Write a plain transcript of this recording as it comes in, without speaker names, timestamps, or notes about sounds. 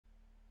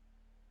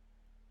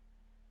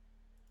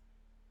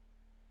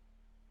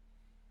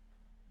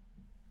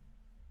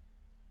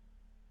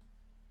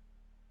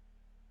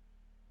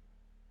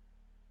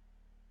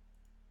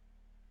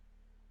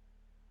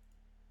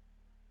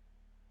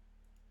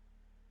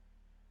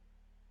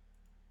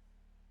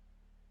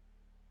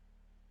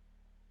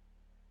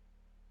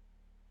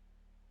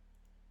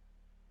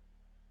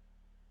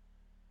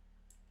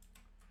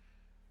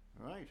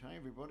Right, hi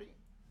everybody.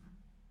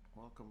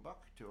 Welcome back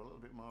to a little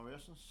bit more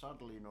racing.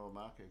 Sadly no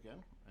Mark again,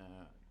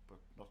 but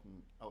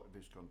nothing out of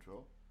his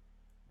control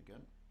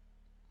again.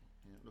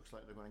 Yeah, it looks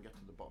like they're going to get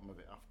to the bottom of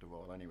it after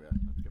all anyway.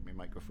 Let's get my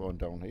microphone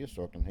down here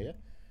so I can hear.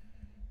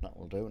 That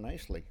will do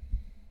nicely.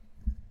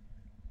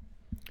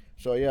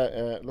 So yeah,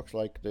 it looks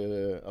like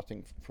I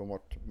think from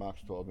what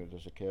Mark's told me,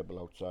 there's a cable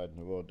outside in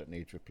the road that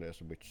needs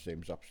replacing, which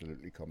seems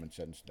absolutely common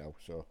sense now.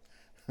 So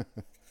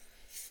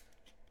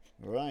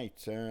right,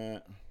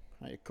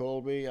 hi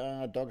Colby,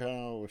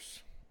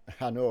 Doghouse.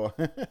 I know,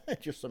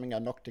 just something I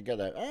knocked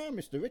together.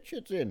 Mr.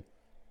 Richards in.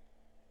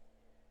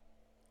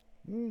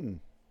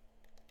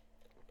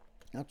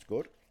 That's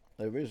good.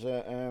 There is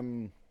a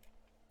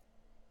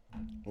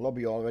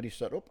lobby already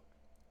set up,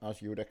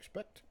 as you would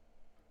expect.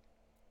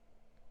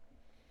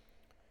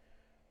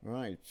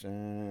 Right,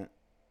 don't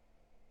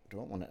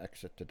want to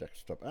exit the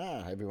desktop.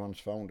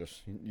 Everyone's found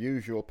us.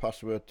 Usual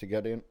password to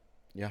get in.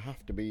 You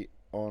have to be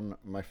on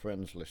my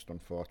friends list,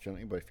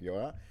 unfortunately, but if you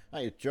are.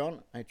 Hi,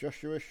 John. Hi,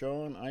 Joshua,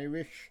 Sean,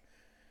 Irish,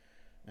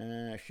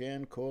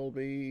 Shane,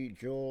 Colby,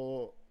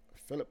 Joe,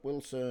 Philip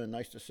Wilson,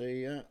 nice to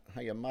see you.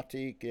 Hiya,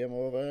 Matty, game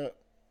over.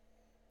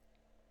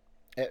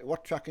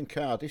 What track and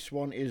car? This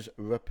one is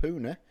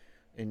Rapuna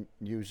in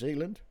New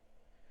Zealand.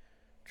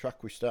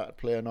 Track we started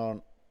playing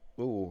on,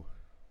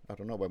 I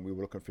don't know, when we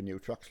were looking for new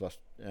tracks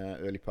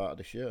early part of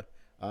this year,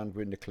 and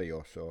we're in the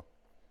Clio, so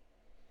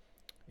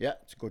yeah,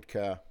 it's a good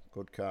car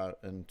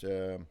and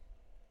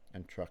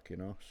track, you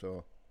know,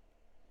 so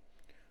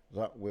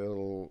that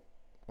will,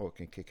 we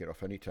can kick it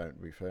off anytime, to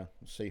be fair,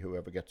 and see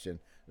whoever gets in.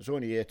 There's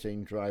only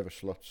 18 driver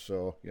slots,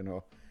 so, you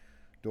know,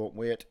 don't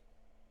wait.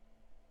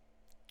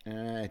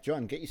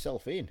 John, get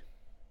yourself in.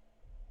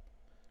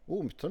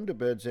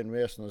 Thunderbird's in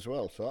racing as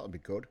well, so that'll be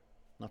good.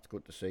 That's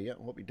good to see you.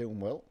 Hope you're doing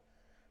well,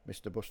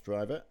 Mr. Bus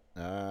Driver.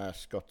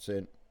 Scott's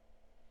in.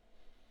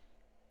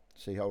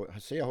 See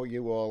how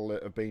you all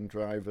have been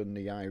driving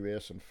the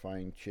iRace and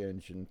fine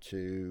changing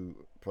to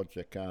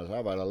project cars.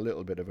 I've had a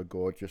little bit of a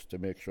go just to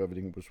make sure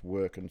everything was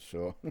working,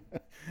 so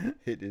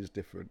it is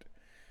different.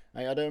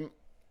 Hi Adam.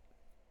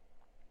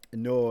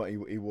 No,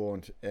 he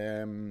won't.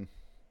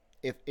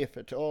 If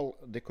at all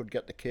they could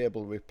get the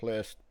cable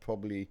replaced,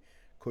 probably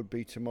could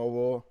be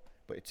tomorrow.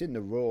 But it's in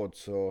the road,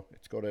 so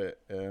it's got to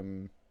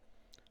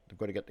they've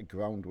got to get the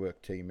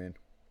groundwork team in.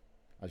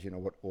 As you know,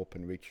 what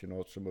open reach, you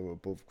know, some are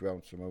above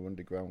ground, some are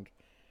underground.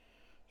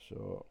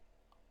 So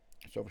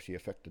it's obviously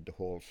affected the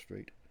whole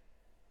street.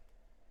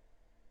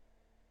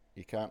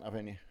 You can't have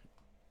any.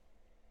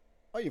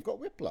 Oh, you've got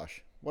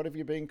whiplash. What have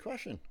you been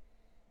crashing?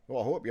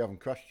 Well, I hope you haven't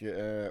crashed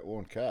your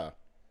own car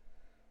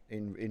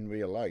in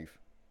real life.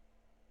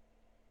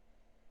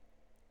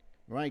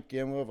 Right,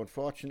 game over.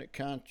 Unfortunate,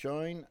 can't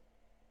join.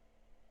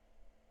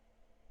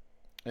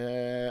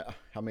 I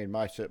mean,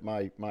 my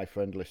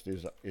friend list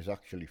is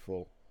actually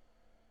full.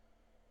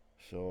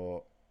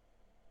 So,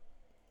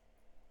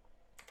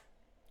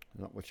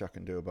 not much I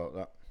can do about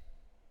that.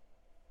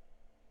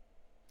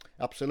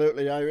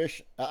 Absolutely,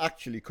 Irish. I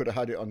actually could have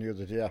had it on the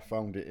other day. I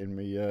found it in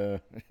me.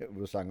 It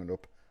was hanging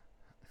up.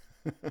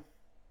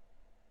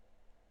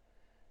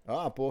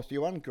 Both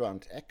you and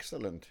Grant.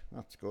 Excellent.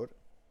 That's good.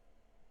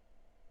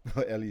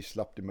 Ellie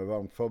slapped him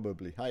around,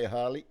 probably. Hiya,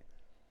 Harley.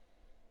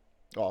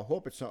 I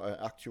hope it's not an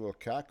actual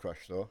car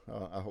crash, though.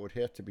 I would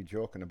hate to be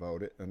joking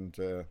about it and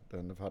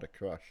then they've had a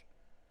crash.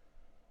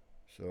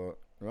 So,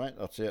 right,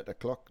 that's 8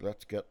 o'clock.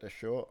 Let's get the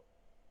show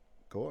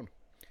going.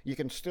 You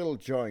can still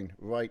join,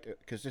 right,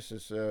 because this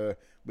is,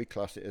 we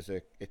class it as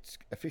it's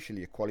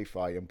officially a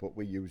qualifying, but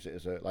we use it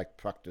as a, like,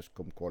 practice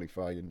come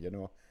qualifying, you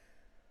know.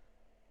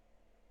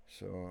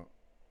 So,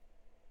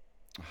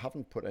 I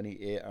haven't put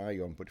any AI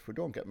on, but if we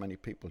don't get many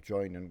people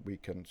joining, we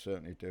can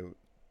certainly do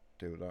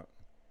that.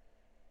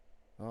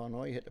 Oh,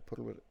 no, you hit the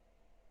puddle with it.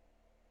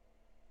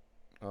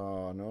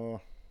 Oh,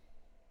 no.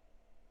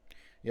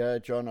 Yeah,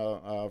 John,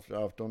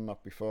 I've done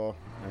that before,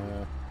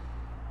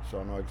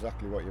 so I know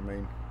exactly what you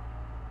mean.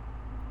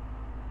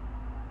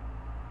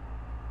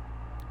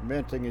 The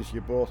main thing is you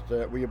both,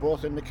 were you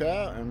both in the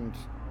car, and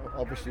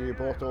obviously you're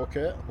both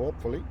okay,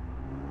 hopefully.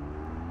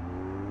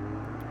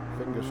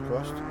 Fingers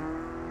crossed.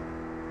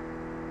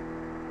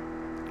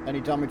 Any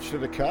damage to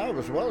the car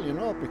as well, you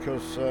know,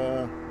 because, you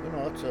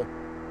know,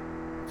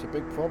 it's a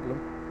big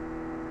problem.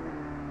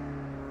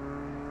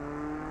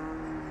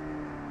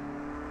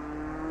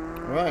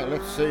 Right,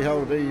 let's see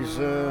how these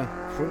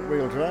front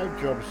wheel drive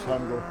jobs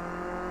handle.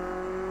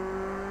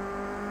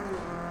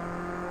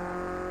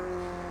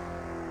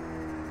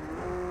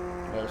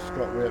 There's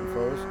Scott waiting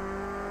for us.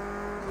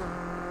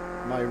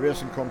 My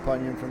racing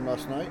companion from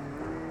last night.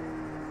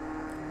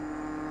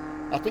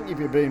 I think if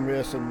you've been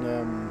racing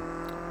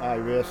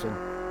iRacing,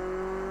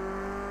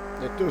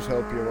 it does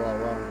help you all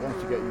around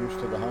once you get used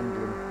to the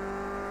handling.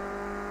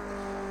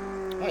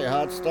 Hiya,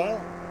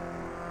 Hardstyle.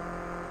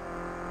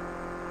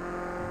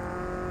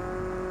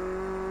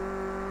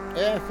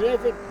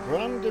 Favourite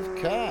brand of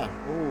car?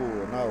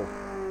 Oh, no.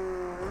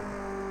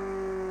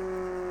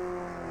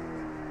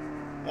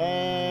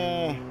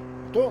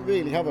 Don't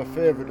really have a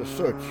favourite as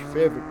such.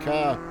 Favourite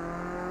car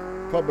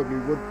probably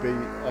would be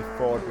a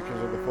Ford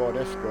because of the Ford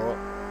Escort.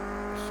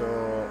 So,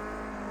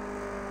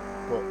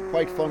 but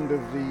quite fond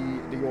of the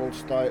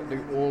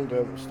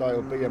older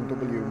style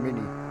BMW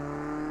Mini.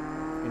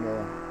 You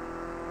know,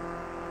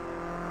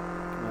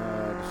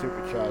 the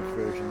supercharged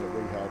version that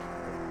we had.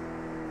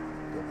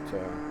 But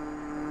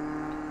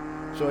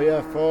so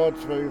yeah,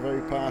 Ford's very,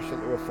 very partial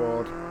to a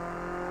Ford.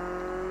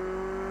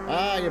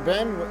 Ah, you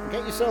Ben,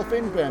 get yourself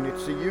in, Ben.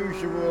 It's the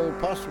usual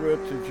password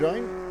to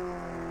join.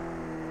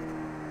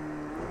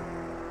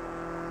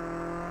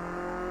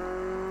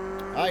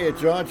 Hiya,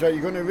 George. Are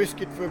you going to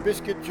risk it for a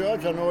biscuit,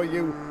 George? I know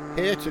you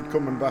hated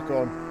coming back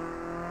on.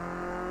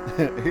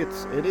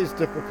 it is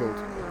difficult.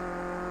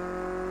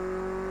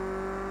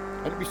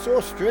 And it'd be so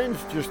strange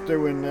just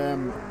doing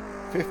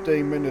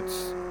 15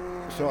 minutes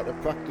sort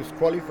of practice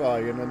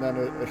qualifying and then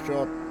a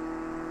short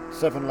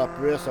 7-lap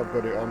race I've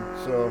got it on.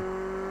 So.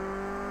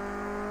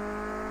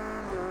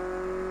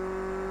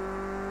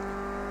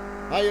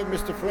 Hiya,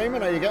 Mr.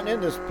 Freeman, are you getting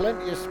in? There's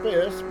plenty of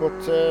space, but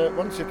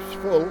once it's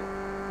full,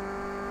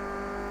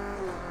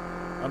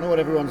 I know what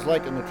everyone's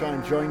like and they try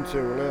and join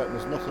too late and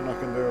there's nothing I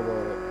can do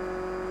about it.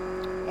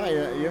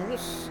 Hiya,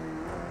 Eunice.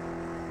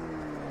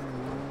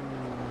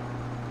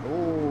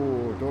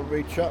 Oh, don't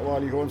read chat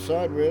while you're going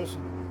sideways.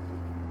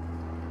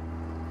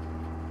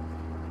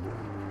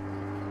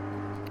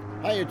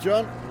 Hiya,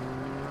 John.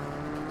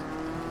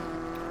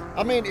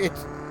 I mean,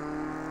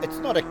 it's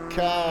not a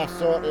car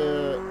sort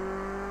of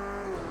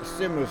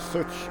sim as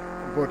such,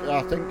 but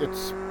I think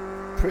it's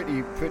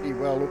pretty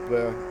well up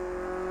there.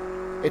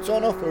 It's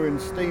on offer in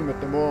Steam at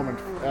the moment.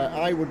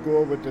 I would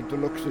go with the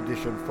deluxe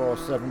edition for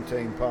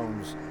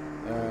 £17.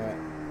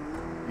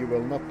 You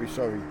will not be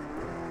sorry.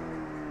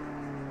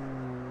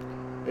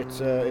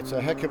 It's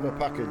a heck of a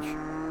package.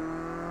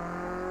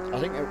 I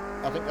think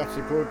that's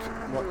a good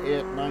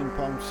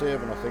 £8-9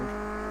 saving, I think.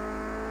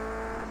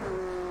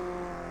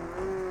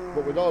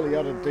 But with all the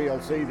added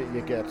DLC that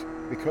you get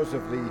because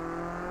of the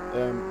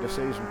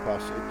season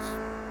pass,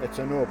 it's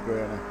a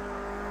no-brainer.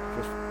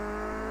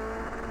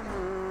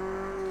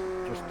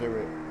 Just do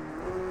it.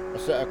 A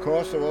set of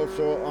course are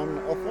also on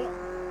offer.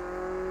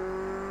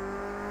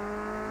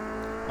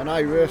 And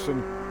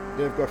iRacing,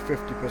 they've got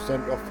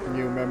 50% off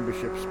new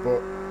memberships,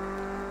 but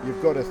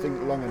you've got to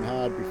think long and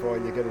hard before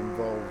you get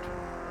involved.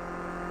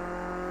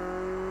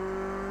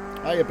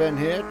 Hiya, Ben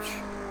H.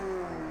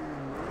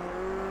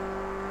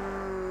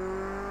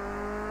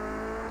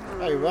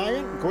 Hi,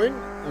 Ryan, Gwyn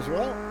as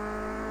well.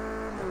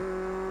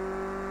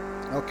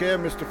 Okay,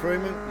 Mr.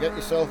 Freeman, get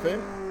yourself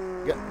in.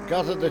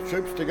 Gather the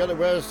troops together.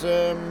 Where's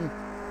oh,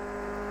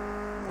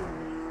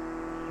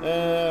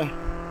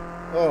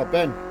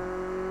 Ben.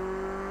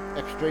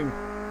 Extreme.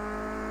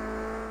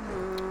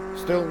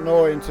 Still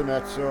no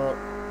internet, so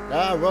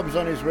Rob's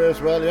on his way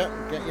as well. Yeah,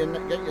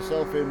 get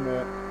yourself in,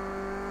 mate.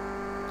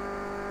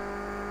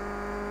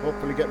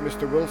 Hopefully get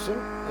Mr. Wilson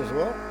as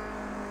well.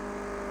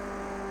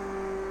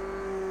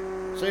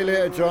 See you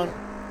later, John.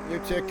 You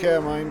take care,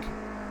 mind.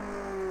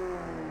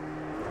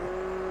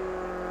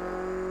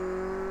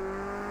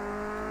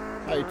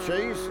 Hi,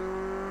 Cheese.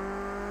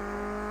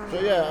 So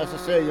yeah, as I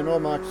say, you know,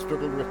 Mark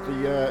struggled with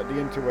the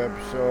interweb,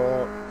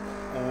 so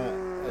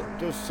it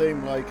does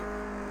seem like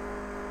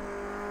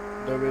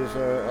there is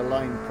a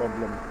line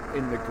problem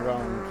in the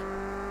ground,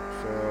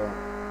 so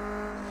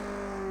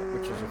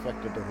which has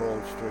affected the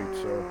whole street.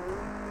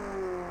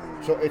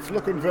 So it's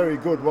looking very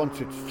good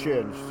once it's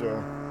changed.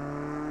 So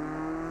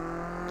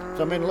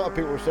I mean, a lot of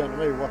people were saying to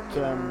me, what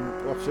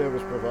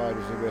service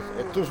providers are with?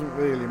 It doesn't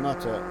really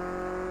matter,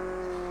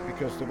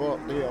 because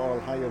they all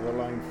hire the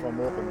line from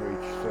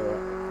OpenReach, so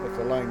if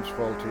the line's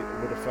faulty, it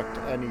would affect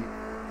anybody.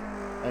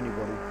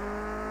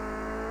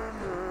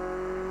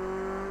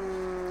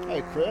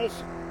 Hey,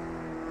 Chris.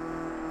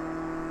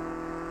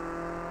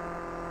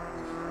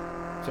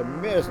 It's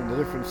amazing the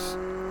different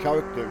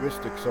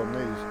characteristics on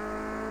these.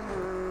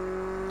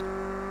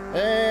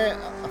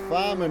 A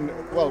farming,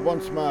 well,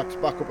 once Mark's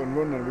back up and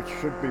running, which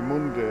should be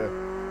Monday.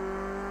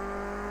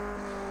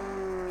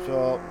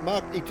 So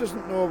Mark, he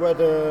doesn't know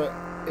whether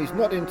he's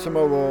not in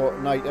tomorrow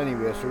night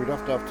anyway, so we'd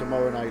have to have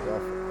tomorrow night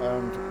off,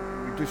 and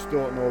we just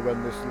don't know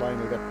when this line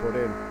will get put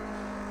in.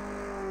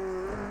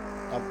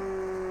 I'm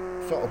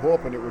sort of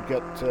hoping it would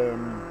get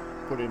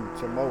put in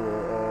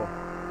tomorrow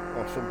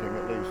or something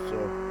at least.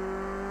 So.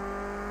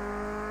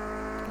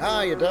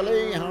 Hiya,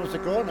 Deli, how's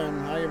it going?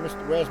 And hiya,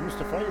 where's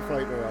Mr.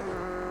 Firefighter at?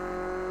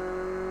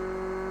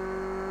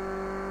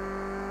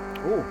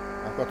 Oh,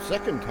 I've got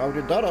second. How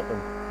did that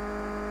happen?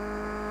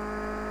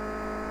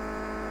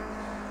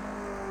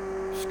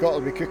 Scott will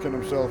be kicking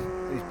himself.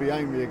 He's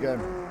behind me again.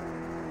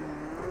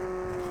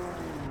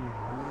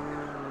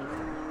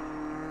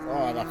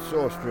 Oh, that's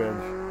so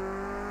strange.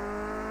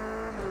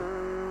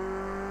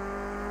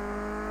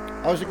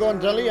 How's it going,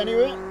 Deli,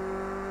 anyway?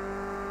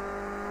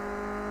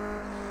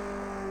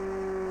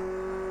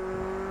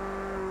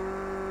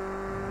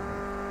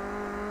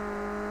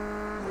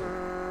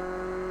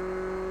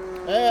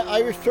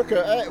 Irish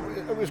Trucker,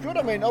 it was good.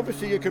 I mean,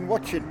 obviously you can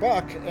watch it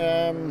back.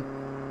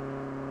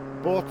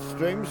 Both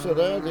streams are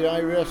there, the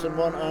iRacing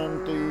one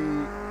and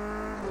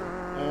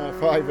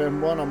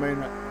 5M1. I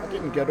mean, I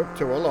didn't get up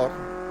to a lot,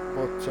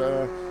 but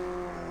I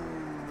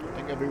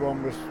think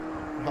everyone was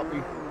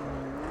happy.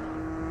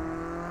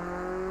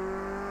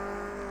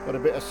 Got a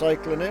bit of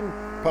cycling in,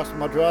 passed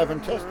my driving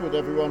test with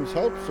everyone's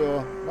help,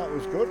 so that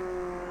was good.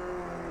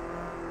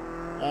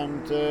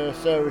 And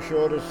Sarah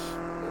showed us,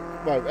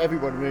 well,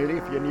 everyone really,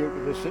 if you're new to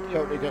the city,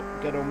 how to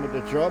get on with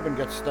the job and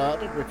get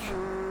started, which,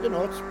 you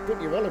know, it's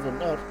pretty relevant,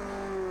 that.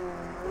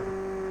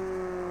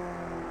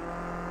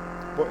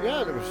 But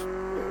yeah, it was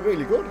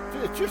really good.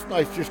 It's just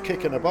nice just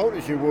kicking about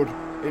as you would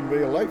in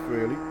real life,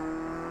 really.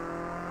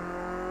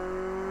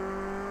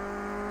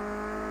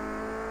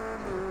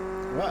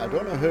 Right, I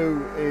don't know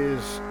who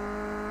is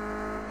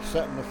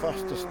setting the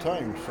fastest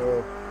time,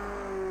 so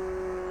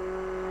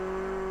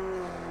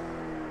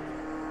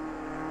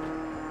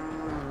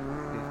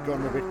he's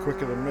gone a bit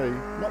quicker than me,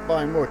 not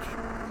by much.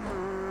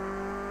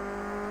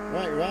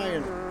 Right,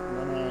 Ryan.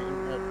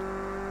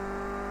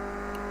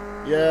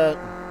 Yeah,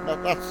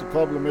 that's the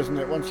problem, isn't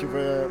it? Once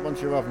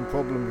you're having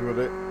problems with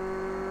it.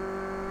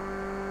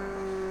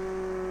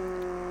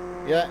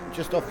 Yeah,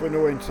 just off with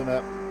no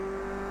internet.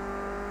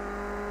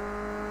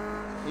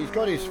 He's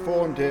got his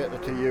phone data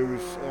to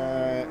use,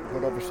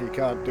 but obviously he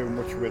can't do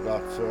much with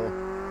that, so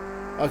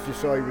as you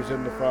saw, he was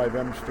in the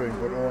 5M stream,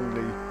 but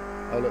only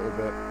a little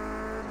bit.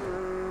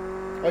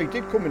 Oh, he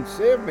did come and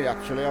save me,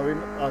 actually.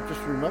 I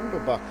just remember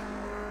back.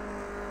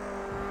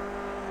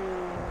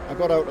 I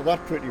got out of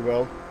that pretty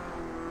well.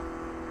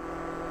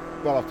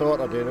 Well, I thought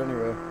I did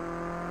anyway.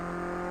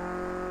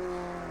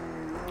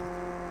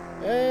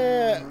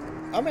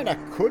 I mean, I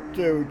could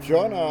do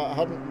John. I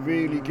hadn't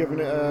really given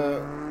it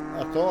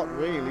a thought,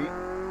 really.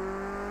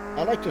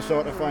 I like to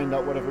sort of find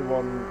out what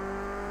everyone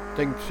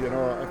thinks, you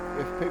know.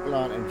 If people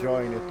aren't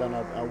enjoying it, then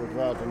I would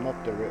rather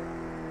not do it.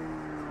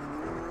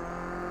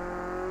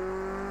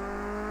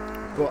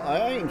 But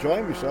I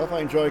enjoy myself. I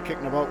enjoy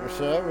kicking about with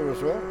Sarah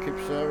as well. Keep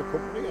Sarah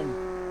company and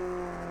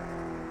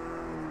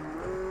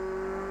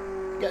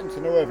getting to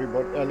know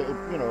everybody a little,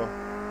 you know.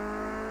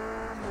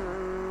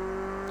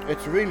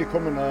 It's really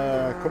coming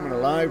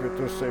alive, it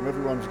does seem.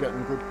 Everyone's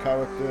getting good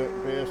character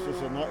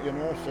bases and that, you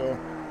know, so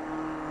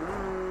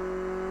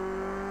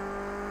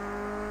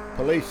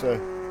police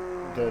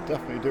they're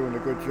definitely doing a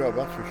good job,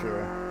 that's for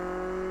sure.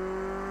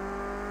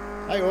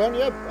 Hey Owen,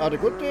 yeah, I had a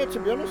good day, to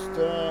be honest.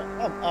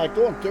 I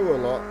don't do a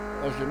lot,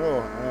 as you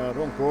know. I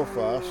don't go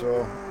far,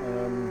 so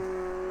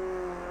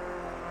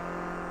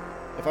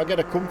if I get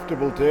a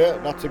comfortable day,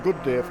 that's a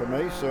good day for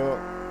me, so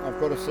I've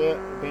got to say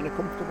it's been a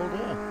comfortable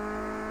day.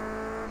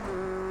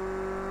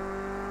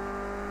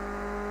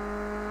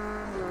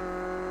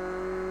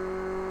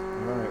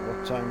 Right,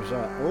 what time's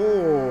that?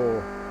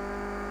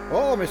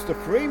 Oh, Mr.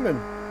 Freeman.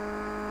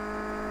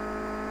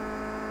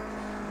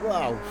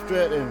 Wow,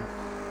 straight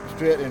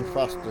in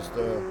fastest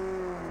there.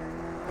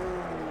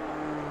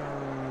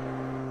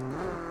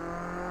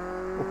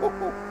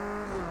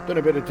 Done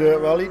a bit of dirt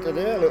rally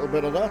today, a little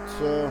bit of that,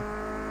 so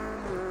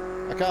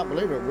I can't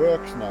believe it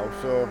works now,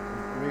 so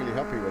I'm really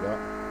happy with that.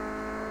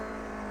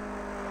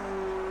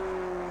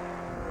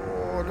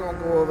 Oh, don't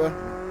go over.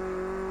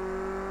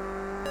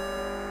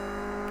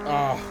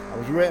 Ah, I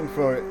was waiting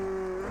for it.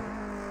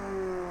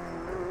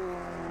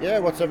 Yeah,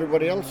 what's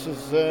everybody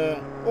else's?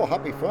 Oh,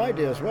 happy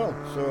Friday as well.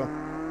 So,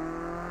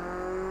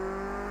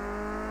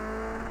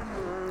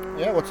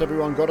 yeah, what's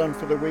everyone got on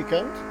for the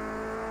weekend?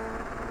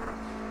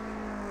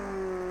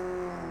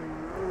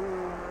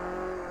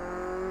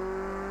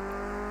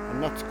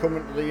 And that's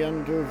coming to the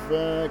end of,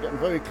 getting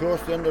very close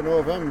to the end of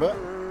November.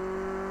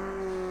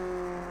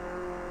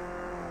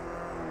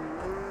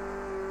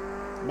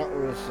 And that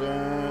was,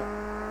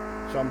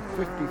 so I'm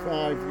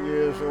 55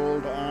 years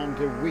old and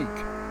a week.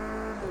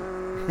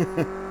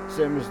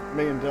 Same as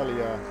me and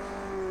Deli are.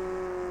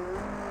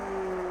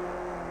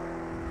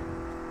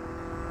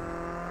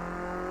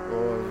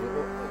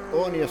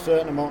 Only a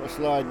certain amount of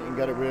sliding you can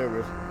get away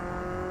with.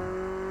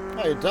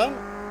 Hey Dan.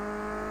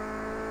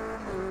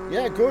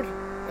 Yeah, good.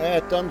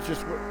 Dan's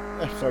just,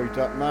 sorry,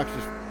 Mark's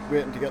just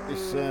waiting to get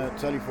this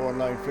telephone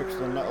line fixed,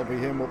 and that'll be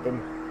him up,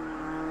 and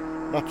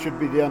that should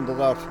be the end of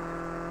that.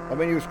 I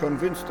mean, he was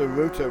convinced the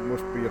router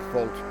must be at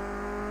fault,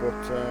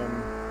 but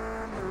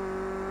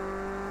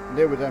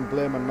they were then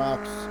blaming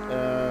Mark's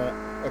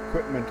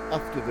equipment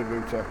after the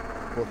router,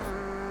 but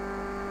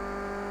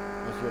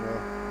as you know,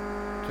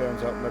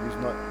 turns out maybe he's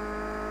not.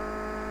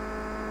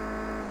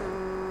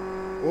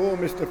 Oh,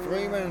 Mr.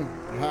 Freeman!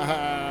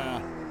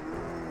 Haha!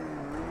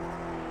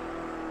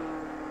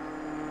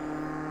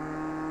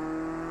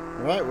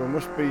 Right, we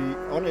must be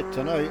on it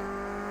tonight.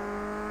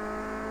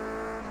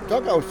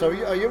 Doghouse,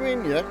 are you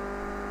in yet?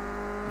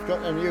 You've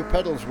got the new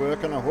pedals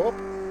working, I hope.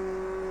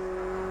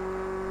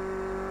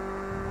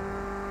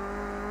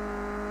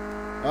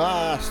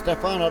 Ah,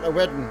 Stefan at a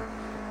wedding.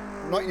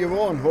 Not your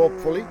own,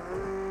 hopefully.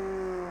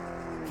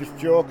 Just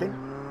joking.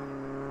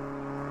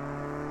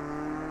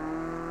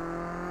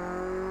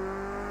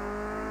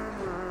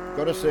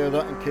 Gotta say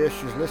that in case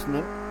she's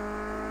listening.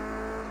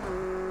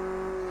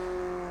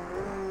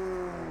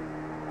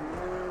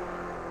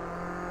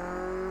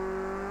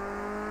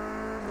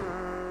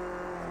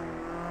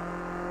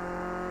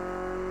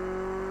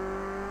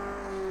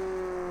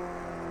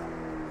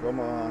 Come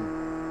on.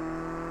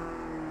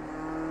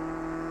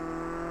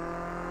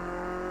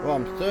 Oh,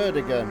 I'm third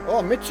again.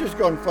 Oh, Mitch has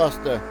gone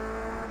faster.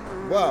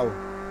 Wow.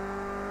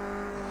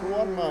 Go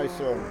on, my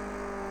son.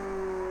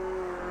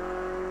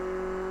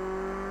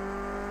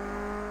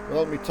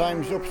 Well, my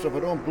time's up, so if I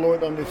don't blow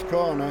it on this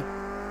corner.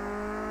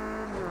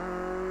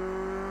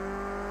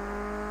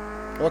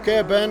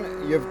 Okay, Ben,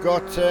 you've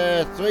got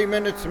 3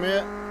 minutes,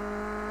 mate.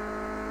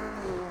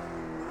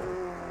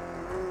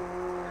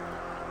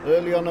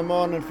 Early on the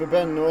morning for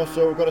Ben, though,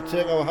 so we've got to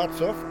take our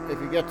hats off if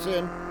he gets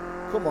in.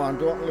 Come on,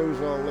 don't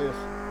lose all this.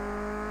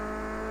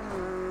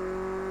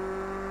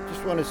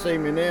 Just want to see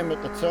my name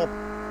at the top.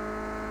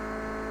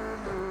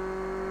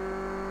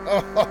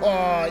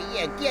 Oh,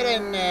 yeah, get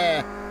in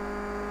there.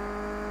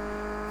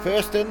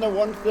 First in the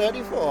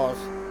 134s.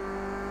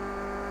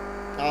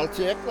 I'll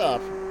take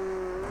that.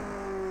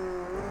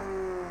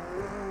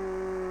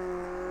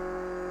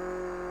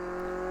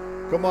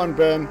 Come on,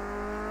 Ben.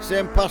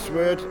 Same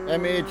password,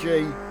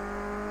 MAG.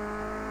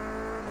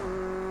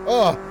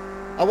 Oh,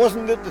 I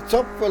wasn't at the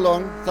top for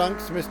long,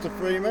 thanks, Mr.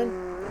 Freeman.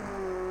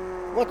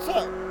 What's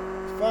that?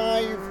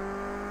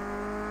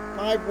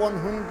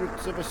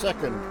 5/100ths of a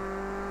second.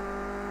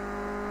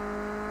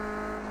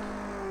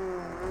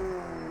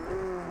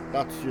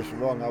 That's just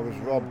wrong, I was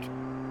robbed.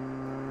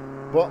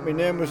 But my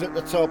name was at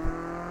the top.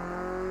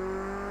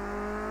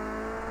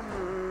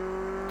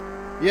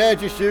 Yeah,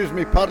 just use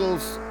me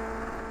paddles.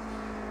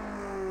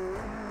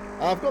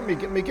 I've got me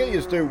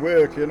gears do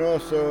work, you know,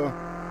 so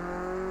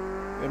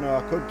you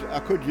know I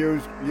could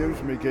use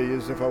me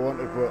gears if I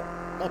wanted, but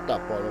not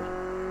that bothered.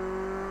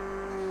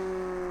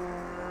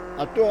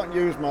 I don't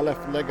use my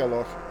left leg a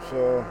lot,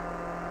 so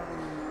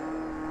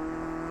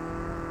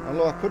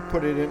although I could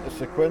put it into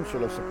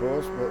sequential, I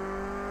suppose,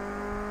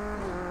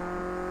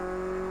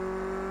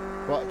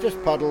 but just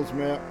paddles,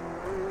 mate.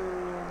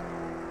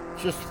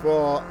 Just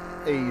for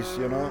ease,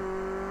 you know.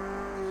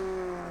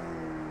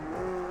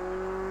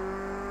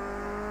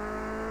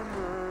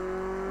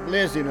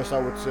 Laziness, I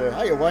would say.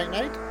 Hiya, White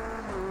Knight.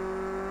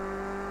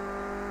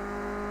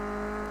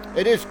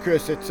 It is,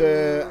 Chris. It's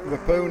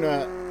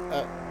Rapuna,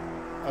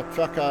 a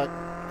track I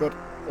got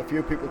a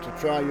few people to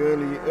try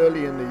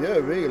early in the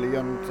year, really,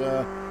 and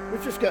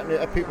we're just getting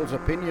people's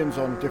opinions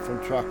on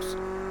different tracks,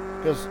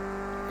 because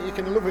you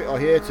can love it or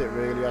hate it,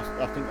 really.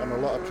 I think on a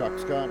lot of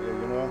tracks, can't you?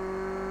 You know,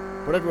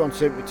 but everyone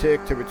seemed to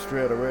take to it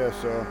straight away.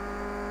 So,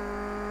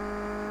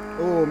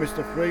 oh,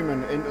 Mr.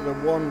 Freeman into the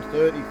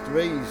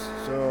 133s.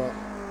 So.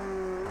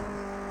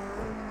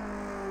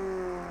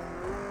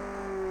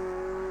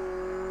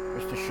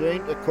 Mr.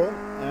 Shane to come,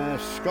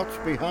 Scott's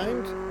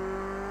behind,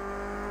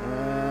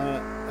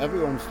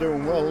 everyone's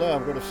doing well there,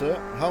 I've got to say.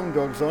 Hound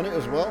Dog's on it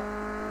as well.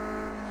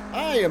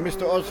 Hiya,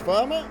 Mr. Oz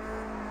Farmer,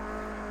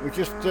 we're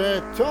just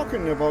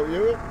talking about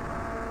you.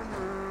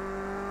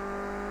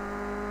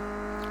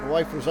 My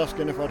wife was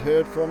asking if I'd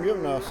heard from you,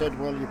 and I said,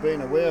 well, you've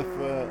been away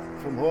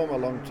from home a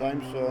long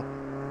time, so.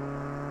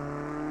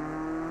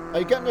 Are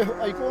you going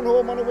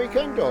home on a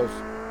weekend, Oz?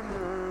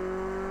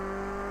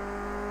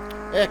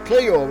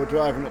 Clio we're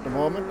driving at the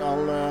moment.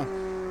 I'll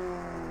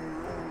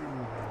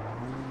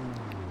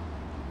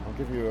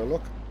give you a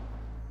look.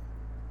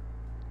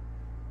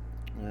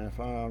 If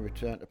I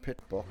return to pit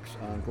box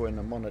and go in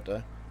the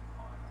monitor,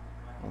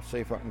 I'll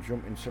see if I can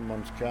jump in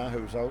someone's car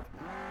who's out.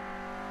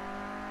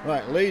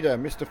 Right, leader,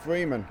 Mr.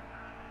 Freeman.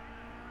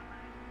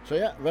 So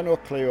yeah,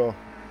 Renault Clio.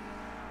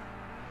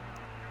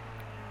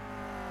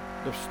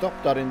 They've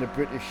stopped that in the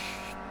British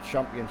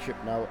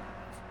Championship now.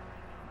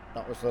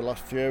 That was the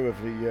last year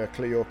of the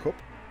Clio Cup.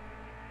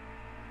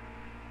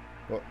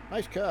 But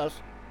nice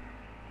cars.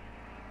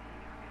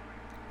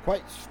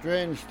 Quite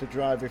strange to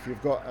drive if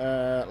you've got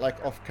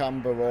like off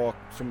camber or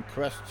some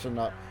crests and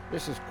that.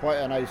 This is quite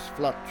a nice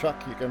flat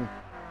track. You can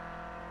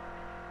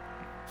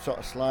sort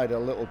of slide a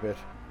little bit.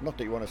 Not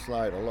that you want to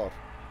slide a lot.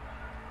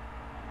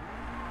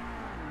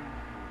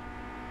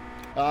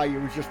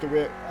 You were just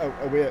away,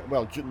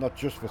 well, not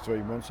just for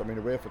 3 months. I mean,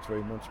 away for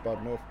 3 months, bad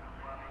enough.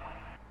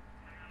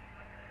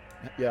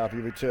 Yeah, have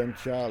you returned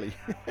Charlie?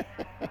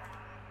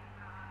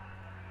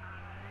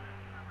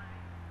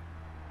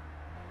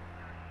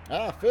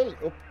 Phil,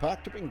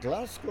 parked up in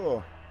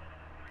Glasgow.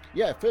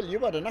 Yeah, Phil, you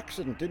had an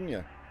accident, didn't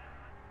you?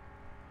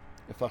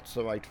 If that's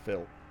the right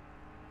Phil.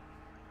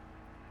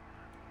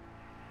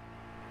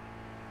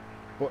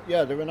 But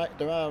yeah, there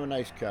are a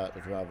nice car to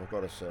drive, I've got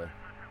to say.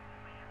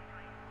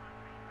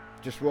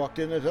 Just walked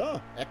in the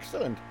door.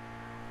 Excellent.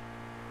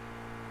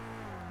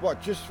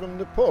 What, just from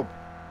the pub?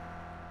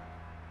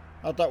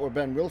 I had that with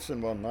Ben Wilson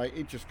one night.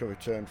 He just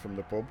returned from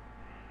the pub.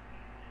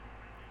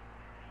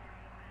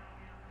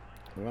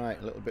 Right,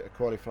 a little bit of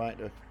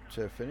qualifying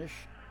to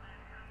finish.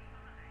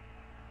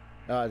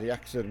 The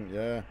accident,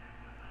 yeah.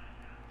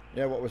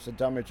 Yeah, what was the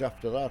damage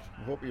after that?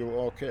 I hope you were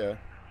okay.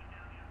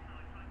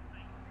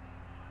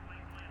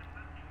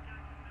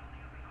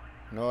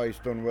 No, he's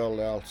done well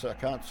there. I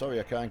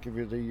can't give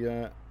you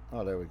the...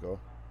 oh, there we go.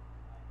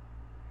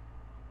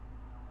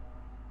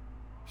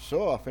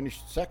 So, I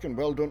finished second.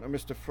 Well done to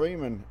Mr.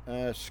 Freeman.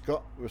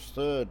 Scott was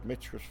third.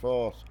 Mitch was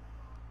fourth.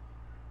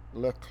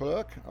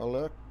 Leclerc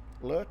or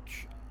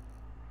Lurch.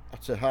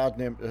 That's a hard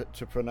name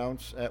to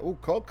pronounce. Oh,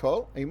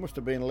 Cole. He must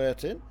have been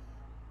late in.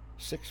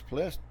 6th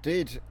place.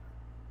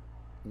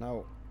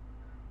 Now,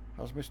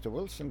 has Mr.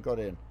 Wilson got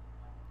in?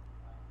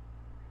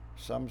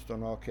 Sam's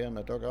done okay in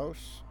the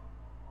doghouse.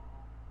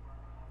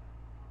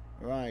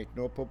 Right,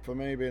 no pub for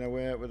me being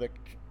away with a...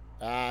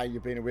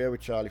 you've been away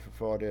with Charlie for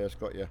 4 days,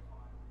 got you.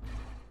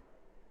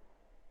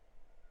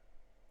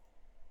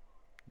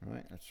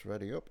 Right, let's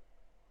ready up.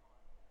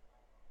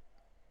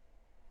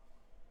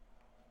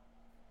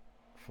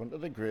 Front of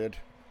the grid.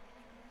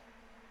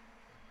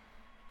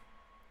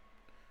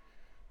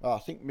 I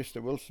think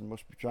Mr. Wilson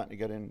must be trying to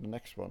get in the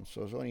next one,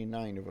 so there's only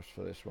 9 of us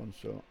for this one,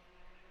 so...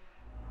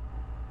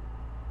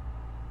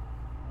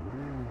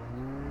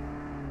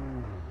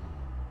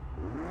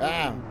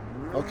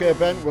 Okay,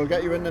 Ben, we'll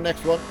get you in the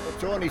next one.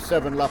 It's only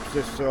 7 laps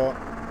this, so...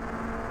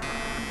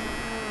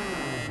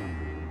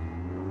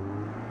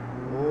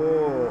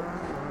 Oh.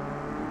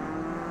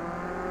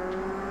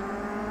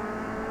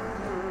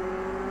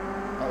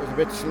 That was a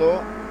bit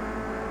slow.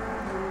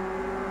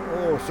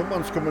 Oh,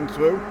 someone's coming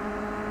through.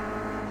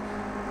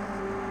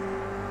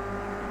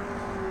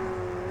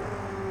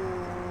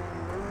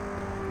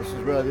 This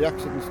is where the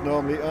accidents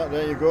normally are.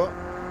 There you go.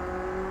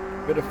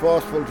 Bit of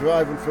forceful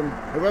driving from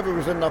whoever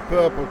was in that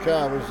purple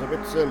car was a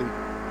bit silly.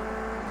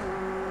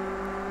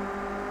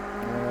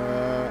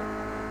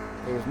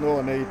 There was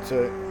no need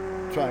to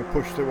try and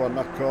push through on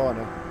that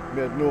corner. It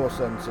made no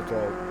sense at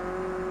all.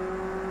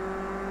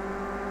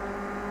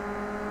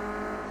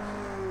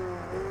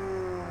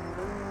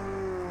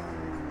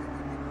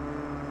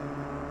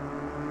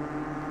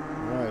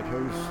 Right,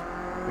 who's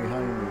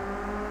behind me?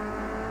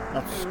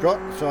 That's Scott.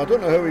 So I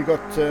don't know who he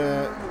got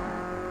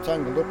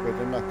tangled up with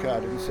in that car. I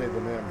didn't see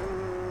the name.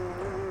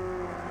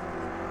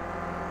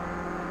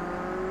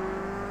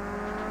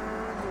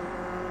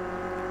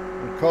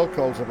 And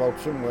Cole's about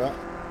somewhere.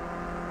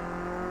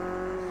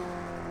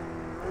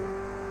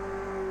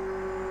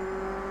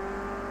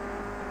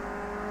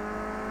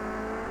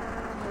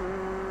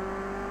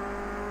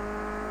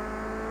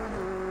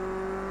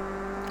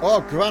 Oh,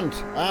 Grant.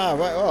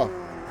 Right. Oh,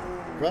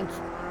 Grant.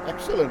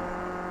 Excellent.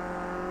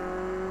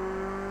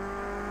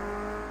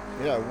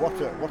 Yeah,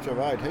 what a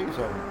ride he's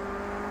on.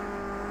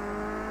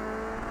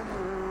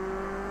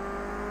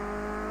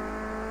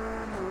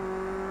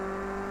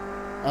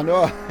 I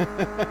know.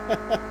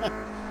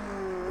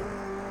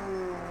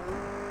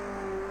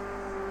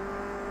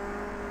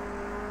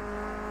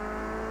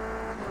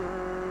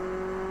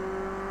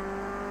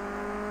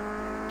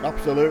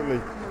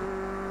 Absolutely.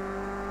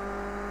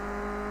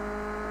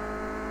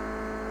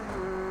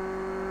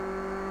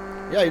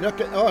 Yeah, you're not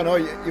getting, oh no,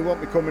 you won't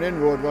be coming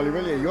in road, Wally,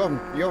 will you? You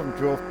haven't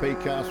drove P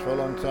cars for a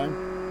long time.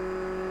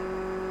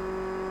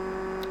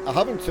 I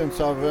haven't since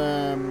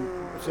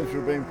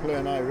we've been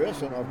playing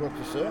iRacing, I've got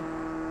to say.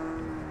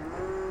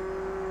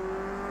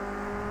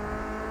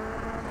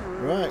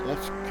 Right,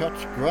 let's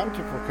catch Grant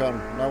if we can.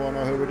 Now I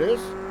know who it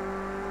is.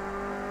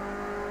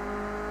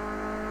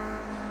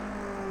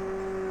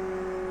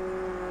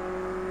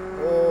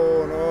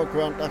 Oh no,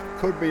 Grant, that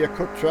could be a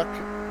cut track,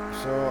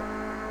 so...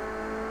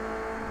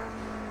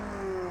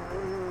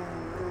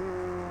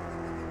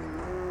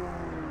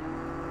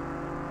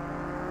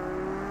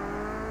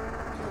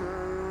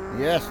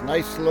 Yes,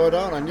 nice slow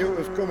down. I knew it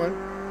was coming.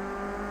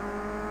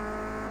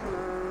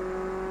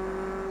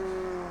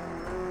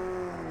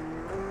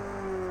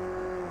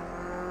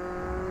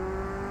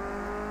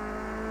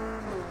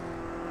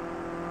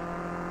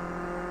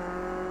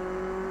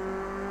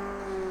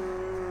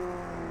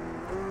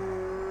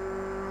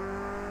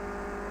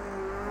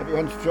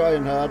 Everyone's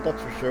trying hard,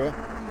 that's for sure.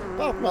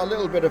 Apart from that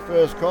little bit of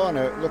first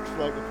corner, it looks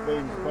like it's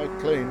been quite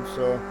clean,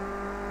 so...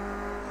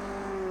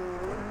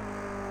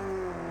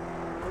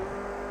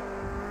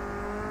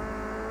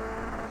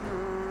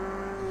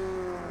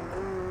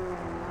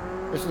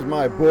 This is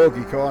my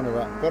bogey corner,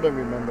 that. Gotta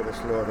remember to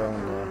slow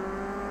down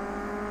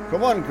there.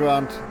 Come on,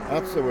 Grant.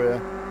 That's the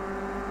way.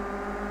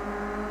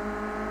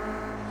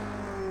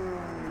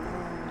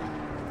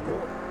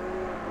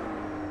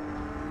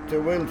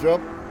 Two-wheel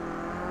job.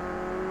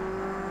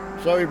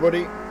 Sorry,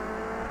 buddy.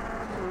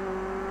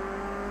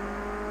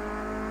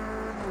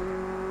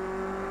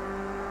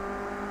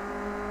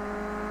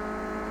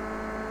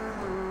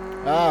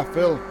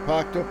 Phil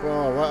parked up.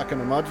 Oh, right, I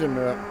can imagine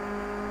that.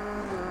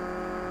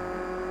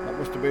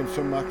 Must have been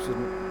some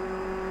accident.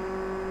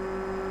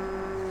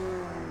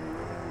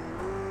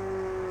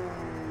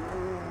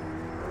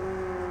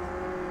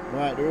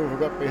 Right, who have we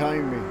got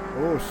behind me?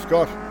 Oh,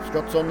 Scott.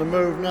 Scott's on the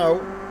move now.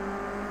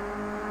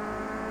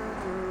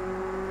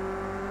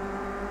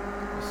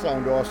 They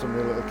sound awesome,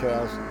 the little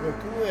cars. They're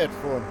great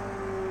fun.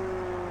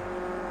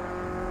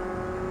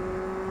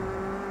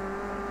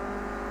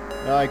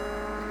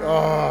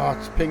 Oh,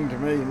 it's pinged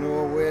me.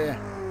 No way.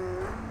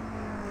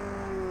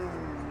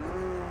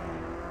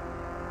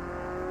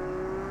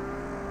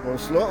 Going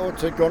slow, oh,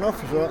 it's gone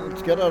off, so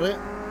let's get at it.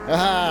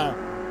 Aha!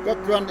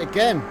 Got Grant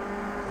again.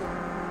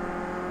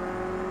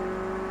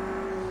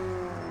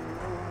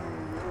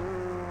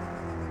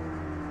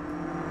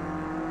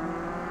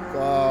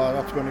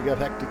 it's going to get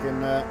hectic in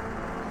there.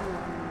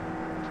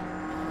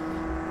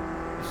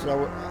 This is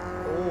our...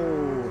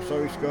 Oh,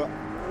 sorry Scott.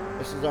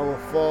 This is our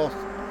fourth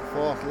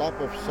lap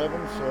of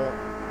 7, so...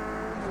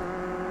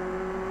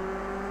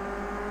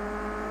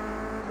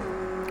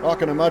 I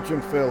can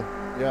imagine, Phil.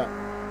 Yeah.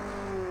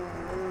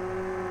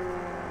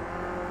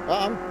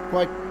 I'm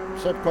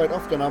quite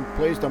often I'm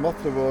pleased I'm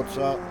off the road,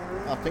 so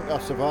I think I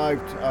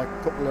survived a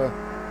couple of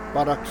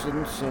bad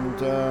accidents,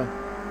 and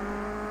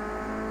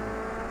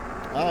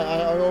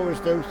I always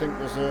do think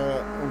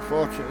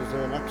unfortunately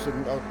there's an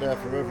accident out there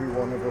for every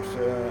one of us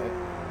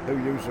who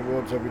use the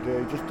roads every day.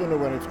 You just don't know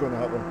when it's going to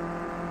happen.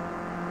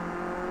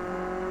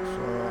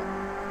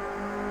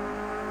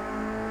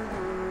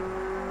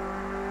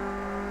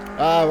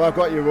 So I've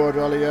got your road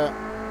rally, yeah.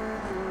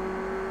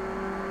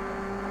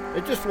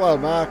 It just while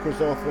Mark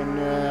was off, and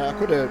I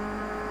could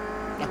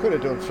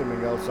have done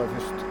something else.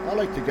 I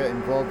like to get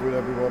involved with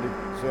everybody,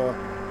 so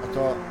I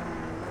thought,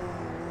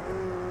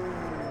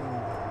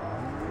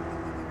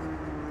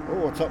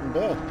 oh, what's happened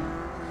there?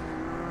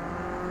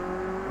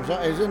 Was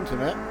that his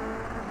internet?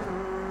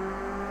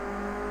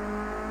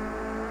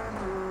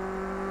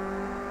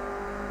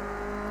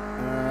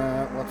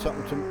 What's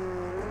happened to...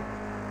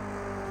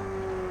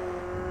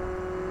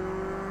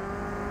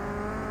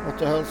 What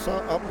the hell's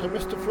happened to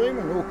Mr.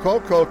 Freeman? Oh,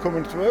 call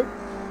coming through.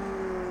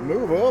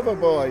 Move over,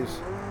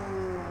 boys.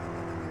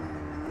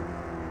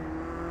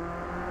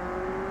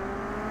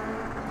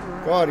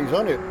 God, he's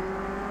on it.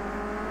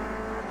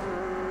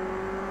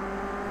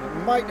 It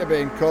might have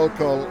been call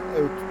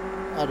who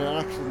had an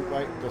accident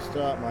right at the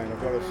start, mine,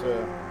 I've got to say.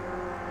 It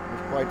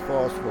was quite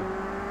forceful.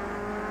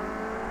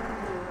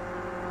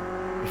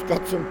 He's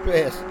got some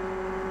pace.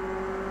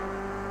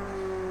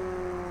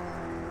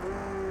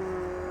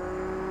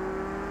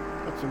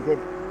 Some good.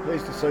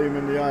 Pleased to see him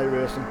in the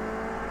iRacing.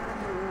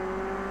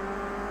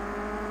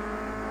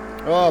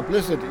 Oh,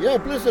 Blizzard. Yeah,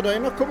 Blizzard, are you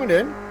not coming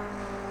in?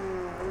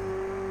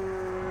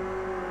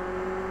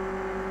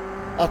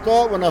 I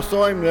thought when I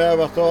saw him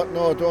there, I thought,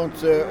 no,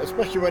 don't,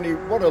 especially when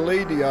what a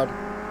lead he had.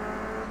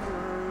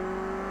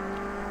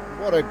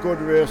 What a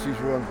good race he's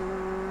won.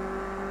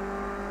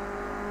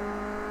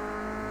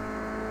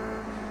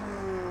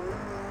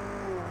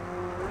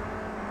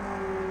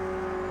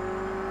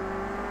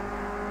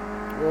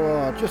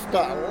 Oh, just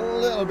that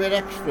little bit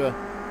extra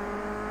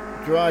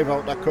drive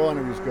out that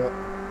corner he's got.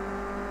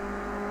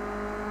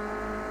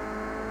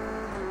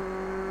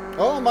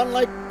 Oh, man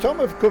like Tom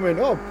have come in.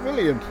 Oh,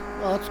 brilliant.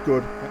 Oh, that's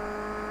good.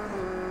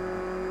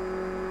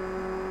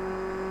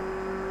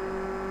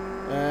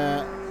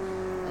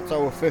 That's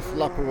our 5th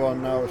lap we're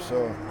on now,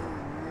 so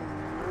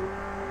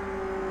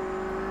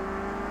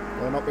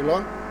will not be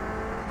long.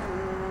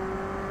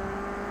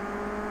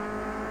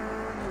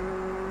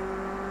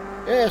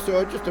 Yeah,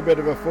 so just a bit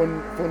of a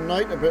fun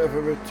night, a bit of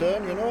a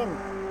return, you know,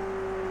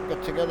 and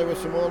get together with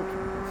some old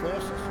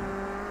faces.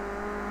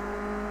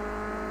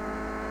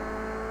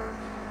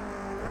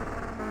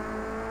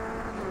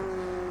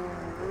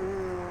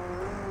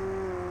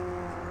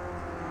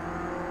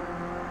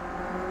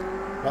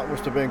 That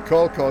must have been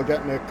call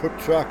getting a cut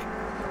track.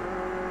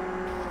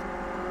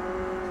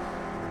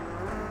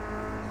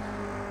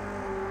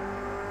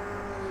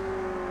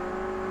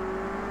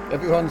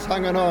 Everyone's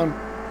hanging on.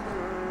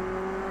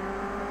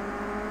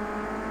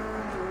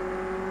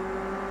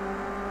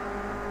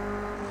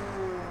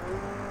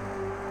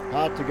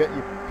 Hard to get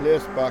your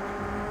place back.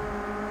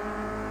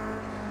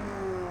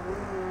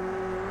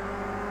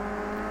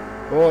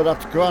 Oh,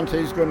 that's Grant,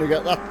 he's going to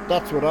get that.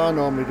 That's what I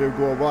normally do,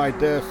 go wide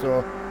there,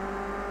 so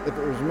if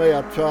it was me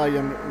I'd try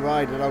and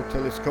ride it out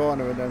till this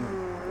corner and then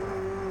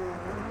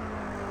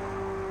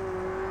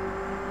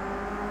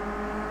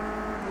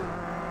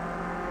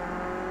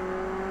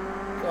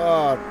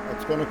God,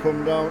 it's going to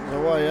come down the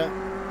wire.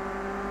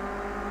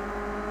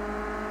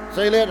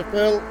 See you later,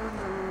 Phil.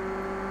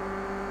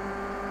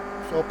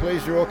 So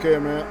pleased you're okay,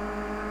 mate.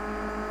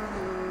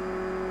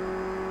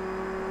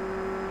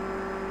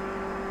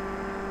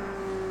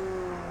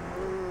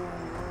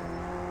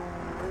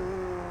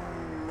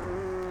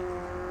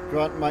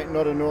 Grant might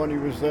not have known he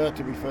was there,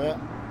 to be fair.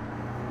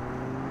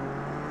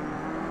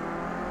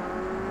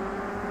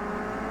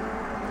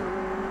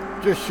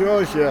 Just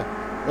shows you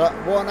that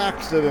one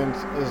accident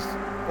has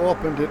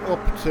opened it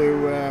up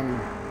to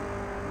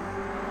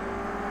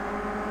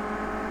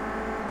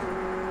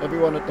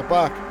everyone at the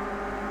back.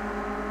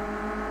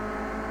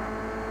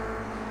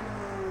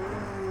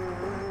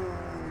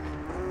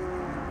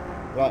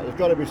 Right, there's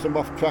got to be some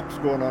off tracks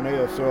going on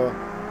here, so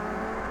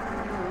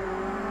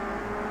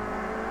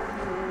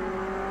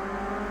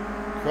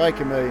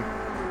crikey me.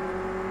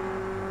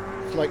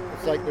 It's like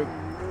the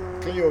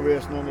Clio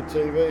racing on the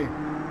TV.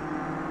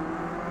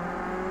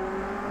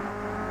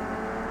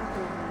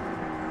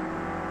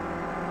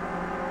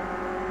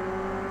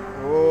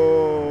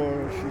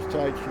 Oh, she's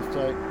tight, she's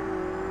tight.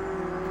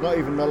 It's not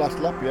even the last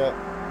lap yet.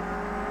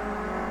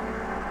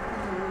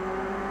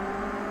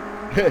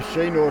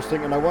 She knows,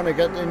 thinking I want to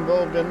get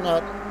involved in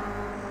that.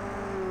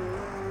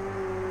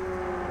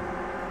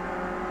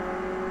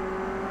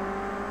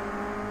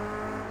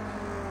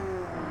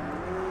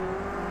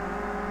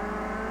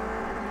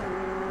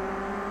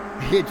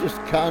 You just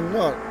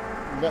cannot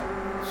let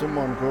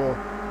someone go.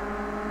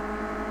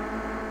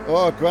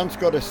 Oh, Grant's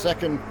got a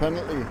second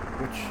penalty,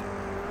 which,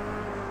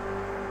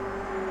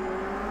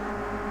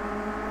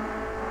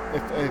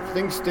 if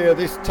things stay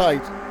this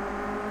tight,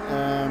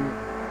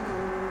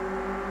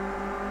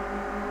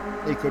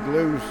 he could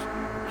lose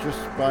just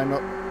by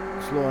not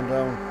slowing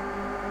down.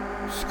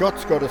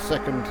 Scott's got a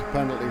second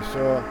penalty,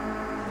 so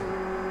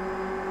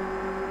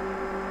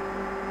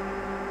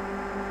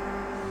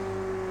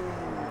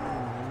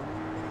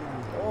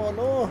oh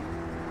no!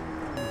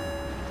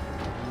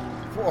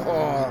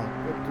 Oh,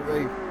 good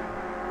grief!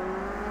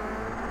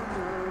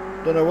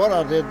 Don't know what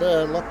I did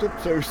there. Locked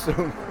up too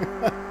soon.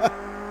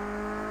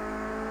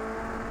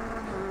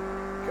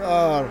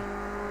 God.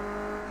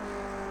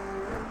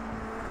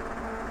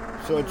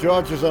 So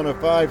George is on a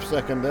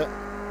 5-seconder.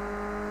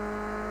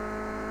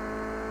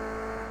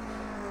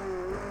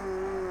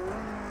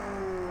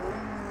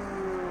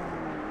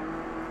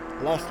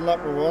 Last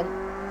lap of one.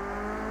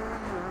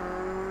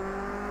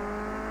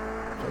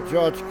 So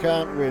George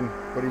can't win,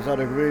 but he's had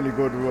a really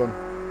good run.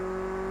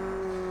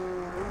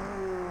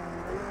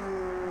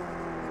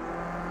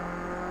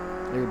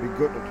 He'll be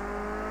gutted.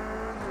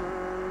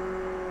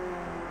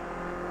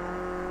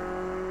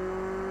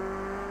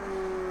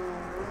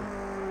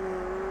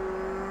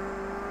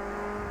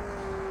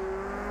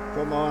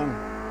 Come on.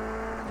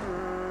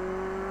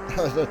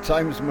 The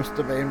times must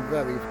have been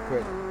very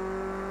quick.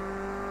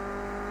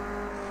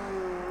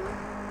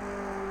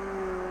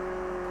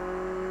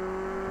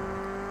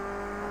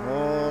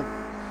 Oh.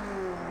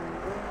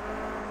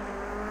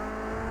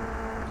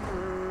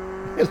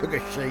 Look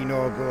at Shane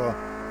go.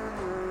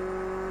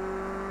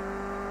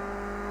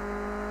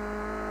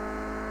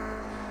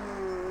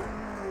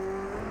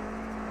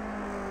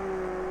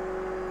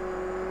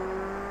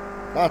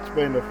 That's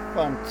been a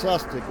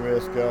fantastic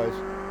race, guys.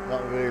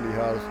 That really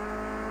has.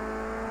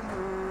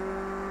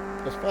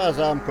 As far as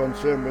I'm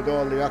concerned, with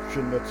all the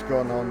action that's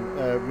gone on,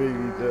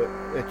 really,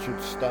 it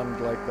should stand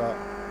like that.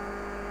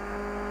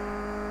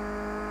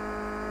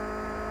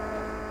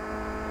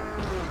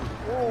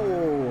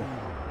 Oh!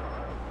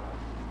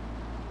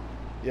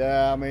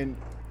 Yeah, I mean,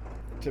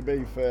 to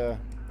be fair,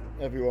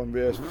 everyone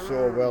raced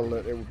so well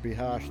that it would be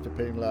harsh to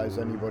penalise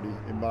anybody,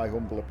 in my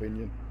humble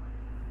opinion.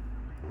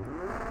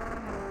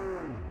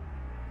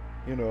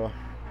 You know,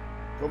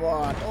 come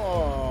on.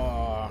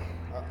 Oh,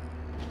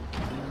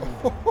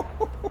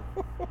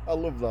 I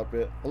love that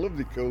bit. I love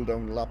the cool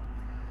down lap.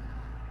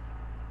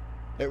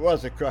 It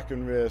was a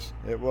cracking race.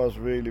 It was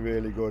really,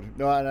 really good.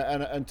 No,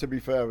 and to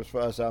be fair, as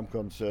far as I'm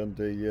concerned,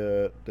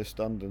 the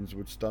standings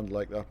would stand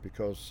like that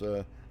because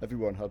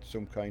everyone had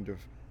some kind of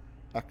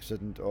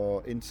accident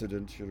or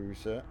incident, should we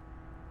say.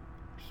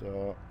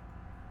 So,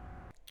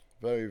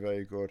 very,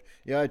 very good.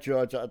 Yeah,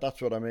 George,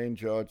 that's what I mean,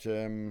 George.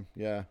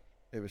 Yeah.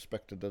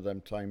 Irrespective of them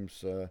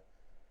times,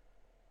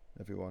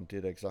 everyone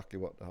did exactly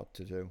what they had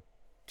to do.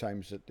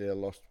 Times that they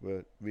lost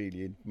were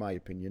really, in my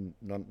opinion,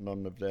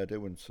 none of their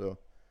doing. So,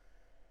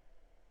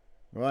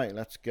 right,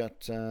 let's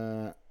get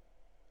an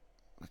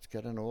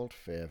old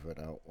favourite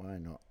out. Why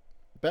not?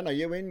 Ben, are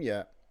you in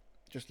yet?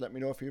 Just let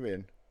me know if you're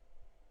in.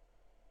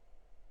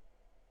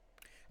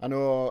 I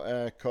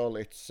know, Cole.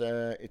 It's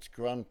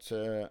Grant,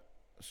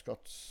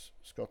 Scott's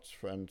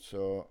friend.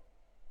 So.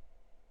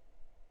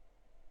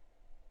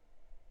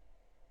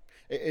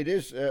 It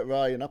is,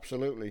 Ryan,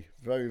 absolutely.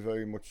 Very,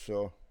 very much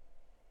so.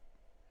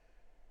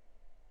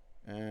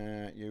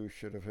 You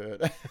should have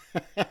heard.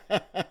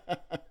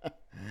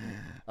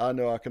 I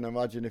know, I can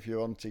imagine if you're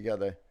on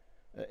together.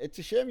 It's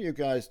a shame you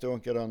guys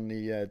don't get on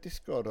the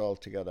Discord all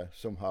together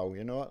somehow,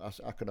 you know.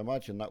 I can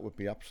imagine that would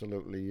be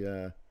absolutely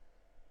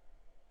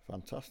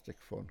fantastic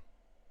fun.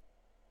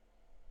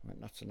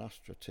 Right, that's an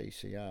Astra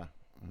TCR.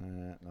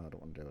 No, I don't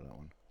want to do that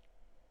one.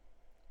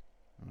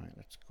 Right,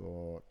 let's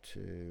go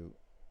to...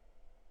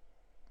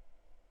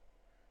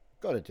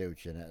 Gotta do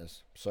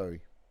Janettas.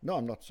 Sorry. No,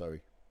 I'm not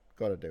sorry.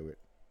 Gotta do it.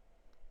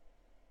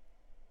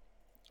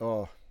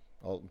 Oh,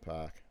 Alton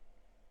Park.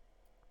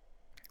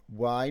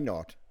 Why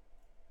not?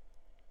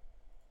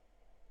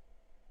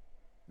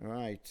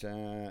 Right.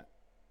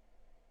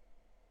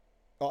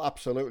 Oh,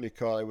 absolutely,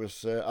 Carl. It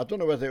was. I don't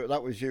know whether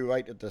that was you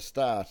right at the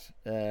start.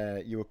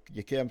 You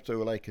came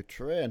through like a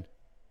train.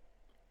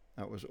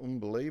 That was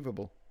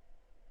unbelievable.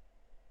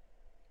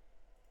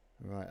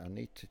 Right. I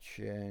need to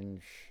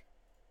change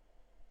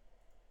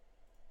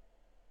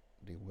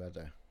the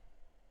weather.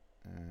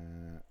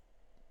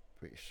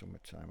 British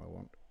summertime I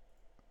want.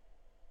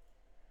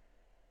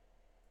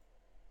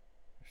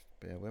 Just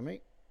bear with me.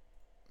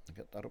 I'll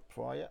get that up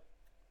for you.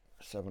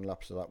 7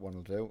 laps of that one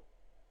will do.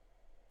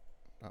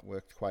 That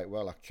worked quite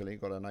well actually.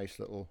 Got a nice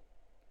little...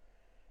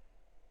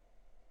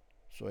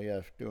 So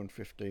yeah, doing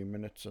 15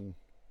 minutes and...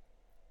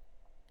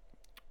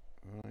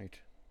 Right.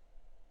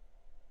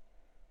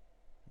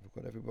 We've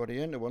got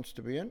everybody in who wants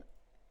to be in.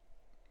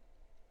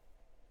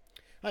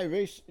 Hi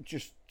Reese,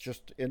 just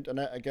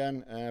internet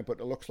again, but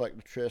it looks like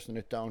they're tracing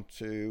it down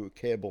to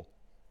cable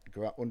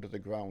under the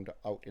ground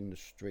out in the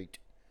street,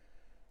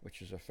 which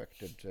has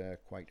affected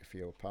quite a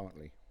few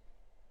apparently.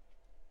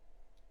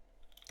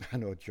 I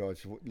know,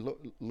 George,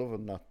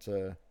 loving that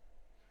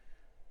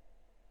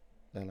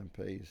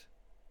LMPs.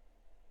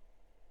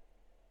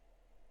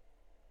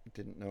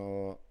 Didn't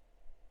know.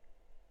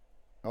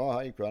 Oh,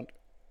 hi, Grant.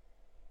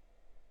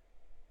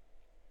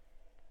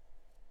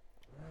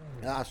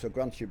 So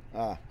Grant,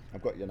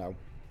 I've got you now.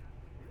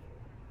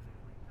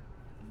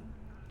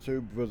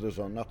 Two brothers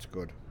on, that's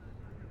good.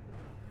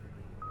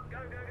 Go,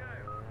 go,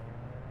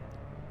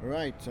 go.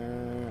 Right,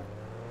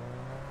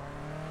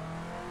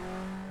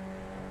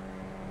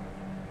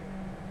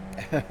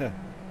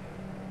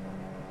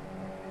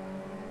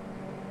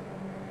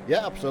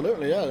 yeah,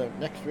 absolutely, yeah. The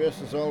next race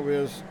is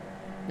always,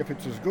 if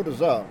it's as good as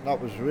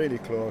that was really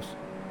close.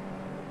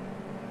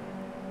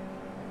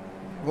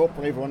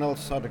 Hopefully everyone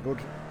else had a good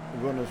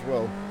run as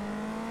well.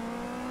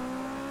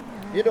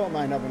 You don't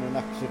mind having an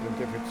accident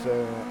if it's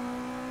a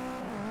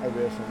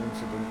racing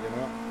incident, you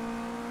know.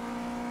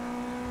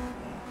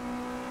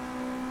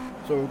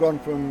 So we've gone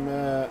from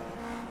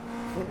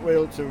front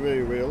wheel to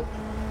rear wheel.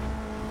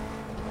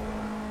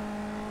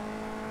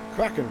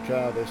 Cracking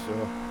car this,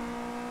 though.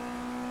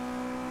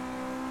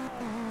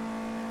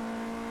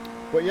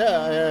 But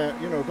yeah,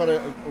 you know,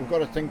 we've got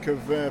to think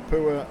of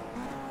poor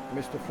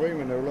Mr.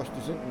 Freeman who lost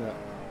his internet.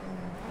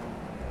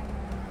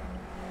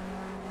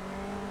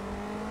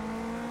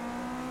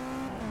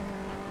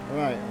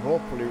 Right,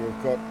 hopefully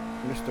we've got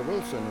Mr.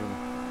 Wilson in.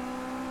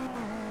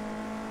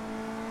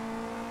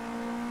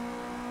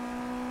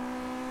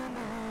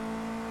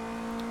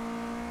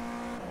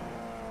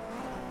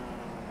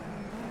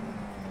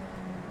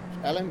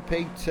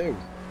 LMP2. I'm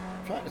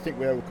trying to think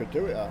where we could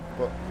do it at,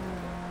 but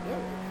yeah,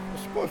 I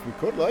suppose we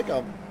could, like,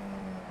 don't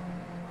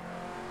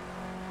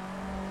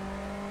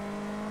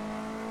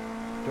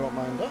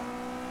mind that.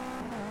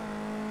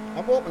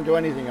 I'm open to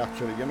anything,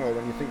 actually, you know,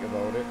 when you think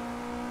about it.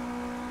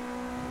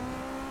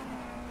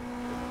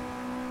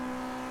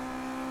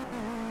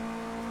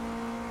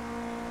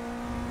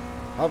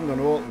 I haven't done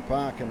Alton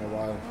Park in a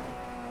while.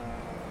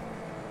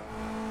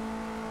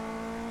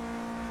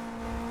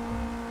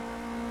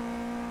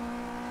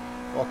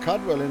 Or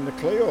Cadwell in the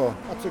Clio.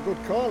 That's a good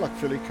call,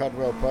 actually,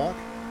 Cadwell Park.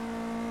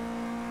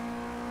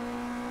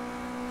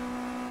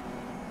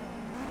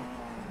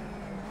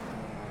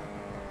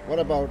 What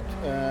about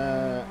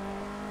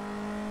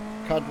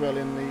Cadwell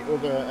in the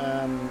other,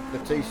 the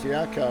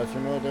TCR cars, you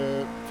know,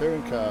 the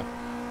touring car?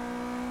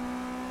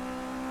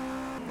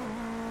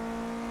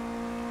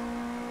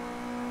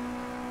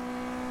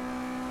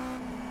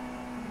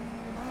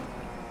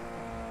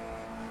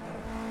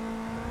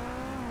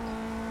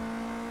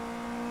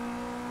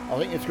 I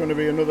think it's going to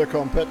be another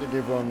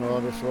competitive one, though,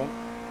 this one.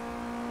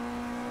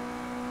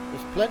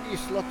 There's plenty of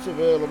slots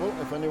available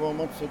if anyone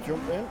wants to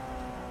jump in.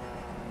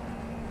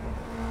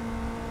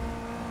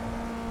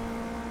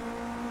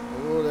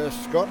 Oh, there's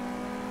Scott.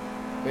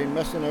 Been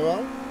messing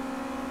around.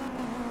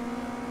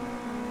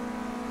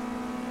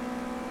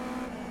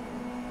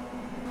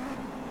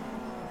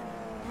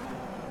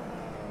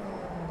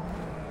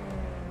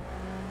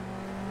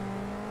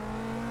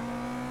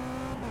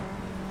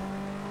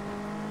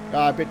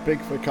 A bit big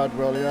for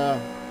Cadwell, yeah.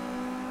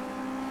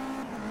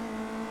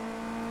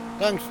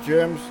 Thanks,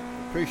 James.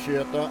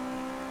 Appreciate that.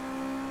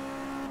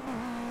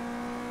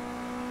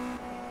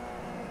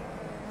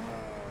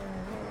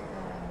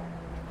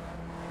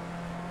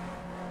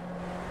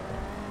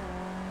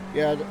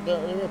 Yeah,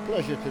 they're a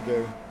pleasure to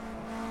do.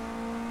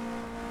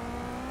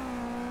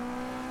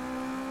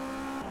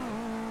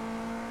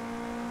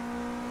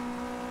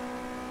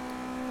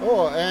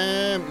 Oh,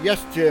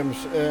 yes,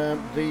 James.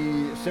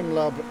 The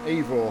SimLab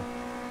Evo.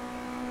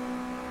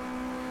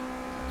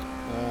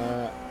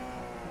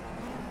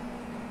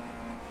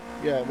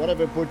 Yeah,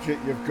 whatever budget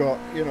you've got,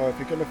 you know, if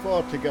you can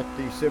afford to get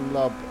the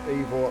SimLab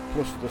Evo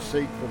plus the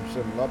seat from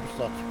SimLabs,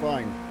 that's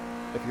fine.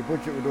 If your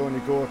budget would only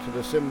go to the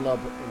SimLab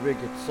rig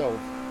itself,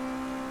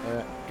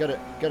 get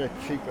a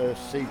cheaper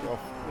seat off,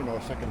 you know,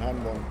 a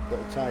second-hand one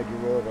that'll tide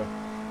you over.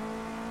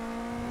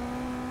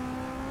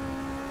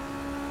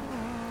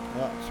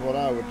 That's what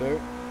I would do.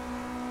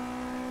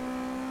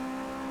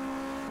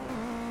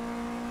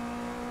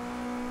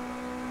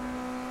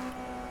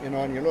 You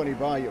know, and you'll only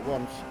buy it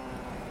once.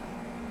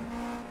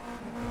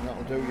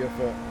 That'll do you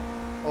for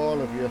all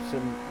of your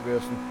sim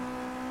racing.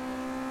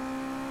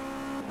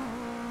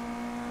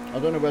 I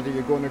don't know whether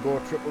you're going to go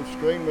triple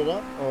screen with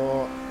that,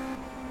 or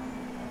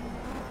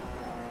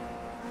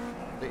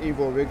the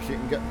Evo rigs you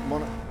can get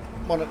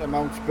monitor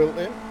mounts built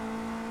in,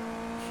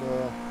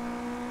 so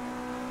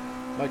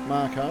like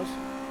Mark has.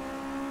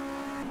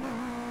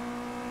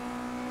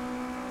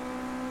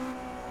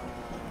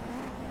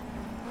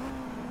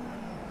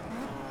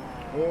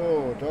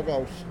 Oh,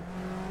 doghouse.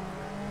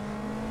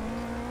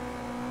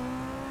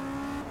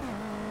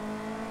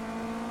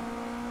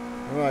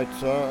 Right,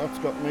 so that's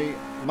got me,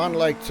 man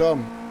like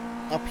Tom,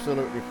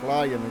 absolutely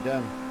flying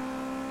again.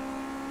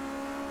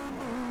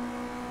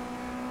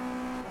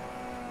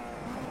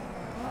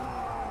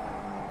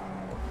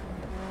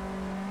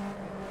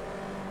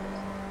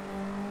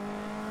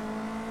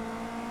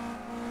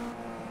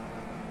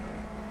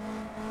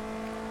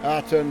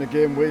 Turn the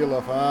game wheel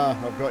off.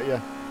 I've got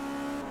you.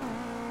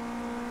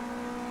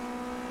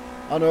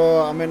 I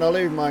know, I mean, I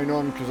leave mine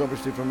on because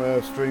obviously from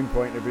a stream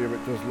point of view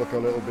it does look a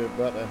little bit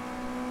better.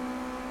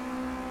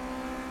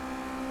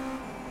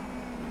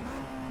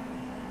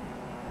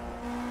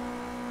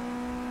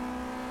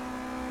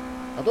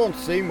 I don't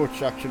see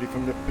much actually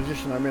from the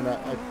position I'm in.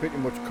 It pretty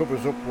much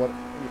covers up what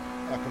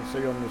I can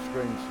see on the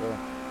screen, so.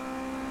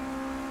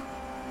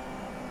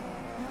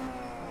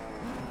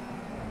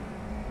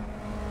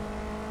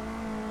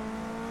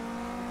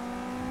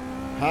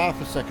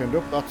 Half a second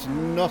up, that's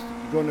not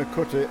going to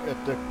cut it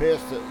at the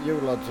pace that you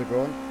lads are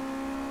going,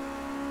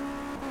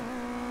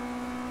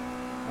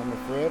 I'm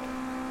afraid.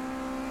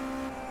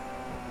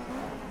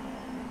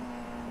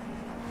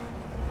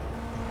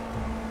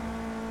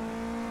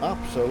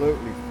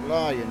 Absolutely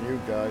flying, you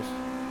guys.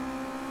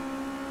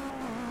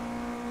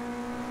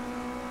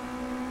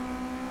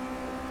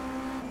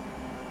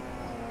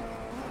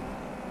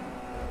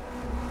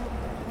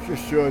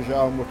 Just shows you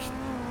how much,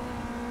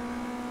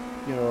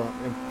 you know,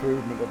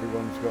 improvement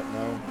everyone's got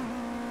now.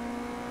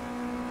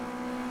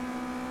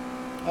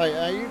 Hi,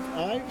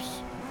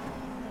 Ives.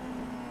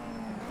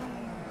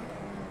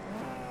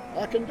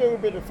 I can do a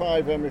bit of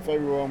 5M if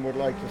everyone would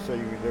like to see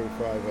me do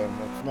 5M.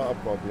 That's not a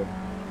problem.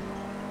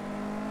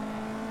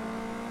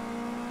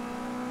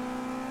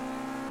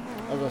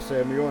 As I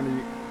say, my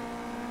only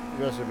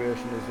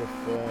reservation is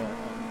if,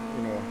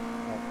 you know,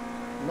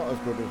 I'm not as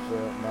good as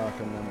Mark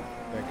and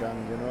their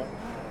gang, you know.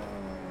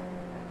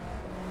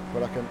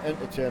 But I can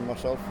entertain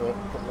myself for a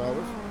couple of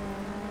hours.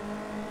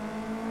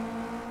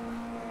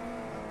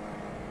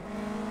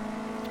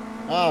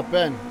 Ah,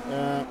 Ben.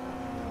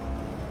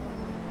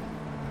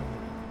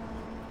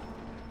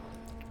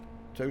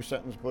 2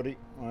 seconds, buddy.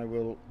 I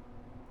will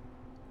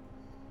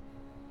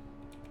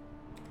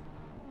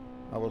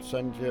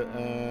send you.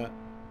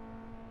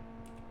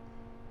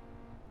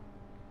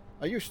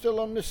 Are you still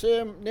on the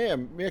same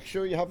name? Make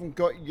sure you haven't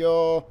got on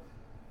your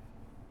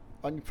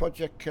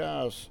project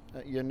cars.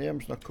 Your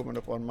name's not coming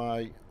up on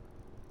my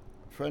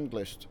friend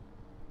list.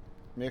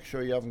 Make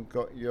sure you haven't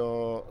got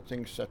your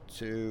thing set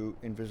to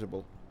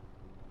invisible.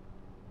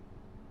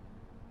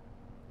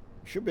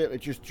 You should be able to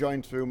just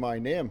join through my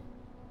name.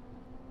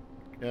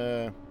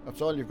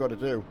 That's all you've got to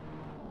do.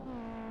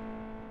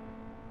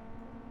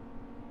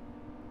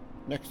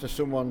 Next to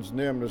someone's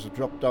name there's a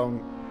drop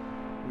down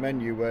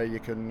menu where you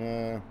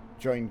can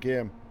join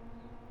game.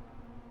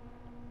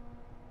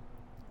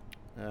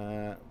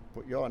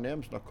 But your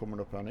name's not coming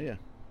up on here.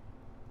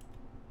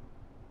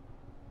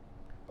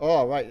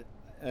 Oh, right.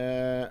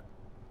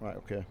 Right,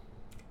 okay.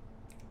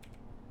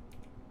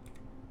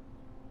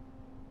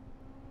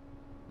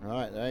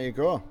 Alright, there you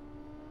go.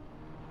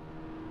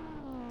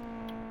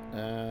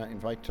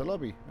 Invite to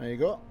lobby. There you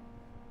go.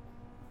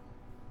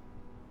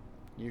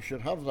 You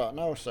should have that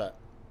now set.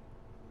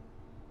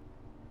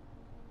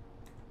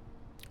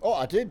 Oh,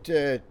 I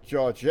did,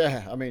 George,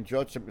 yeah. I mean,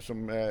 George sent me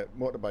some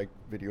motorbike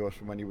videos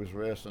from when he was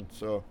racing,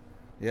 so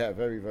yeah,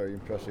 very, very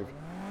impressive.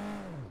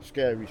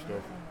 Scary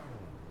stuff.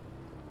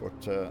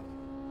 But,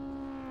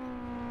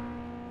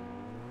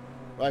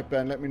 right,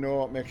 Ben, let me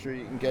know. Make sure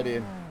you can get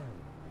in.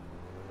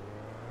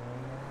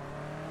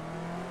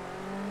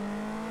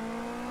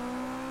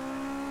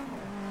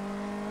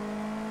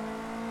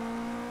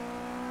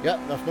 Yeah,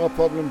 that's no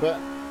problem,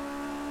 Ben.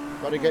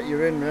 Got to get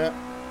you in, mate.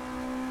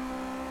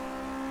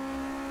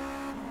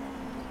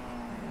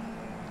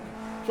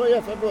 So yeah,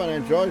 if everyone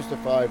enjoys the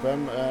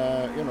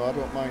 5M, you know, I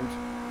don't mind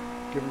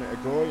giving it a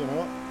go, you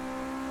know.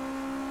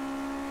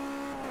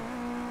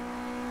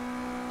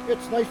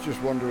 It's nice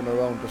just wandering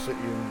around the city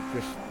and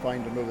just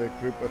find another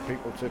group of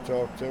people to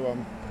talk to.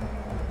 I'm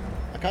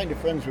kind of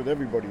friends with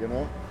everybody, you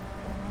know.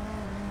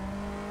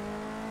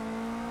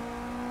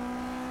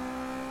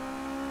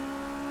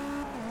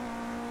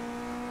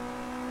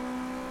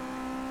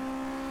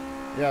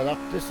 Yeah,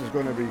 this is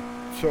going to be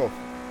tough.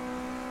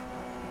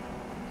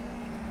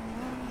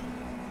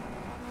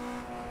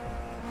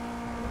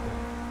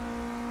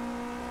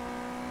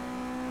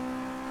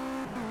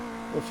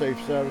 We'll see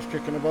if Sarah's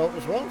kicking about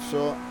as well,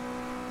 so.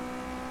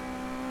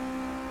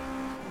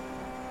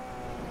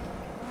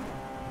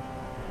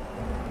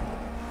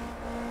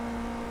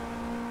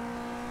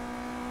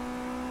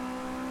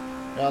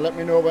 Yeah, let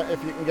me know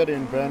if you can get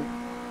in, Ben.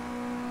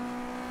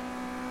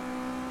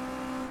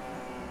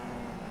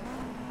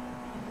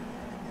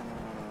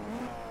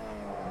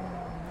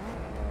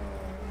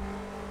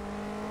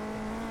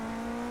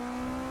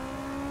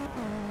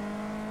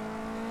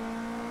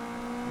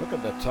 Look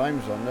at the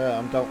times on there.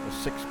 I'm down to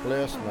 6th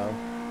place now.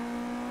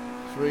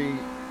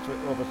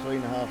 Over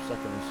 3.5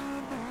 seconds.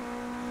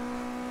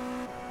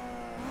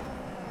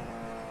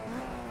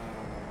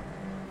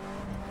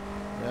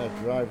 Yeah,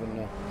 driving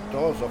the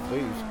doors off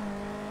these.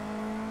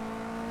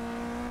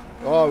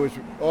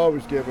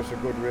 Always gave us a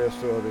good race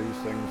though, these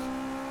things.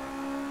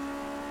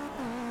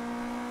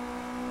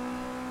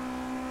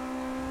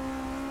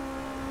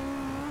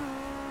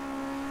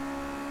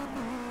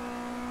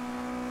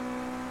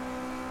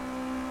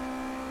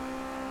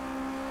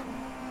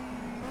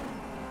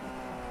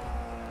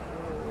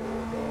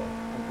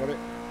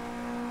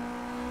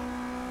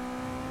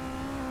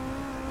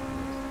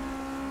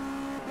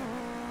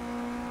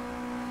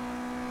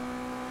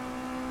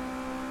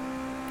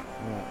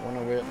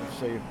 waiting to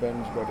see if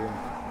Ben's got in.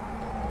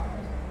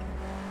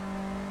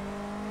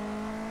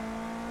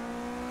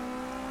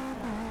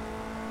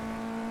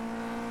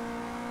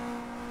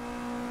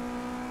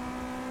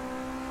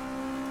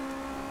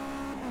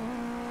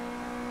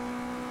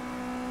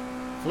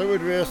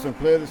 Fluid racing,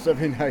 play this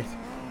every night.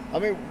 I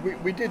mean,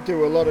 we did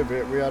do a lot of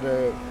it. We had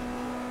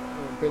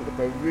built up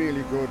a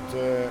really good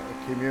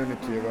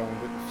community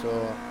around it,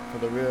 so for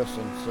the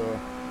racing. So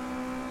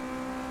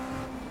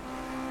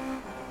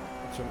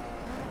some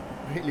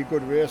really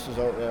good racers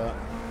out there,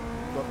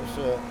 got to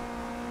say.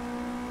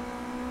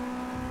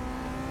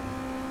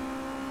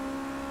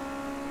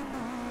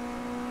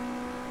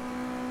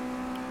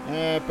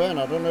 Ben,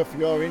 I don't know if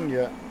you're in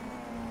yet.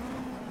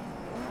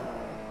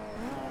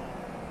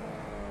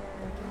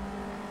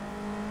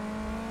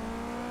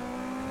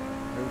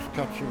 Who's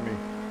catching me?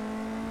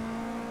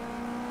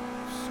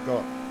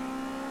 Scott.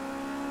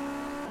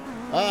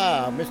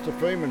 Ah, Mr.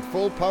 Freeman,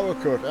 full power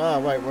cut. Ah,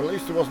 right, well at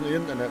least it wasn't the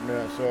internet,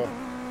 mate, so.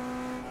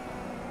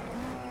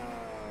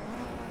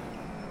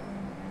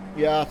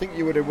 Yeah, I think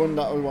you would have won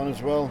that one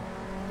as well.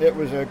 It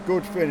was a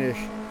good finish,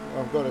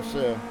 I've got to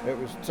say. It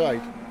was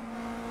tight.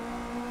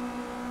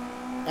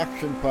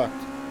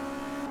 Action-packed.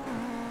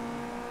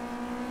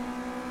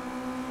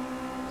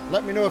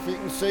 Let me know if you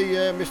can see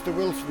Mr.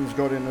 Wilson's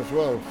got in as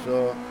well,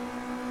 so.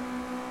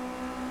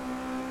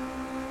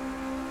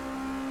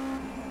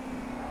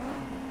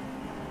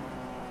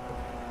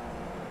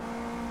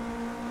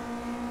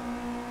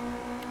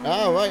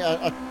 Ah, right,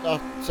 I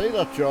see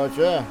that, George,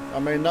 yeah. I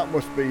mean, that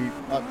must be,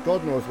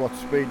 God knows what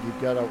speed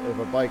you'd get out of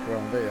a bike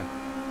around here.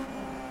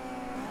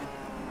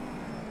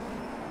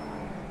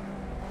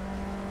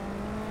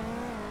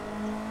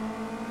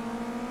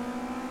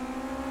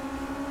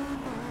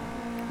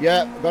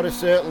 Yeah, got to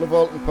say it,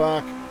 Levolton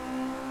Park.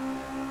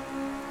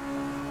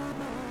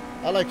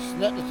 I like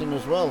Snetterton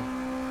as well.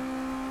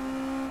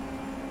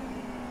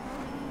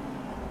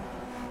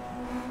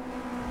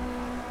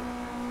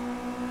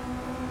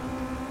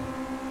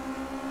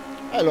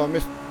 Hello,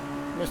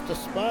 Mr.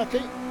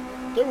 Sparky.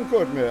 Doing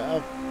good,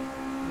 mate.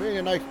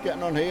 Really nice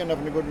getting on here and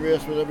having a good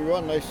race with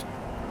everyone. Nice.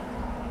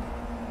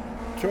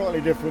 Totally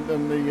different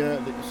than the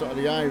sort of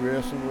the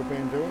iRacing we've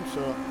been doing.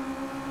 So,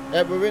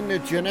 we're in the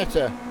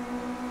Janetta,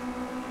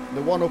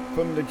 the one up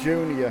from the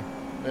Junior,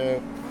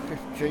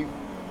 5th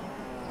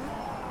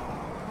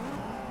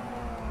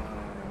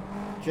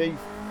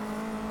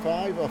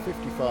G5 or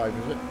 55,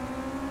 is it?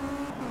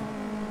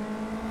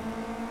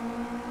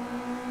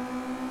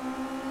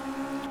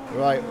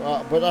 Right,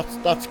 but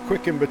that's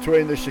quick in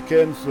between the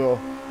chicanes though,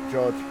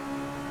 George.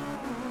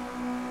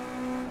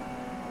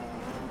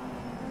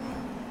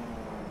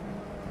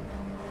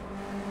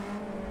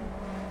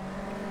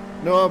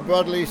 No,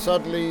 Bradley,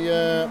 sadly,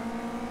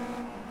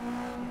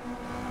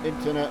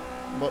 internet,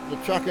 but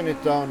they're tracking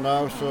it down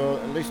now, so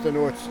at least I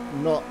know it's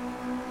not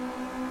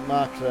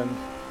Mark's end.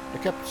 They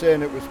kept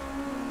saying it was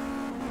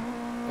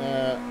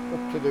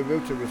up to the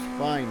router was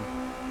fine,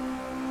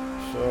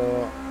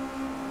 so.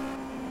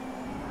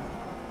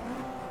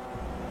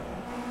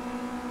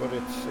 But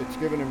it's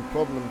given him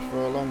problems for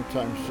a long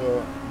time, so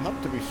it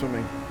had to be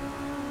something.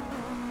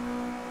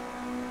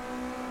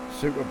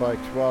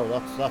 Superbikes, wow,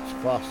 that's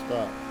fast,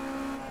 that.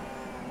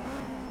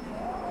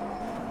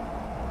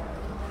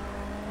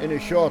 In a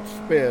short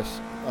space,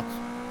 that's.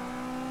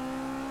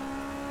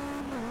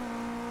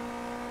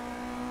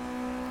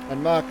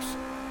 And Mark's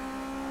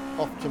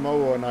off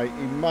tomorrow night.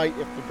 He might,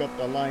 if they've got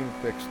the line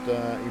fixed,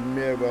 he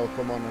may well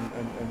come on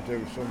and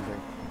do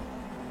something.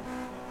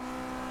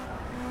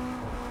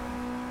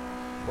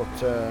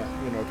 But,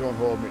 you know, don't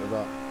hold me to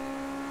that.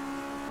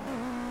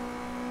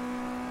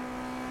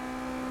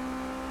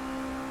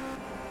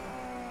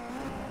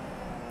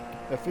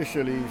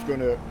 Officially, he's going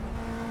to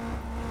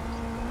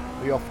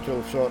be off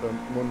till sort of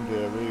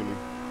Monday, really.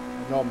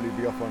 Normally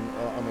be off on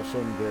a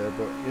Sunday,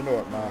 but you know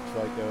what Mark's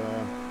like.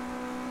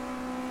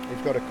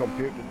 He's got a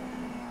computer,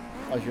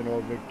 as you know,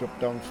 rigged up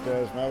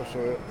downstairs now,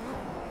 so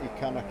he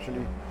can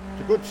actually.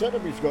 It's a good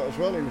setup he's got as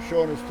well. He was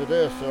showing us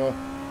today, so.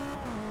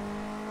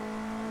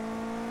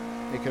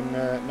 He can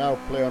now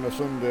play on a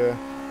Sunday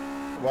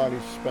while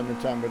he's spending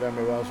time with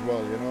Emma as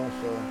well, you know,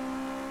 so.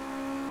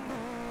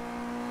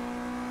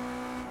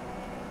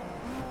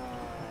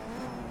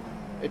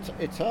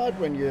 It's hard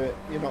when you're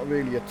not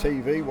really a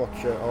TV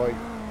watcher, or,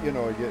 you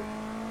know, you're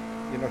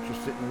not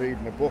just sitting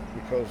reading a book,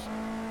 because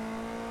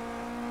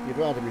you'd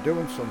rather be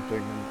doing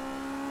something.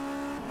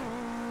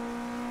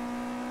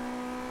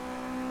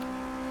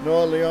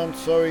 No, Leon,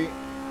 sorry.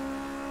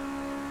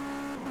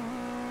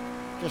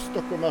 Just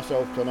stuck with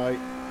myself tonight.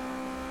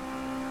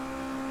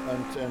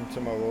 And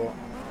tomorrow.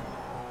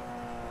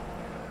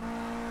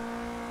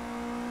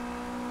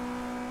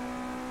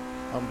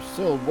 I'm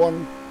still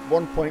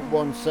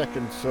 1.1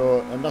 seconds,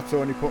 so, and that's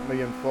only put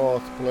me in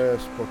 4th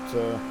place, but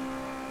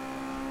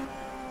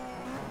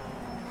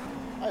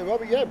hi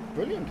Robbie, yeah,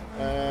 brilliant.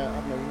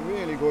 Having a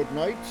really good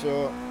night,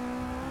 so.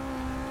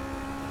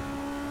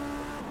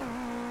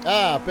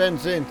 Ah,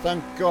 Ben's in,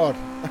 thank God.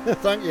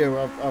 Thank you.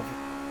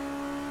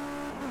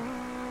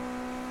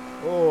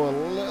 Oh, a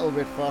little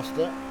bit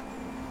faster.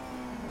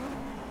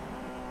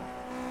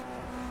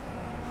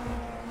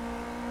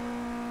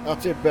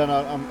 That's it, Ben.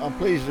 I'm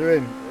pleased you're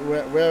in.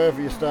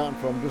 Wherever you're starting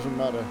from, doesn't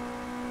matter.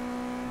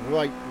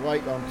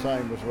 Right on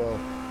time as well.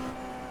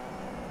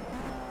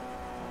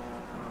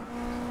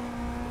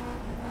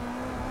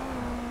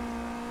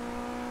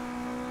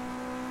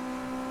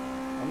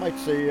 I might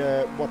see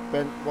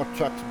what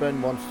tracks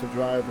Ben wants to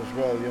drive as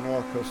well, you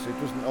know, because he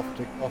doesn't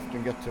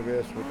often get to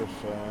race with us.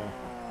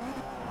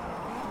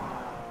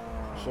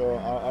 So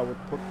I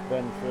would put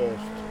Ben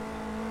first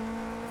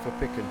for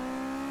picking.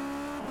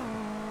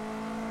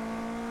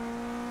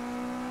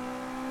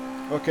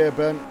 Okay,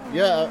 Ben.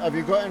 Yeah, have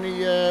you got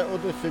any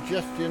other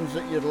suggestions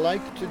that you'd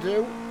like to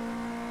do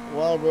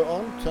while we're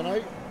on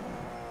tonight?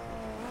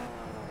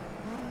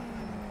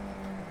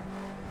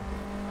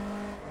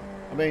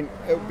 I mean,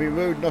 it would be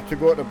rude not to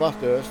go to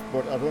Bathurst,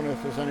 but I don't know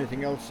if there's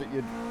anything else that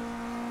you'd...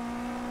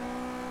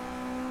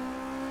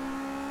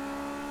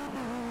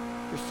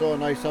 Just so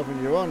nice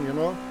having you on, you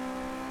know?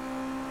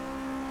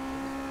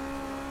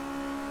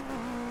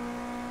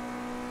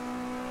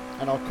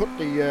 And I'll cut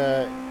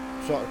the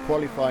sort of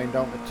qualifying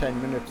down to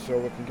 10 minutes so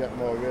we can get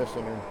more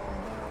racing in.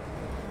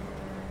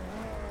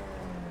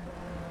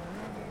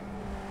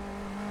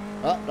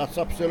 That's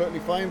absolutely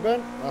fine,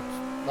 Ben.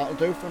 That'll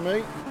do for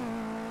me.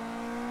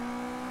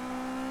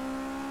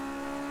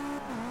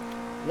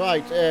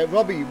 Right,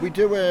 Robbie, we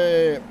do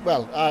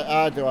well,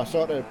 I do. I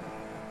sort of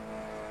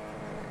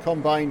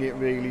combine it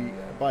really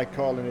by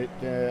calling it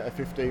a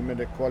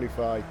 15-minute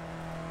qualify.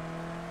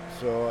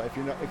 So if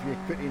you're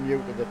pretty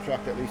new to the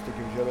track, at least it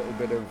gives you a little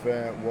bit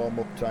of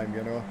warm-up time,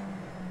 you know.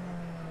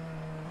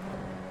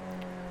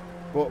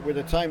 But with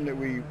the time that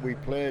we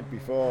played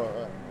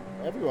before,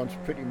 everyone's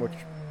pretty much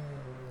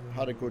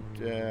had a good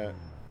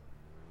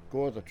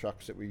go of the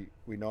tracks that we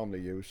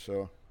normally use.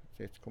 So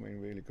it's coming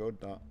really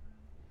good, that.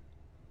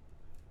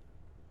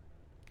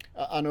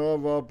 I know,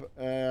 Rob,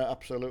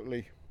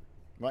 absolutely.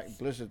 Right,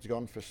 Blizzard's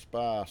gone for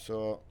Spa,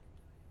 so...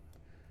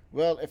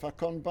 Well, if I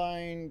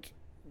combined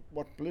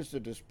what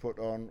Blizzard has put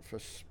on for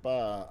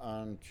Spa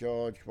and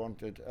George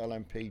wanted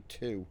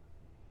LMP2,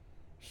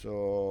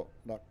 so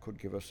that could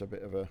give us a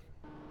bit of a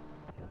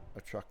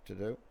track to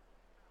do.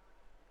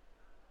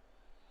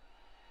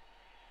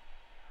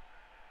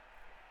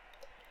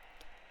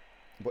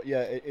 But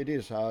yeah, it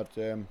is hard,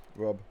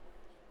 Rob.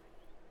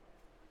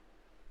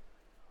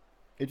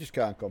 You just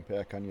can't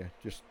compare, can you?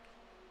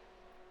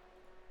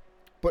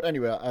 But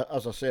anyway,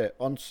 as I say,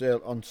 on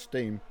sale on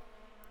Steam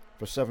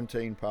for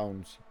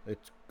 £17.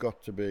 It's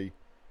got to be,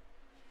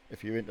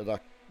 if you're into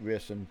that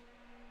racing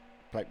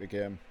type of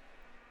game.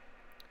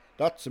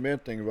 That's the main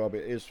thing, Rob.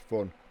 It is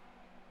fun.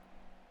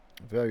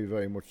 Very,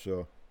 very much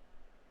so.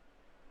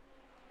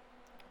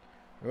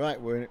 Right,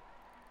 we're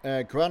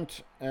in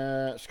Grant.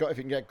 Scott, if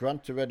you can get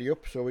Grant to ready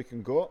up so we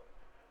can go,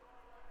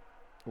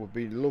 it would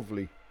be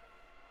lovely.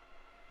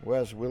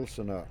 Where's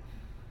Wilson at?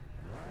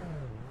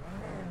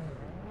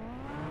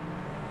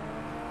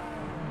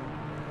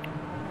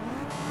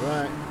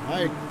 Right.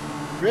 Hi,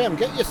 Graham,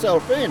 get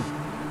yourself in.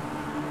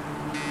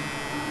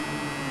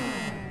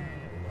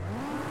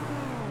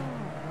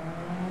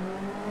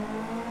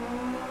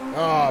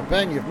 Oh,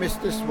 Ben, you've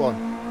missed this one.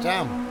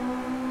 Damn.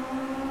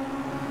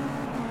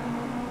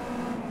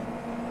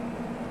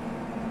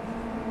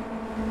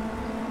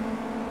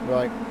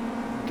 Right.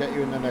 Get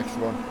you in the next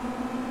one.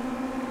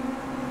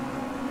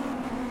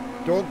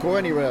 Don't go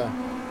anywhere.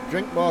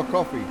 Drink more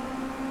coffee.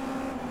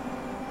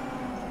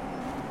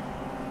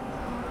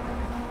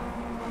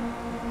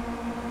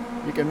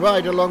 You can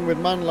ride along with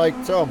man like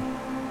Tom.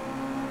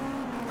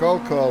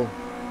 Call.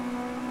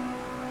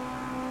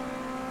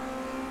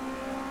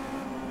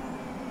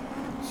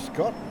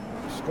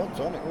 Scott's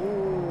on it.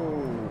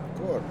 Oh,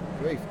 good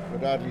grief.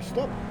 Could hardly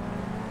stop.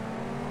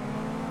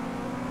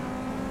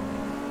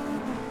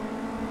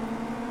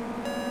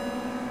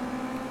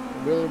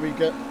 Will we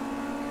get...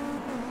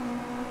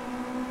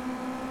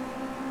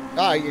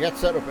 you get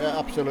set up, yeah,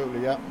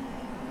 absolutely, yeah.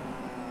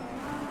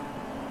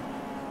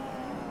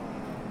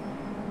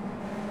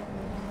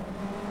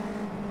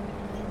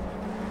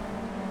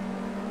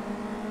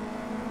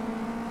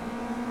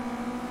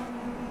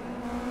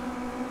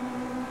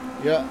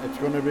 Yeah, it's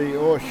going to be,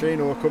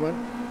 Shino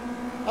coming.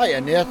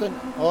 Hiya, Nathan.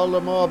 All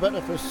the more better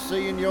for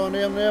seeing your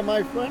name there,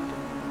 my friend.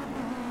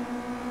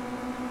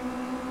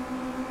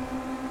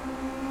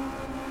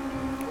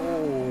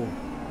 Oh.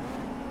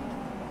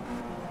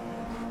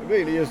 It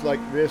really is like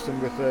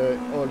racing with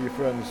all your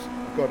friends,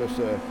 I've got to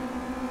say.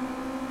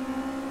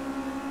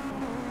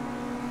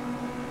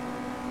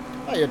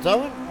 Hiya,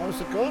 Darren. How's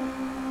it going?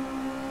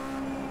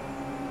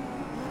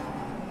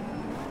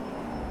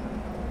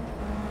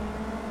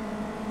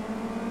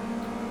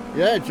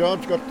 Yeah,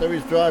 George got through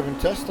his driving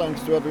test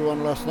thanks to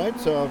everyone last night,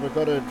 so I've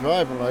got a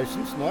driving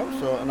licence now,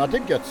 and I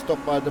did get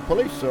stopped by the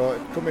police, so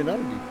it come in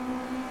handy.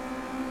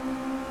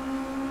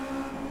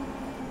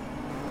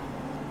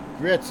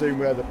 Great seeing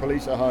where the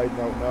police are hiding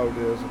out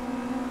nowadays.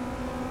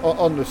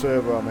 On the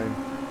server, I mean.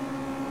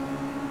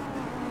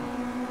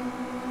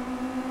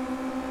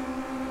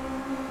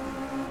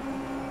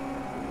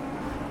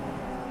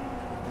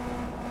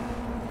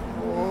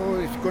 Oh,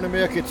 he's going to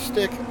make it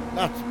stick.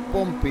 That's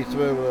bumpy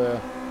through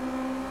there.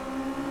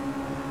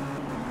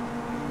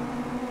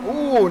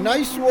 Oh,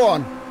 nice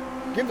one.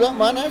 Give that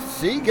man a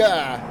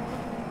cigar.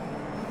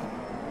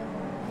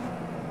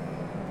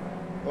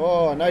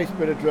 Oh, nice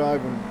bit of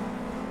driving.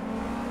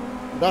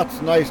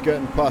 That's nice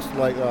getting past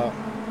like that.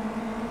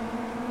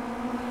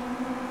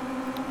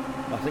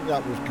 I think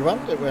that was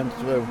Grant that went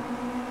through.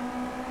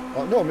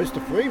 Oh no,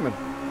 Mr. Freeman.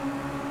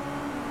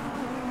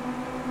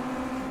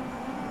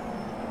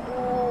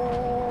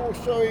 Oh,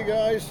 sorry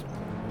guys.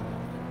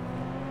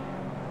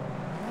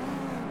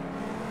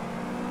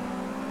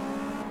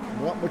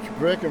 Not much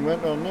braking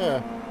went on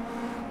there.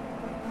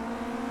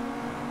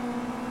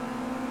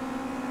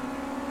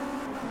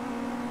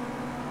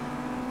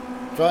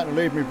 Trying to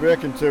leave me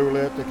braking too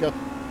late to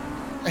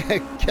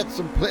get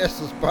some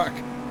places back.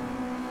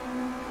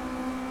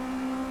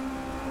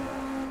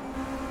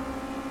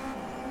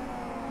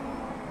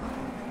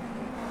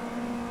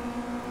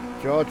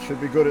 George should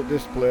be good at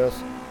this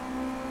place.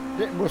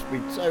 It must be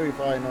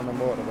terrifying on a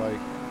motorbike.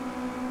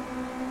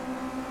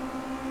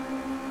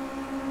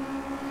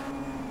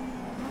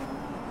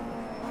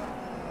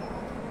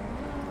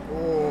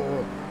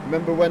 Oh,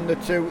 remember when the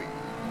two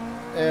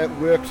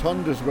Works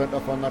Hondas went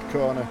off on that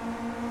corner?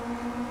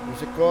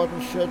 Was it Gordon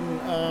Shedden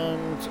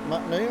and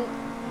Matt Neal?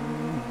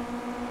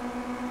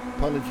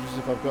 Apologies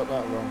if I've got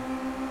that wrong.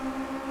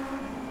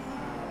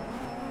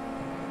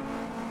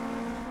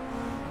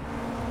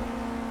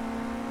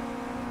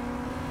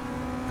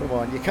 Come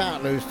on, you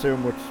can't lose too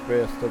much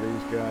space to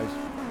these guys.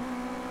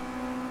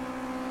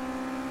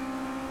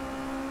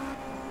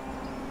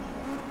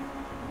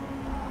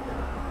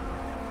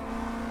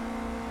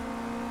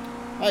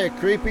 Hiya,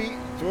 Creepy.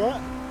 It's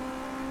alright.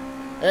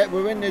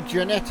 We're in the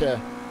Janetta.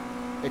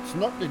 It's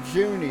not the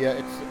Junior.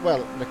 It's,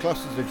 well, the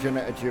class is the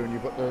Janetta Junior,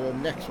 but the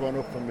next one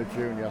up from the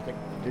Junior, I think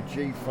the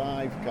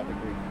G5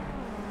 category.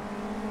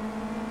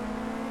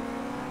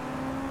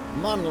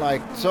 Man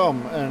like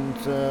Tom and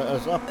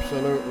has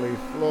absolutely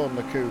flown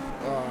the coop.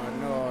 Oh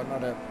no,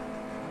 not a...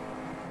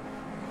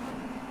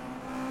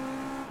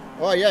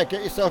 Oh yeah,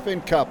 get yourself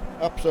in, Cap.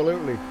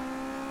 Absolutely.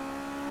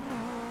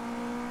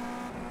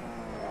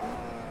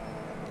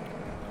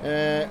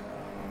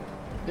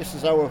 This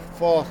is our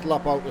 4th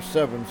lap out of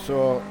 7,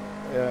 so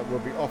we'll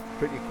be off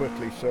pretty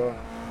quickly. So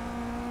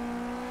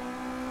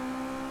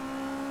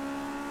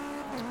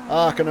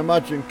I can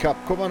imagine, Cap.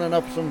 Come on and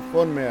have some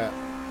fun, mate.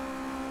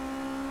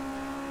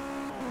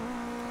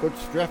 Good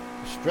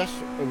stress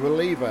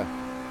reliever.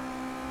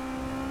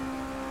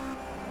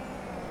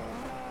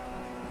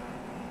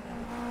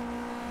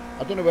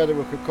 I don't know whether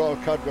we could call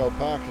Cadwell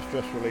Park a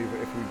stress reliever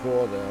if we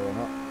go there or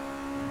not.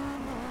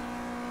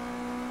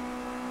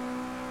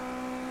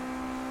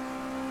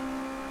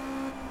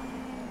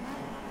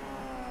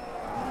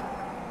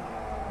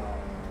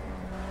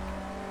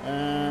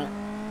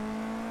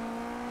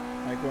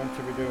 I'm going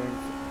to be doing...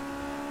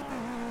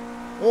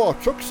 Oh,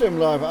 Truck Sim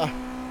Live.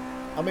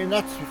 I mean,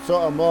 that's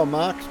sort of more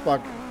Mark's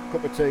bag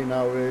cup of tea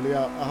now, really.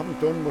 I haven't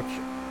done much.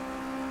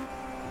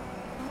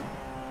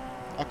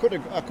 I could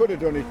have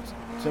done it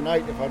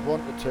tonight if I'd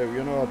wanted to,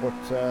 you know, but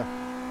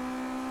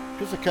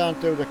because I can't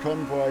do the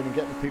convoy and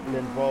getting people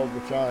involved,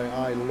 which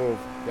I love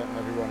getting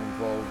everyone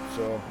involved.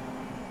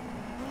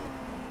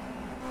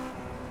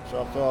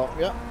 So I thought,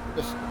 yeah,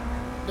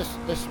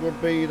 this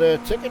would be the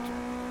ticket.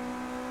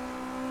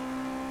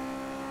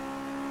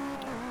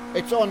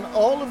 It's on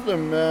all of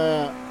them.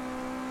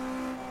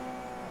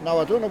 Now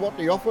I don't know what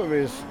the offer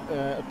is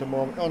at the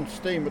moment on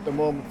Steam at the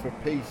moment for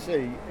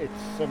PC.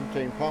 It's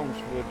 £17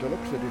 for the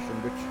deluxe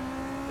edition, which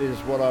is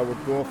what I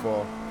would go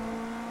for.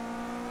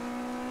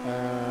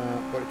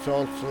 But it's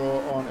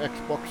also on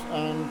Xbox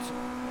and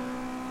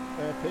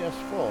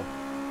PS4.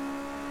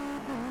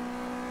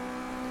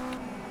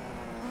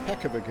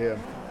 Heck of a game.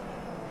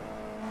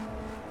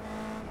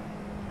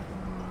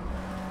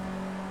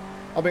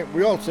 I mean,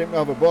 we all seem to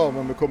have a ball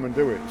when we come and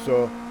do it,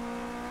 so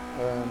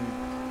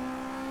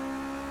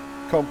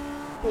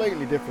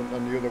completely different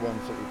than the other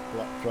ones that we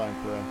try and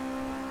play.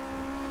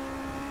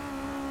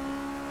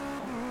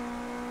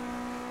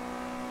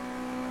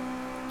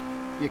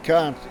 You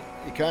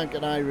can't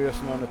get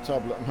iRacing on a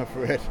tablet, I'm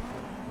afraid.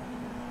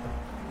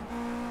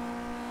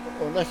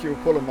 Unless you were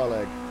pulling my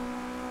leg.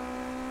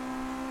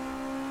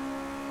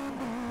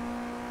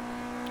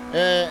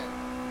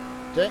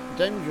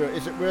 Danger,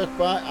 is it worth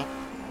buying?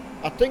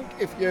 I think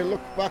if you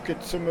look back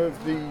at some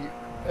of the,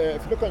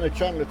 if you look on the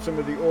channel at some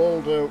of the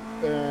older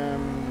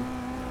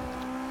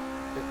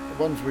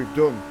ones we've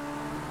done,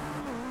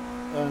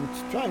 and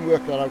try and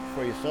work that out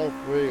for yourself,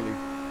 really.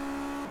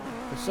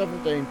 For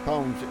 £17,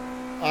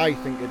 I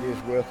think it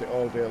is worth it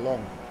all day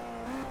long.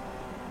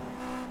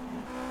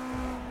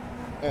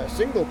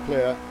 Single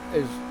player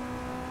is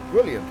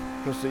brilliant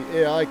because the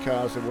AI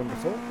cars are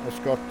wonderful. It's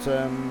got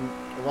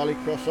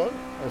Rallycross on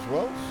as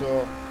well,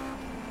 so.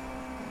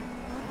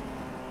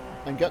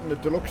 And getting the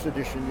deluxe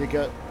edition, you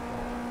get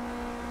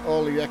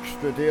all the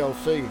extra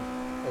DLC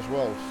as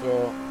well,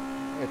 so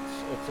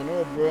it's a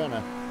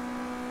no-brainer.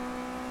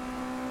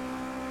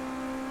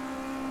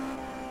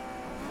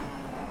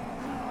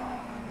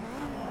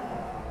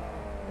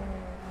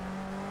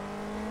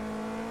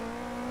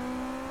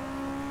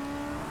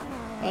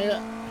 Hiya,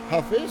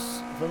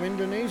 Hafiz from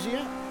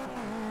Indonesia.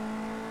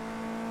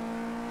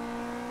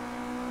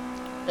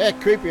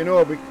 Creepy, you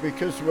know,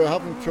 because we're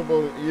having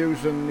trouble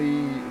using the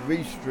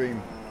restream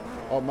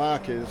or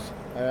markers.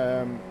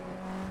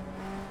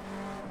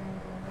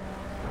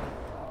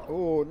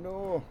 Oh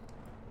no!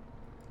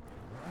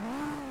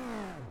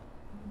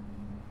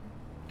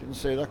 Didn't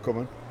see that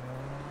coming.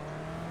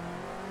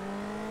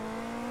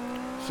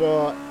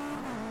 So,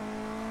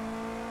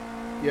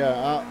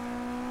 yeah,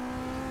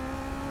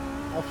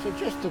 I've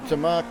suggested to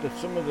Mark that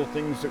some of the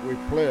things that we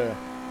play,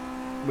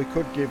 we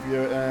could give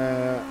you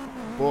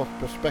both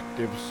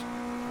perspectives.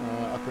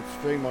 I could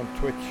stream on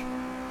Twitch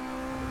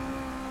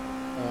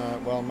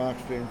while Mark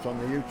streams on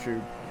the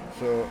YouTube.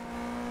 So,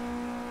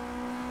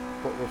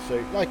 but we'll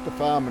see. Like the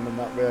farming and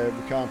that, where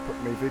we can't put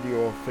my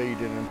video feed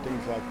in and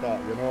things like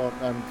that, you know,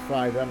 and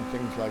fry them,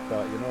 things like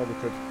that, you know, we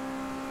could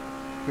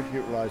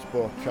utilise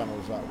both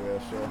channels that way.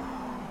 So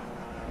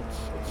it's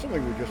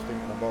something we're just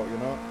thinking about, you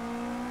know.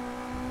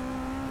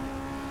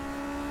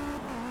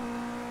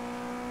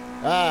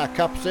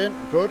 Caps in,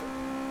 good.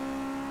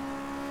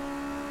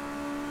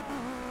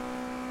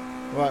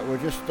 Right, we're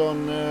just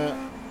on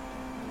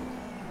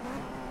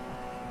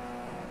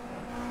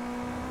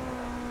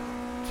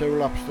 2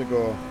 laps to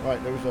go. Right,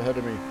 who's ahead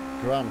of me?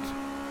 Grant.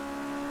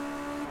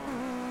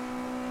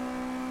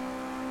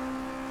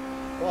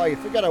 Oh, you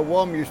forget how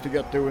warm used to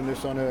get doing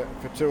this on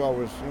for 2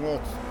 hours. You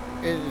know,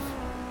 it's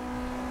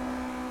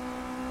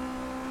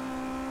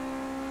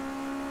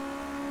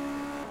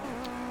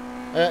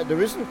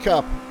there isn't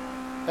cap.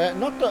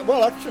 Not that,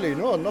 well, actually,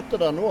 no, not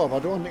that I know of. I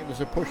don't think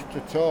there's a push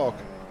to talk.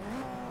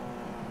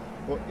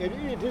 But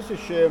it is a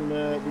shame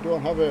we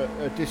don't have a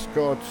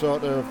Discord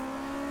sort of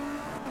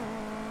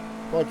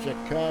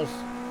Project Cars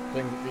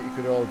thing that you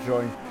could all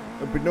join.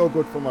 It'd be no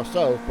good for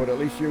myself, but at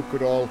least you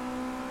could all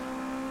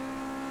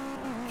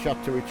chat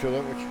to each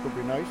other, which could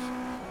be nice.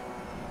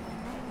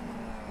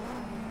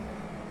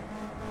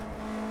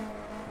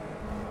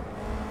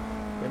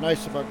 Be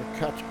nice if I could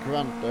catch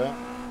Grant there.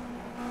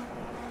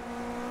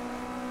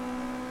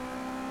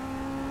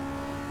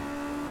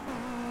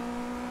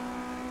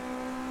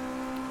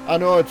 I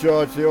know,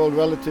 George, the old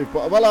relative,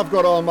 but well, I've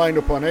got all mine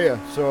up on here,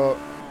 so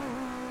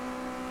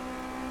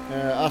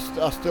I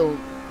still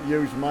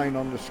use mine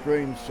on the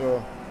screen,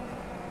 so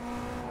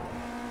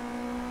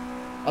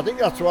I think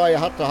that's why I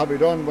had to have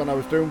it on when I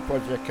was doing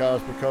Project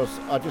Cars, because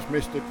I just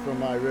missed it from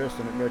my race,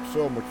 and it makes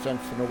so much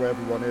sense to know where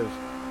everyone is.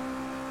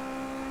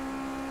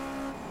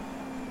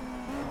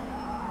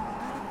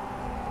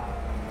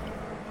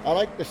 I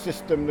like the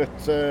system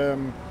that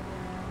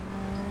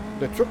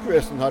the truck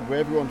racing had, where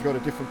everyone's got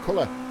a different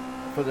colour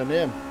for the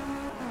name.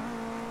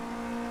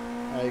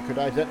 You could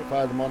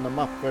identify them on the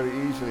map very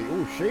easily.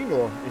 Oh,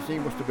 Shino, he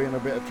must have been in a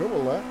bit of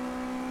trouble there.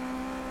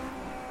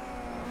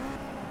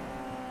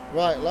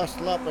 Right, last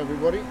lap,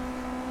 everybody.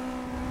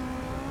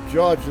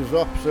 George is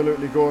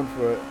absolutely going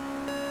for it.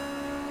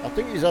 I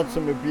think he's had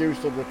some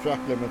abuse of the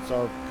track limits,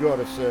 I've got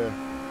to say.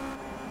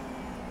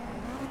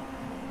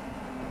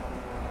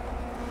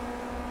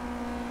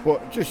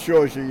 But it just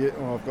shows you,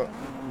 oh, I've got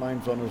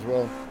mine's on as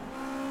well.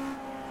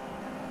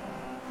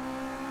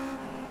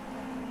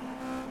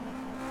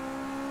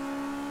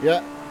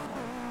 Yeah.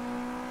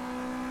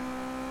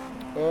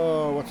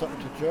 Oh, what's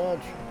happened to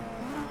George?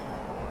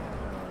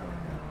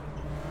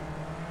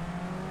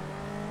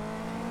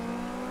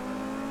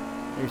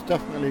 He's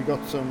definitely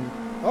got some...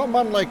 Oh,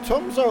 man like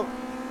Tom's out.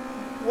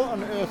 What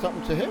on earth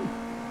happened to him?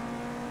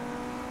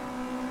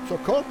 So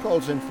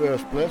Call's in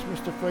first place,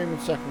 Mr. Freeman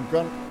second,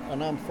 Grant,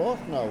 and I'm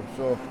fourth now,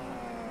 so...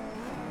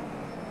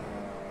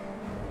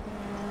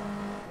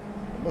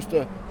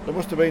 There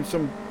must have been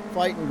some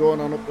fighting going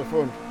on up the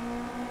front.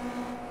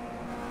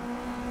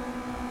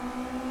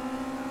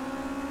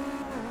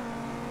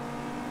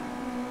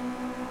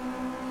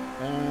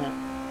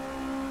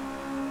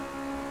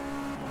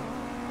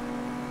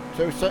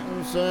 Two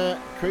seconds,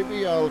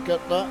 creepy, I'll get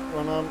that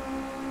when I'm...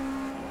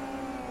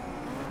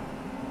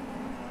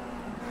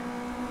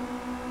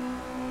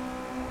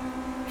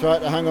 Try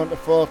to hang on to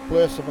fourth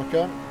place if I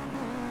can.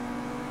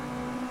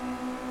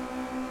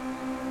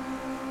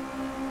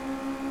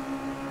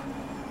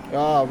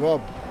 Ah,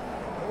 Rob.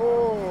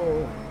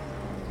 Oh!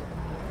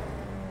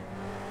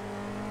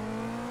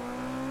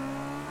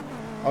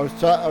 I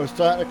was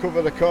trying to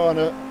cover the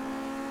corner.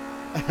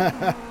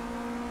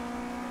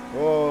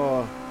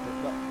 Oh,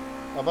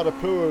 I've had a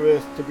poor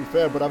race to be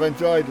fair, but I've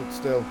enjoyed it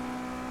still.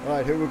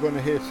 Right, who we're going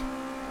to hit?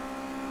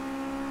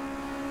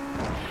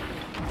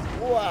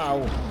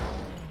 Wow!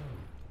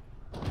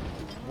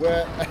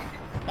 Where?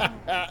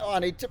 Oh, I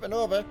need tipping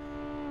over.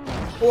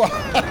 Oh.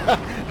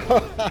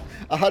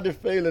 I had a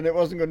feeling it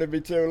wasn't going to be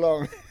too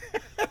long.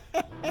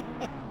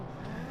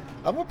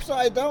 I'm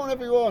upside down,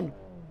 everyone.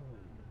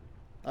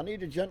 I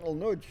need a gentle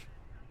nudge.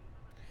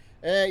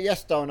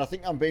 Yes, Down, I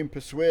think I'm being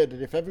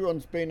persuaded. If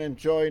everyone's been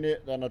enjoying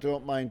it, then I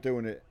don't mind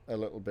doing it a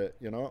little bit,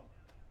 you know.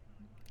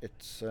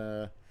 It's,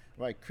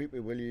 right, creepy,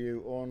 will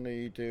you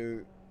only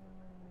do...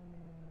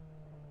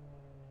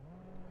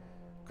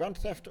 Grand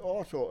Theft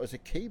Auto is a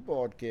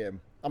keyboard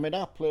game. I mean,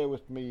 I play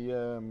with me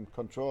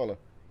controller,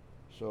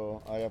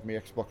 so I have my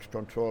Xbox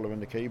controller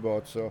and the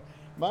keyboard. So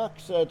Mark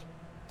said,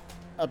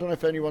 I don't know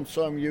if anyone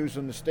saw him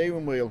using the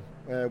steering wheel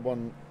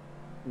one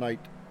night.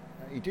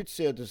 He did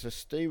say there's a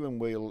steering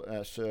wheel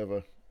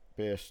server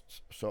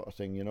based sort of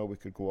thing, you know, we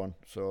could go on.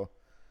 So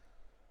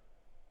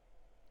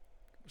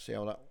see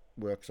how that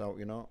works out,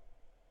 you know.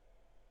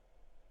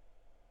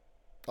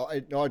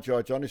 No,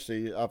 George,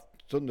 honestly, I've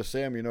done the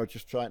same, you know,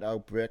 just trying to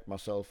outbrake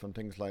myself and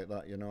things like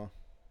that, you know.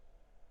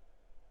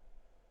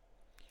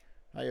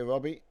 Hiya,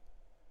 Robbie.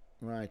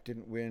 Right,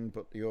 didn't win,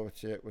 but the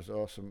overtake was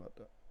awesome.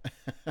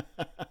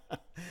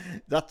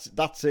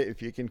 That's it.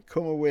 If you can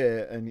come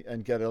away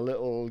and get a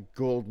little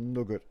golden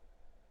nugget,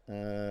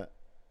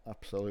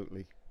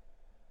 absolutely.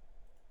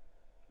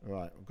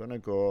 Right, we're gonna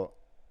go.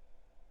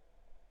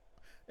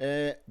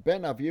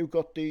 Ben, have you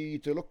got the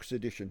deluxe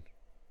edition?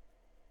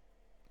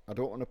 I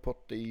don't want to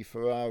put the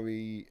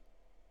Ferrari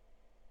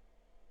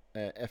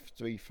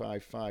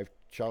F355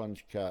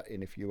 challenge car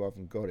in if you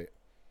haven't got it.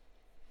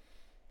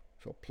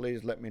 So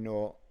please let me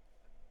know.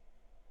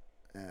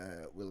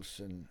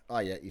 Wilson.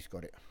 Yeah, he's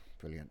got it.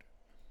 Brilliant.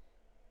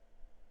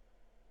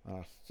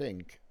 I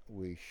think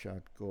we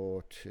should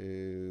go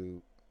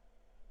to...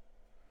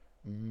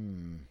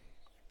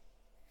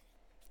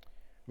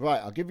 Right,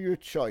 I'll give you a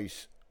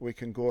choice. We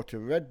can go to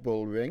Red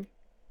Bull Ring,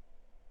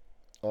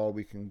 or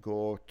we can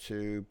go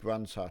to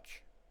Brands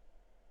Hatch.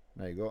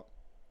 There you go.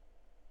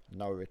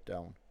 Narrow it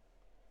down.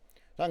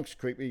 Thanks,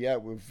 Creepy. Yeah,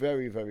 we're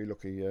very, very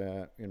lucky.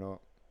 You know,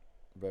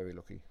 very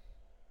lucky.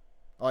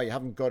 Oh, you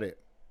haven't got it.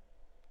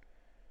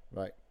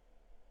 Right.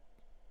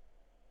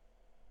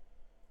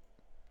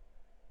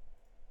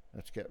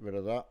 Let's get rid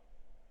of that.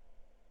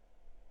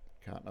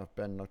 Can't have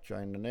Ben not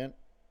joining in.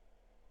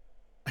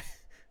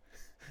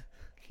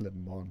 Le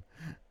Mans.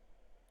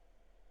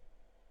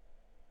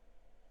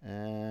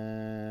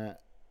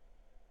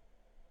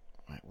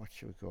 Right, what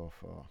should we go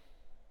for?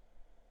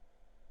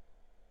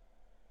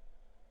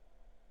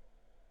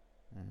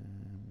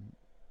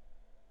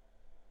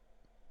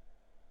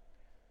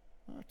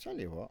 I'll tell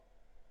you what.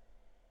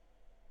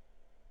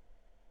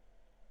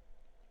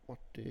 What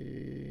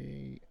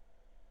did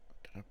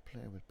I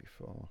play with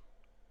before?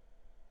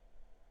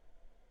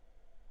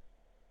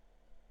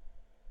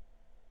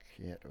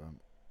 Caterham.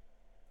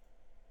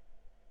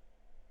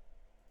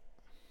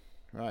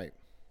 Right.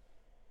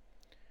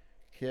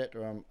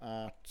 Caterham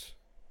at...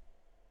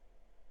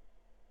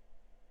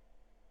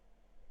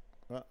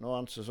 Well, no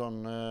answers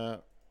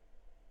on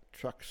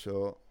track,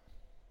 so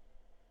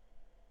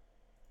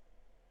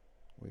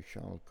we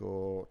shall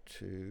go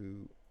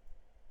to...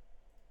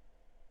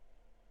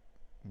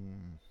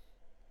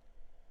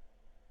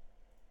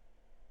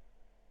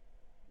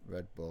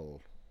 Red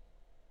Bull.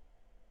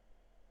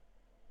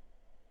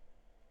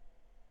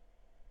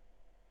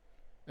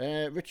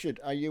 Richard,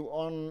 are you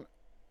on?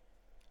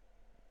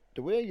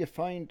 The way you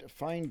find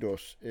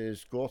us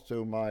is go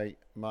through my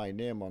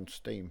name on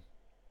Steam.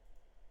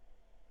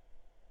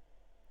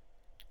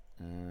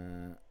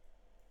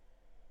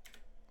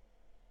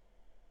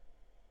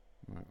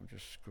 Right, we'll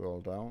just scroll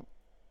down.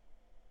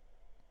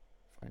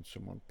 Find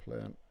someone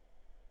playing.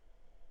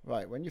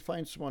 Right, when you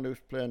find someone who's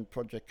playing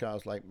project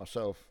cars like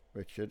myself,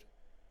 Richard,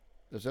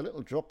 there's a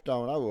little drop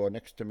down arrow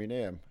next to my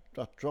name.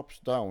 That drops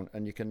down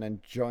and you can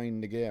then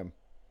join the game.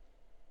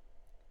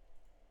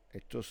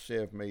 It does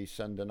save me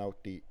sending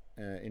out the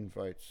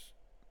invites,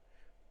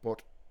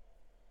 but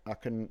I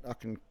can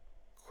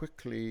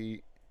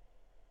quickly...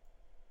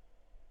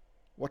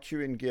 What's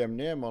your in-game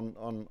name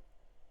on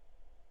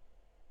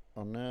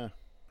there?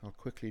 I'll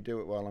quickly do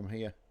it while I'm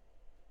here.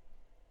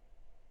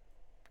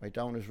 Are you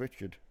down as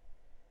Richard?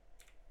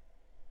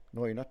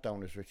 No, you're not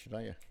down as Richard,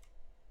 are you?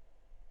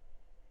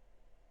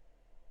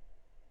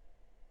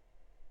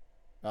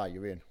 Ah,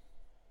 you're in.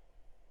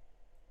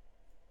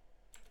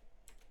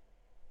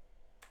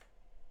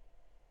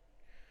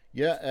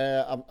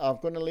 Yeah, I'm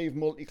going to leave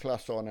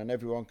multi-class on, and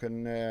everyone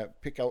can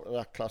pick out of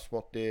that class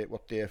what they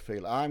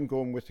feel. I'm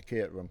going with the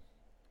Caterham,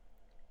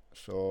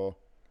 so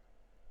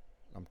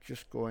I'm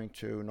just going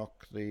to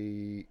knock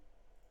the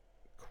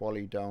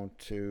quali down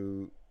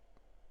to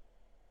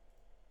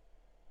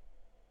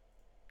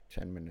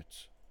 10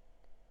 minutes,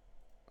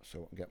 so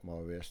we can get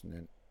more racing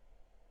in.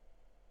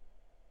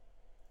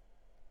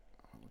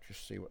 I'll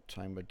just see what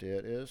time of day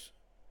it is.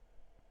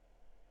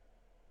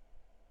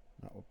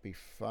 That would be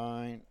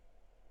fine.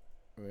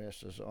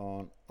 Races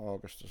on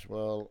August as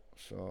well,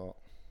 so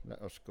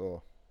let us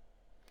go.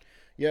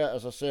 Yeah,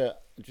 as I say,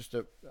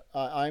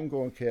 I'm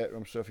going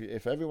Caterham. So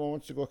if everyone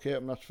wants to go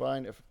Caterham, that's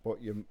fine.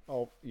 But you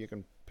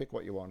can pick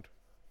what you want,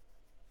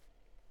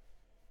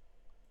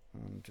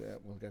 and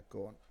we'll get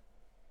going.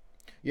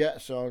 Yeah,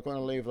 so I'm going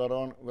to leave that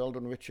on. Well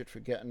done, Richard, for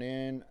getting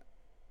in.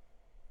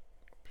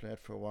 Played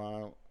for a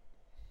while.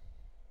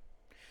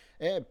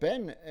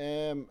 Ben,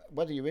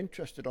 whether you're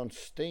interested on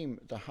Steam,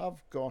 they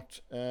have got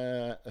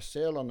a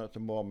sale on at the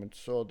moment,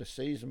 so the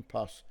season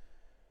pass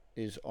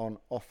is on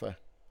offer.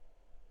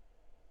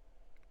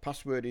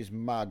 Password is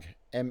MAG,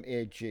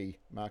 M-A-G,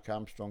 Mark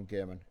Armstrong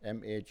Gaming,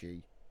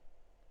 M-A-G.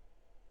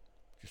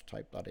 Just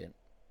type that in.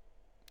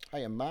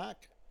 Hiya, Mark.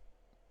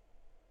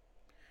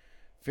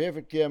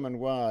 Favourite game and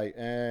why?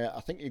 I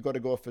think you've got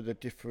to go for the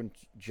different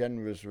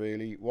genres,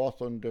 really. War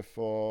Thunder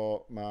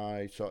for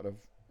my sort of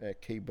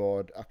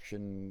keyboard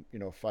action, you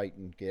know,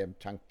 fighting game,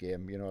 tank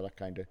game, you know, that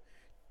kind of,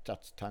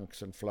 that's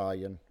tanks and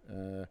flying.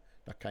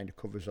 That kind of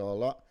covers all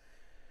that.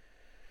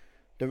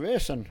 The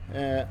racing,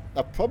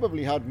 I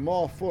probably had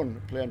more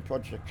fun playing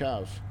Project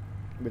Cars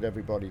with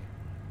everybody.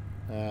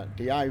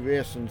 The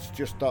iRacing's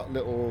just that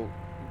little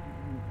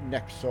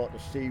next sort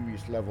of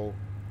series level.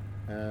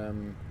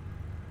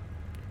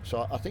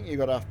 So I think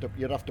you'd have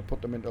to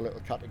put them into little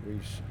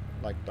categories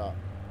like that.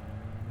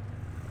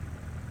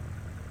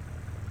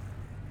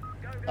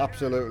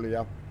 Absolutely,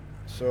 yeah.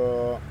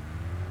 So,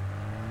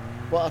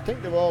 but I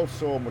think they're all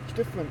so much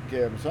different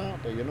games,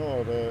 aren't they? You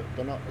know,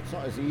 they're not. It's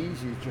not as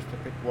easy just to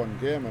pick one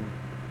game and.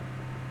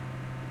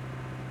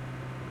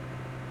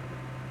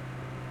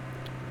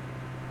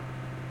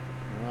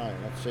 Right,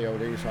 let's see how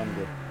these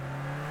handle.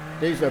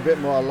 These are a bit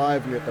more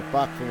lively at the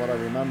back from what I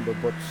remember,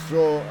 but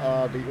so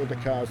are the other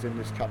cars in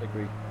this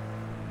category.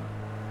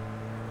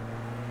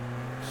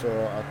 So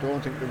I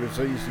don't think they're as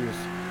easy as...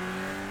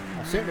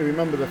 I seem to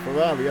remember the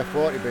Ferrari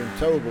F40 being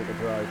terrible to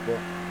drive, but...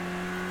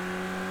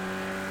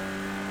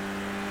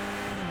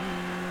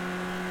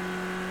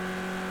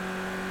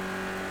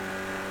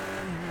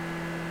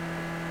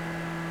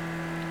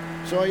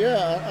 So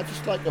yeah, I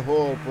just like the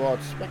whole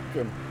broad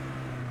spectrum.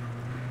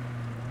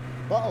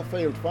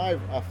 Battlefield 5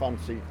 I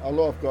fancy,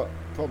 although I've got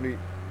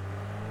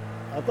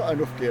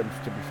enough games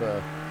to be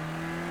fair.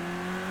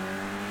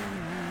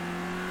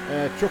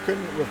 Trucking,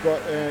 we've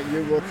got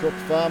Euro Truck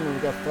Farm and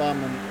we've got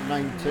Farming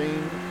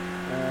 19.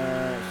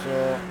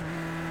 So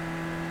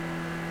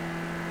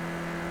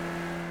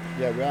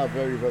yeah, we are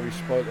very, very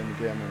spoilt in the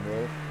gaming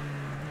world.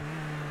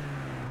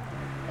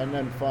 And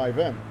then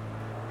 5M.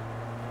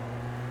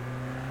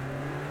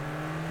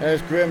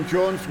 There's Graham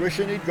Jones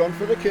wishing he'd gone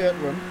for the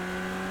catering.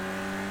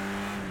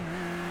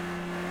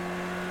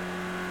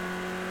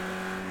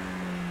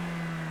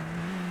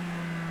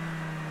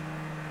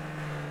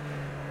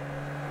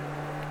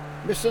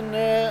 Missing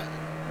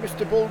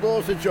Mr.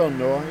 Bulldozer John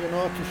though, you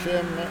know, it's a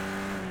shame.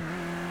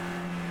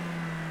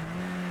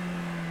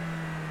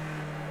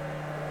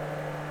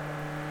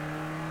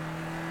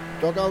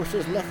 Doghouse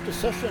has left the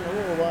session,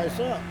 oh, why is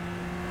that?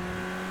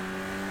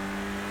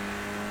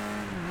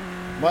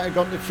 Might have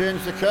gone to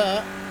change the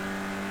car.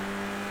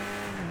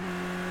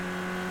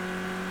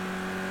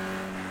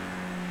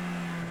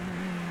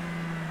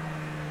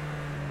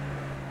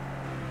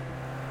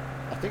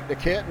 I think the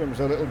catering's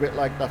a little bit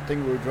like that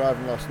thing we were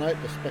driving last night,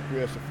 the Spec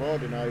Racer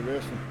Ford in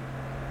iRacing.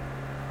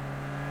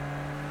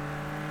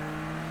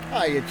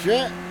 Hiya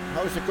Jet,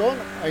 how's it going?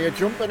 Are you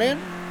jumping in?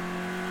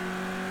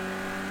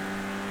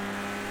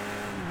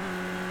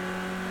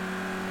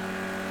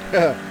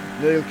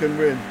 Neil can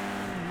win.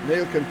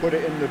 Neil can put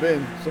it in the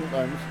bin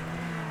sometimes.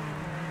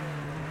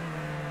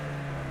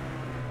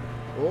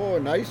 Oh,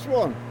 nice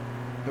one,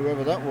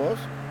 whoever that was.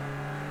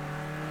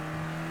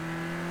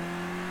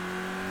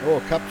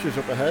 Oh, captures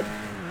up ahead.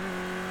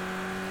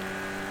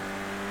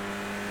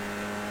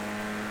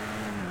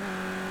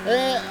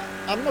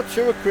 I'm not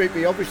sure,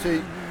 Creepy.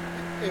 Obviously,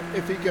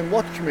 if he can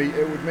watch me,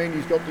 it would mean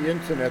he's got the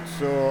internet,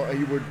 so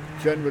he would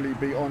generally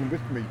be on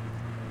with me.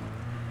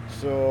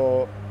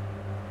 So,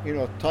 you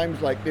know,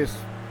 times like this,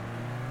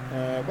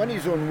 when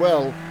he's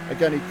unwell,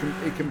 again,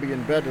 he can be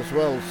in bed as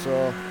well.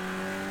 So,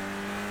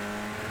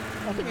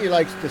 I think he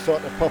likes to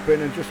sort of pop in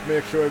and just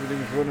make sure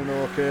everything's running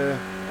okay,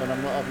 and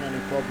I'm not having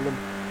any problem.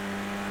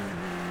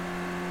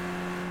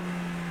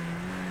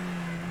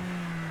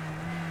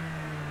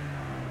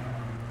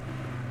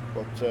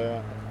 But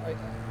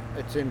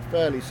it's in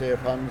fairly safe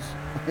hands.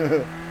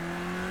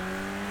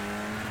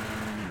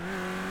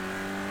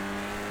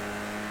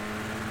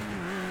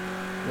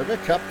 Look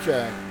at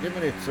capture,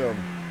 giving it some.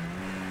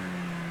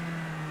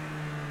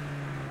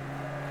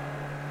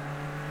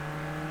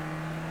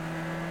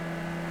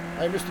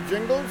 Hey, Mr.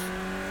 Jingles.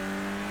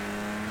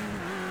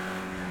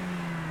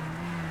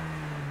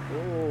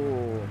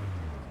 Oh,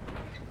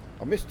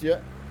 I missed you.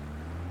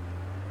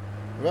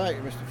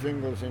 Right, Mr.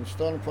 Jingles,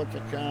 installing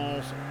Project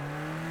Cars.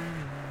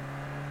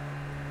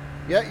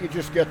 Yeah, you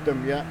just get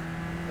them, yeah.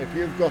 If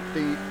you've got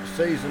the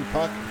season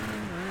pack,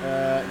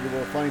 you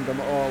will find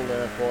them all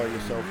there for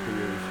yourself to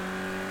use.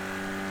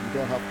 You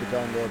don't have to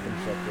download them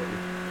separately.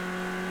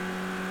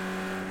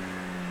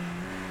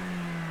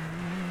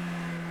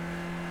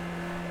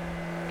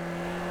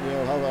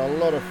 You'll have a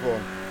lot of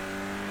fun.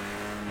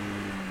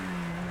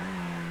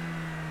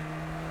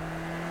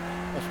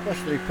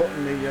 Especially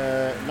putting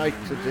the night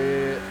to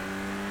day,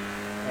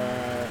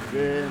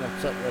 rain,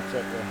 etc,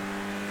 etc.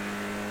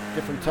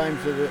 Different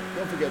times of the,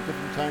 don't forget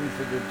different times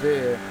of the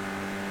day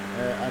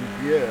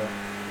and year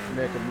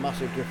make a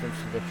massive difference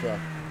to the track.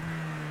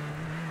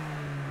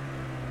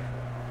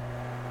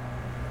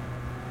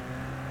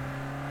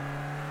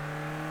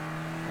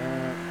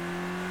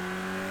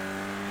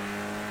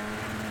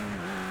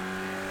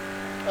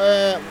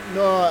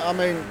 no, I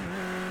mean,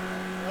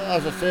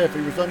 as I say, if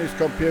he was on his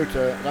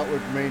computer, that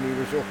would mean he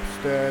was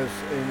upstairs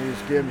in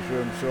his games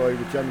room, so he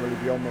would generally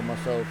be on with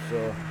myself,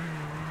 so.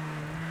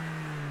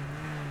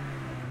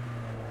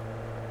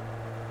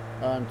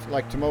 And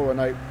like tomorrow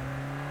night,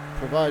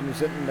 providing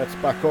his internet's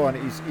back on,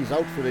 he's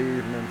out for the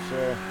evening,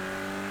 so.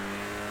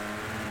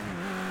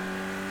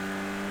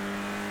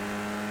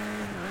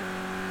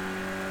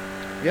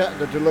 Yeah,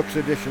 the deluxe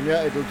edition,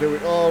 yeah, it'll do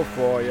it all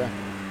for you.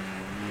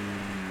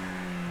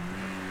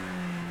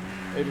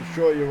 It'll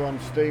show you on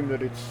Steam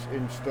that it's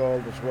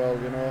installed as well,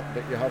 you know,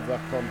 that you have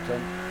that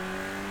content.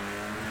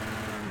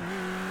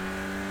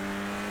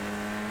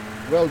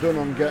 Well done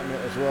on getting it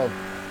as well.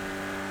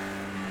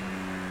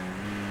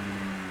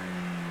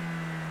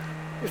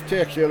 Just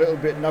takes you a little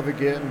bit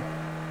navigating.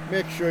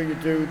 Make sure you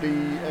do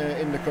the,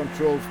 in the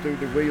controls, do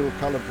the wheel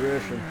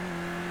calibration.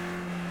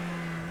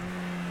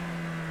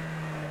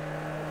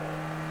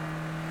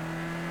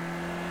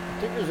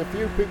 I think there's a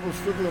few people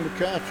struggling with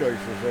car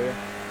choices here.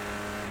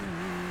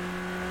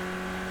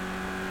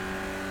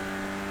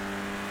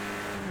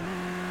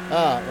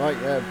 Ah, right,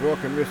 yeah,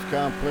 broken wrist,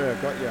 can't play,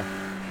 got you.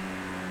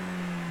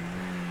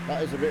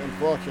 That is a bit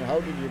unfortunate. How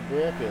did you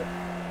break it?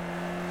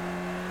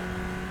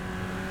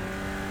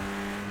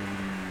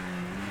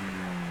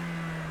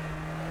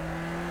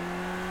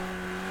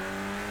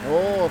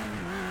 Oh,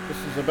 this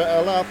is a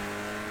better lap.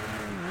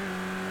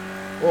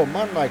 Oh,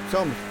 man like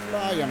Tom's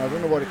flying. I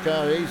don't know what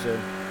car he's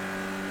in.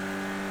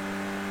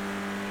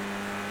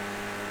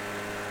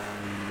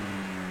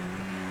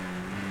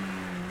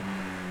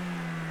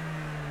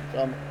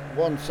 So I'm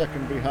 1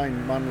 second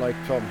behind man like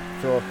Tom.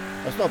 So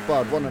that's not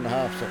bad,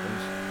 1.5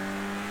 seconds.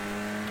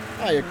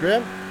 Hiya,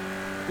 Graham.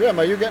 Graham,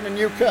 are you getting a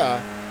new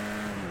car?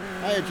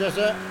 Hiya,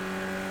 Jessa.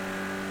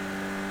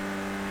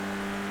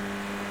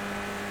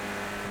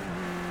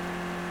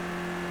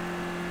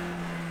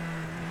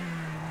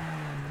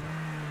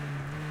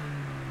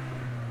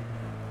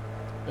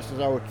 This is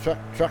our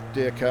track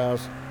day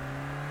cars.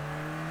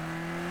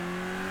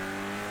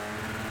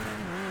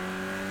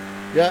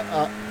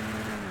 Yeah,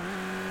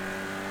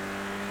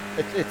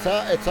 it's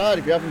hard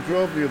if you haven't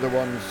drove the other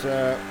ones.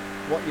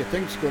 What you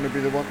think's going to be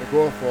the one to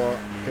go for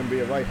can be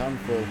a right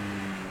handful.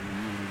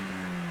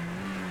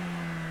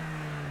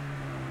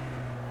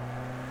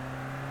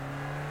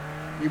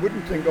 You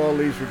wouldn't think all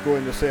these would go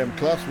in the same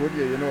class, would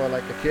you? You know,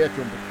 like a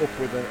Caterham up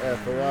with a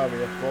Ferrari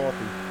F40,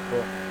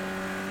 but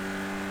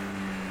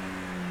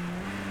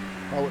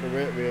how with the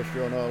weight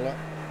ratio and all that.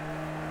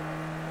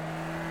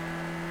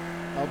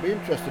 I'll be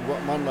interested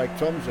what man like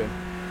Tom's in,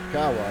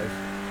 car-wise.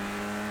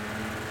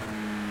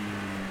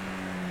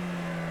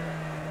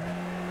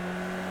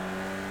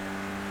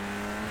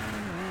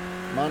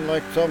 Man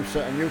like Tom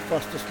set a new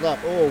fastest lap.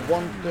 Oh,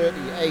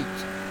 1:38.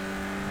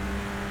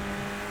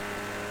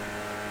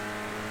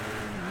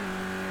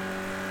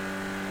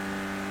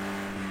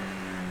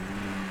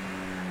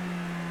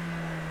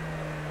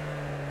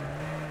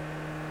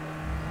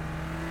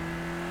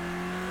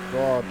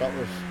 God, that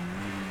was...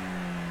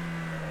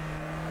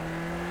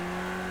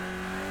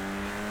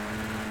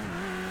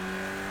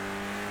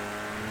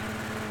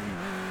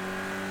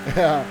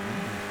 Yeah,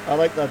 I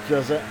like that,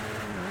 Jesse.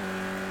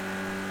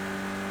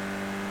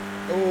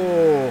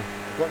 Oh,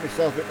 got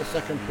myself into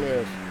second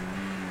place.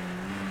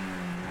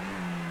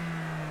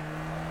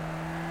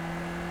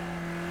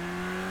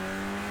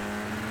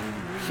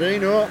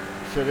 Shino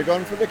should have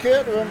gone for the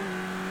Caterham.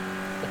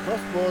 The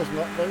crossbow's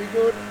not very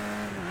good.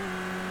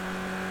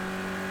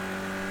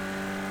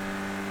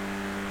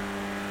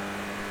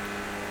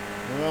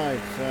 Right,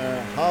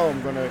 how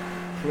I'm going to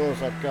close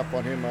that gap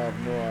on him, I have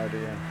no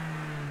idea.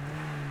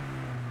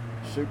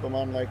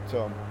 Superman like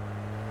Tom.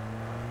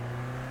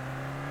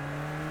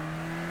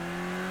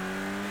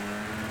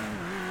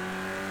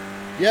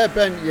 Yeah,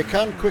 Ben, you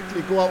can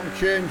quickly go out and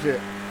change it.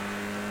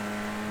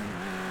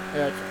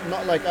 It's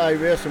not like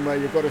iRacing where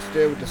you've got to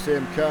stay with the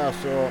same car,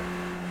 so...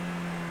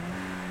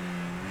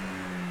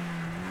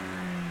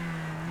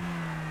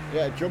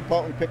 Yeah, jump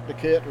out and pick the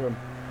Caterham.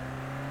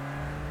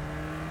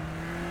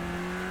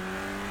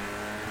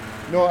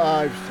 No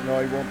Ives, no,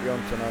 he won't be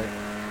on tonight.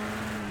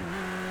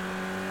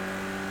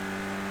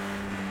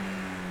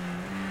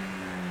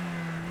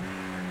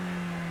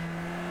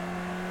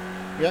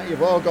 Yeah,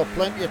 you've all got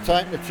plenty of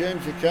time to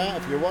change your car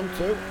if you want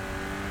to.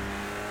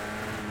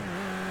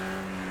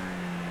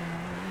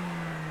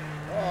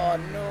 Oh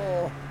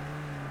no!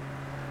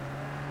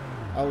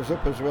 I was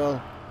up as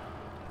well.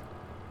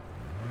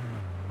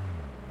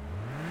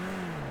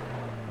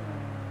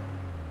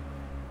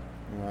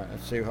 Right,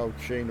 let's see how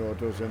Chino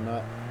does in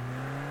that.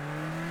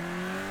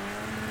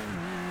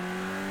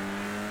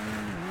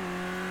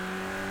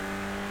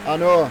 I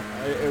know,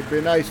 it would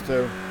be nice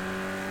to.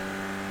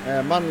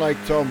 A man like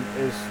Tom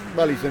is,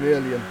 well, he's an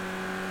alien.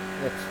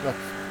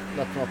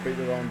 Let's not beat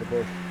around the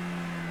bush.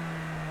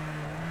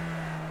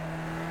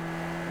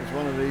 He's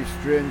one of these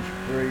strange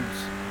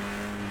breeds.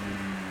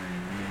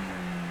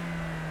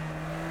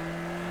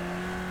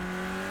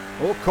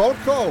 Oh,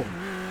 call.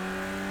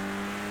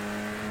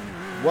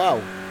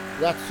 Wow,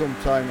 that's some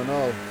time and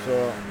all.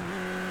 So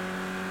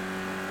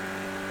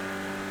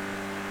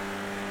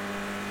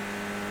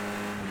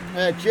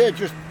Jay,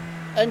 just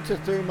enter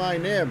through my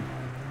name.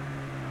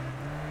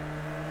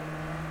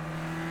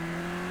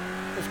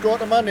 Just go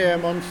to my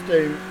name on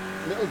Steam,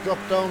 little drop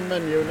down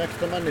menu next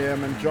to my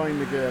name and join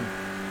the game.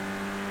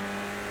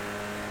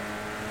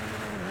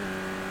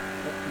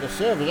 The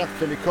server's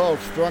actually called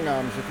Strong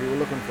Arms if you were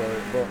looking for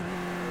it, but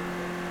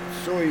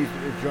it's so easy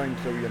to join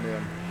through your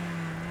name.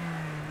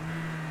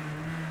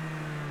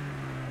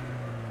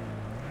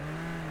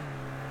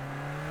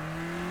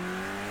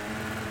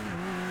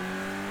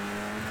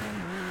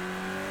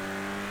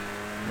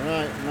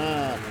 Right,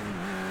 Mark.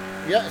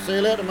 Yeah, see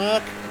you later,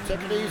 Mark.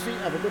 Take it easy.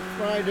 Have a good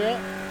Friday.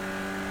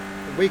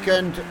 The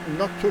weekend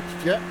not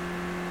touched yet.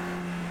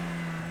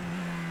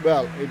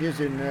 Well, it is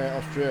in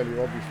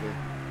Australia, obviously.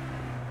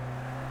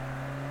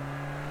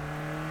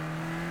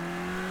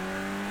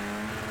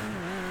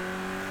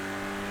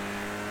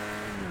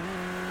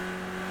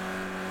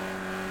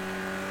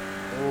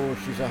 Oh,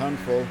 she's a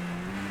handful.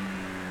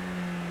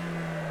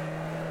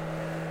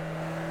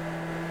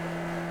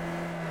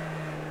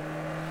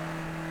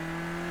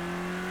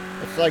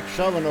 It's like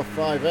shoving off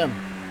 5M.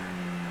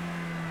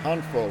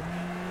 Handful.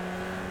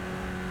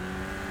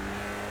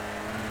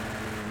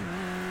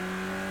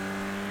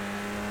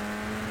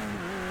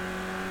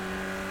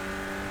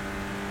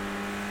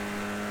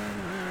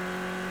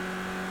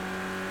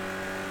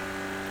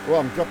 Well,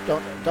 I'm dropped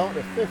down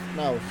to 5th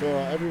now, so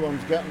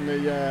everyone's getting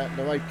the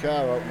right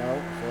car out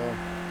now. So.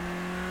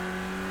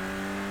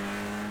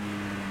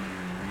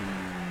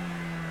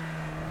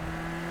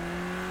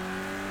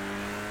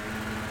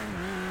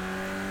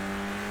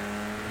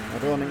 I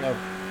don't think I've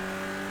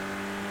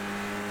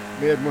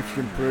made much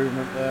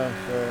improvement there,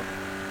 so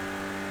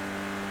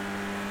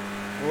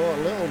oh, a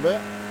little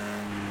bit.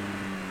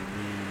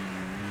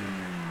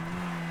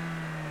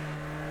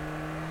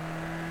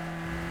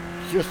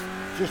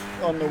 Just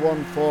on the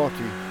 140,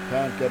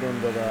 can't get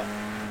under that.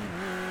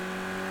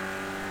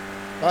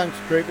 Thanks,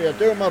 Creepy, I'm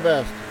doing my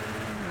best.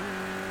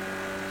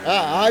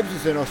 Ah, Ives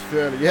is in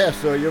Australia, yeah,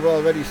 so you've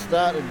already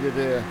started your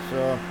day,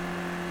 so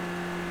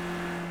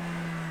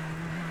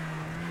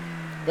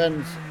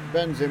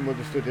Ben's in with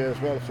us today as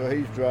well, so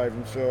he's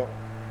driving, so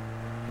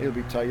he'll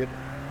be tired.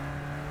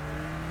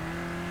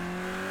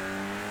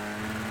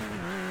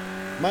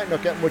 Might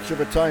not get much of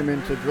a time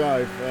in to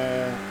drive,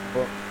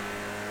 but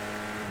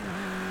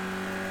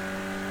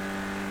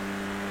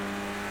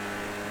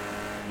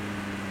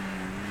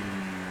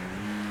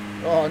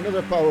oh,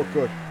 another power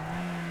cut.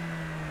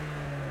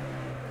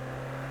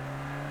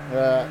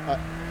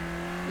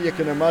 You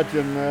can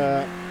imagine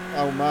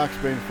how Mark's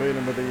been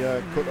feeling with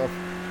the cut off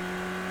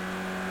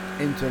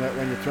internet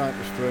when you're trying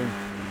to stream.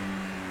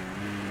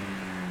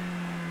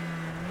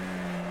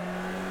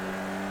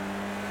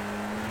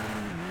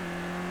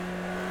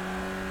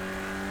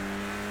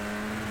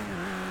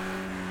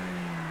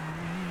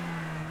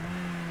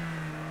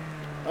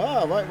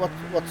 Ah, right,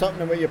 what's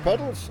happening with your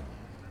pedals?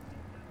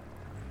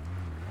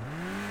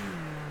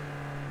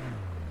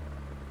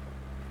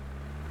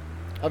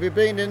 Have you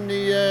been in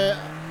the,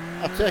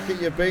 I take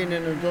it you've been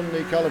in and done the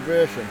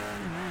calibration?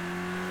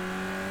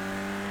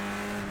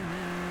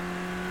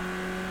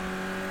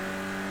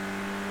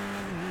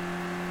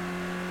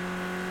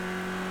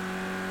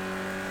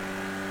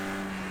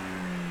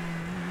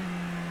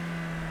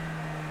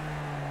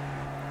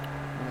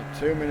 Right,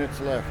 2 minutes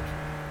left.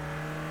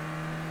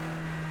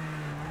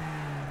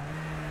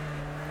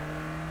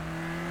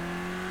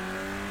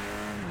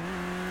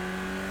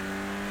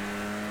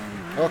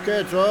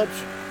 Okay, George.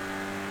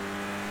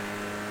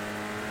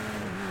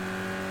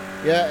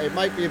 Yeah, it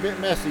might be a bit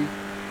messy.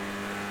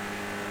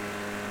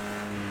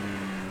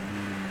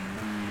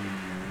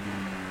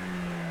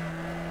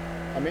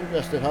 I'm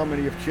interested how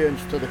many have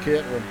changed to the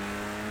catering.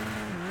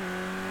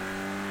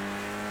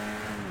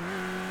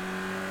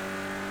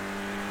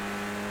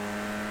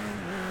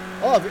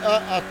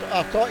 Oh,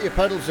 I thought your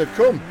pedals had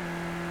come.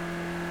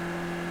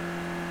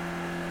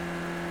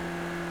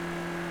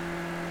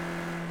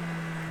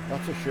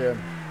 That's a shame.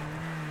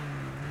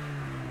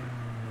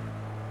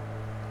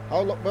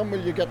 When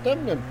will you get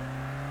them then?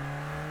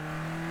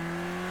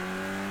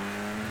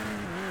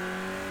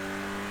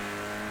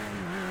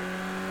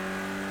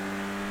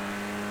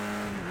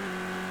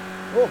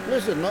 Oh,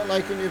 Blizzard, not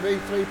liking your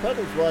V3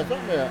 pedals, why is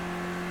that, mate?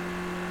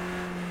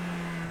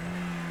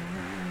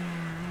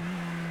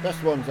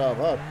 Best ones I've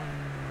had.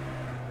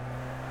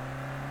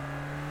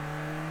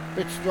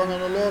 Bit strong on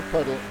the load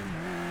pedal.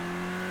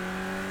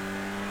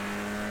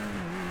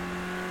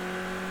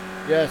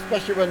 Yeah,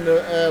 especially when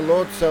the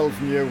load cell's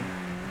new.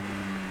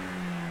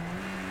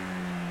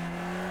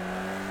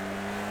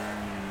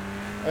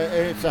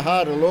 It's a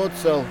harder load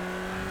cell.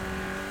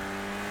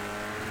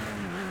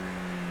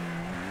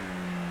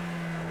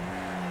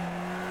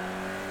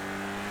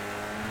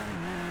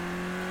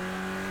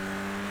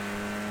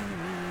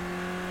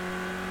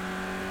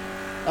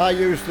 I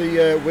use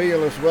the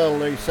wheel as well,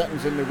 the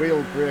settings in the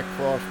wheel brake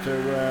force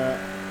to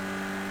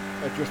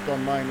adjust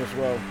on mine as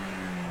well.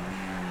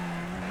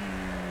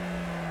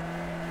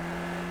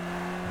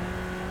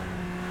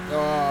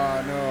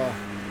 Oh no,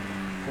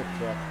 foot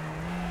track.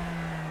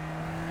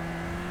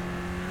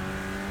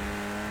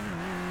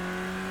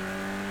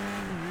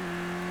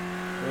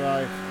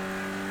 Right.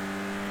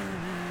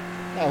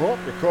 I hope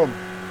you come.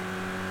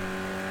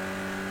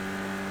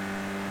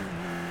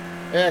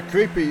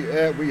 Creepy,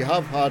 we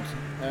have had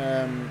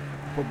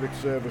public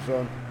service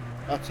on.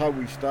 That's how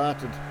we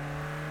started.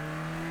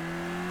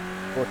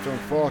 But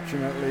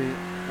unfortunately,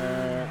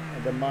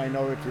 the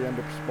minority end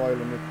up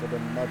spoiling it for the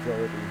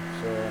majority.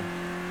 So,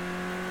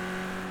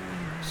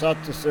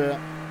 sad to say,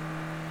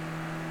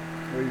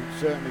 we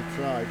certainly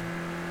tried.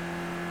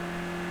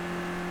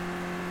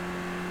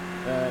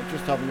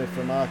 Just having it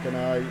for Mark and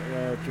I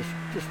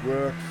just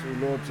works. He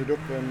loads it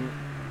up and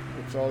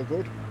it's all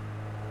good.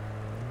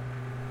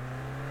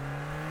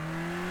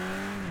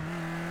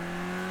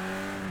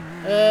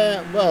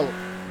 Well,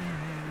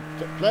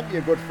 plenty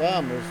of good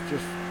farmers,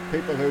 just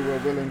people who were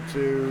willing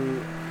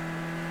to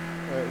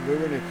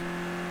ruin it,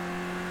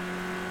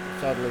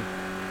 sadly.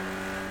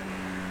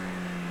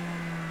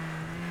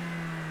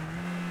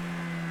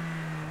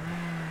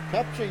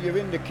 Capture your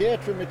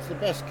indicator, it's the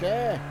best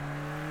car.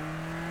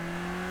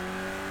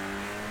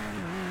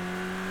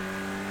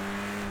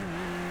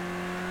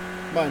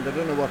 Mind, I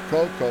don't know what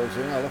Cold's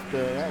in,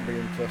 that'll be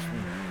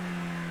interesting.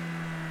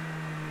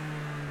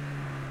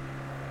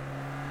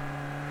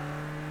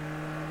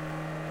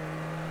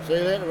 See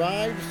you later,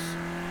 Ives.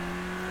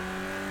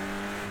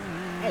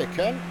 Hey,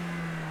 Ken.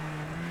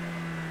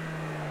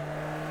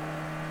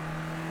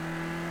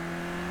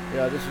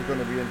 Yeah, this is going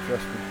to be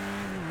interesting.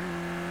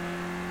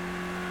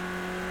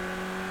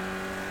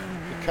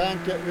 You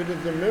can't get rid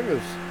of the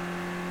mirrors.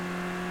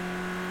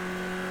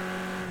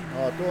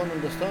 Oh, I don't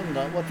understand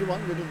that. What do you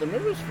want rid of the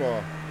mirrors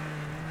for?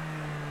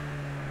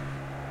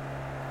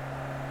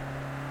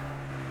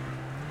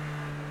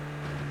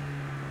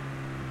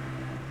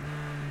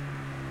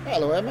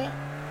 Hello, Emma.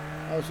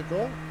 How's it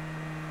going?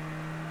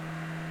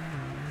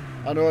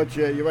 I know,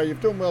 Jay,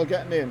 you've done well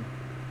getting in.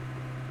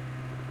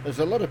 There's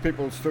a lot of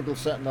people who struggle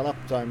setting the lap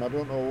time. I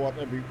don't know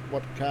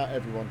what car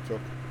everyone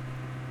took.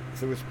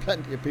 There was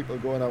plenty of people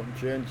going out and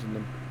changing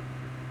them.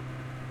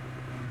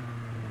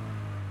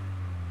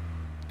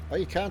 Oh,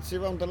 you can't see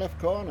around the left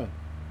corner.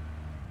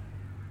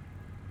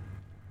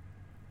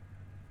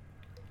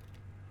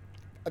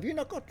 Have you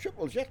not got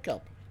triples yet,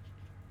 Cap?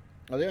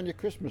 Are they on your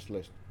Christmas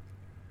list?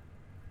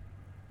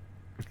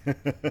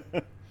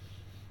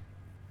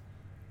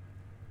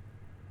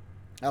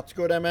 That's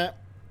good, Emma.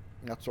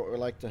 That's what we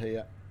like to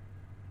hear.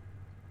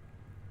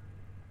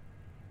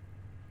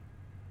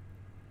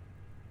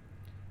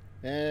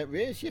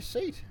 Raise your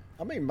seat.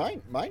 I mean,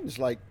 mine's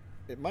got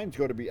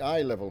to be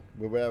eye level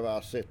with where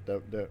I sit,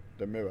 the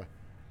mirror.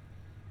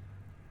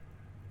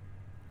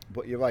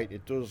 But you're right,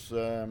 it does.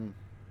 You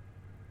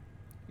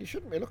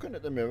shouldn't be looking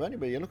at the mirror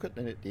anyway. You look at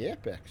the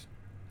apex.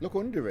 Look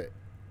under it.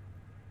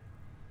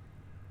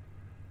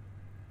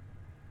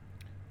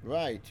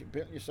 Right,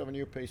 built yourself a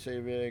new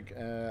PC rig,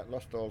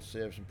 lost all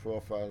saves and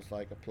profiles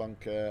like a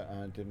plonker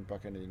and didn't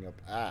back anything up.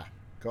 Ah,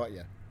 got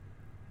you.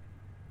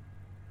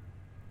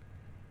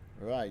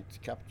 Right,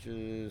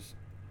 captures.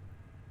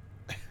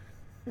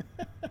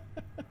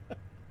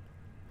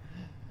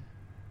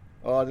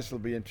 Oh, this will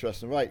be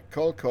interesting. Right,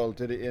 Cole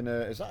did it in a.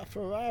 Is that a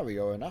Ferrari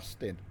or an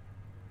Aston?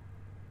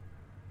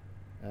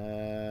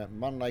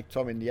 Man like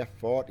Tom in the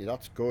F40.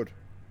 That's good.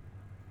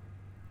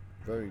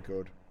 Very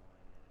good.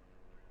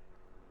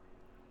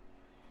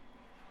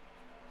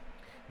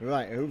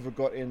 Right, who have we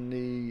got in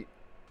the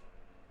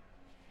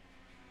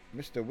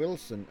Mr.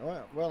 Wilson?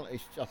 Oh, well,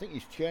 I think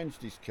he's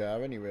changed his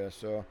car anyway,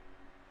 so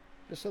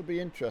this will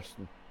be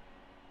interesting.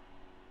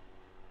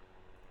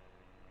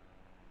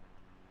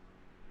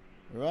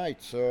 Right,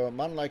 so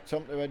man like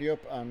Tom to ready up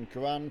and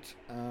Grant,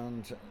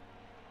 and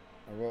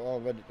we're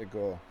all ready to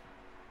go.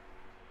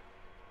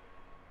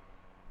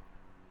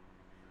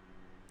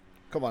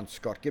 Come on,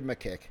 Scott, give him a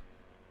kick.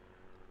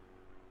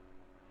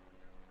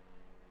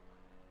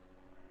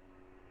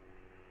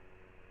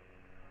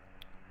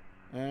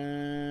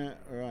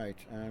 Right,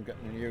 I'm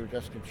getting a new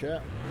desk and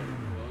chair.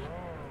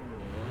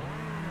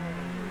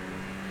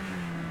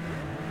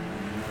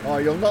 Oh,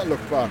 you'll not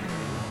look back.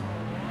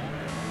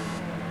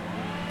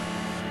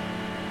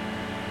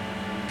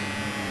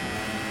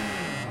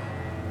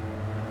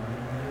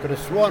 Could have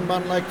sworn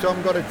man like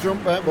Tom got a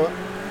jump there, but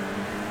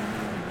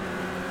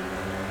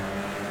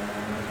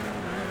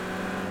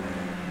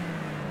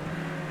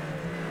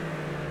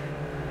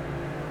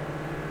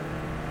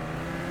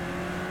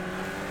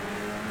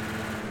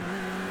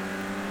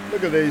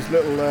look at these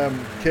little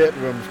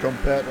caterums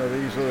compared to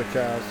these other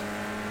cars.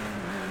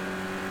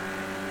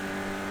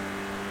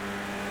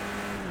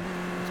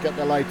 Let's get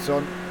the lights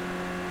on.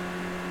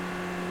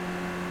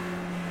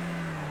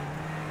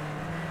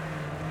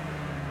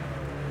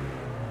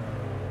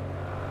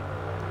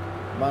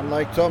 Man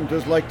like Tom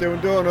does like doing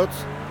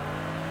donuts.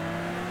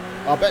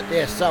 I bet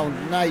they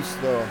sound nice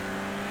though.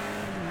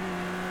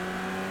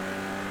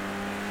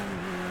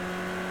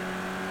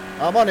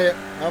 I'm on it.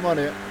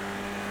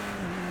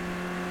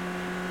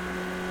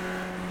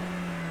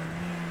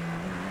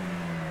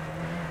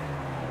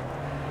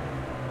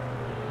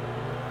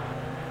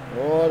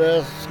 Oh,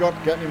 there's Scott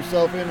getting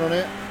himself in on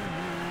it.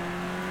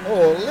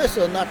 Oh,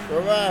 listen, that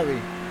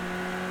Ferrari.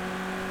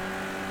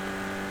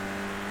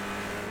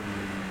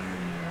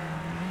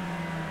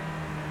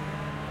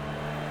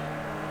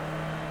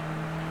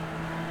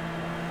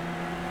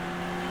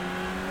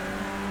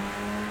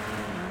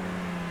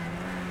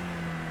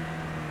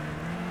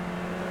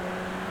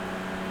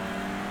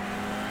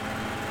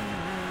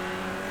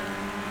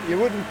 You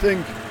wouldn't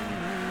think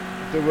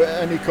there were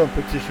any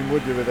competition,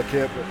 would you, with a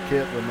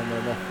Caterham and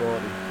an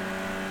F40?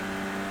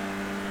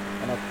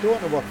 And I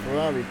don't know what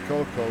Ferrari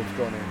Colco's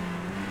gone in.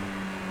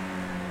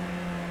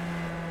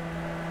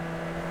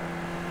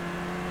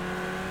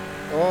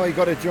 Oh, he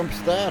got a jump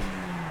start.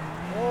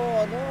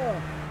 Oh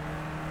no.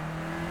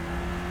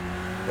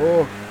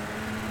 Oh,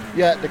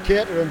 yeah, the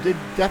Caterham did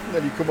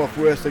definitely come off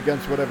worse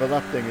against whatever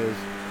that thing is.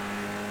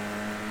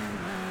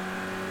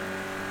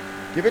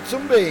 Give it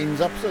some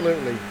beans,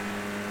 absolutely.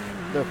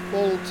 The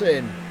full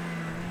tin.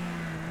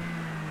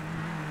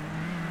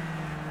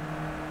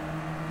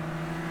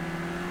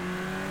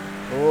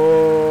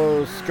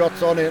 Oh,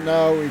 Scott's on it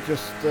now. He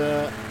just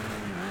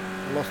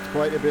lost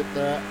quite a bit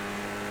there.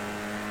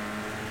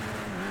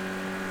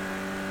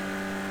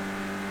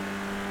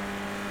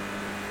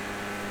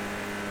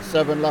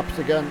 Seven laps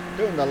again.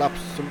 Doing the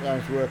laps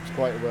sometimes works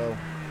quite well.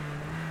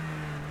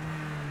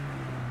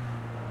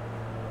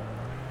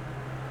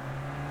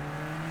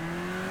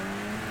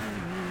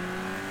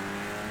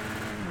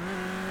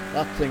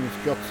 That thing's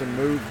got some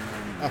move.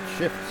 That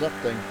shifts, that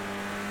thing.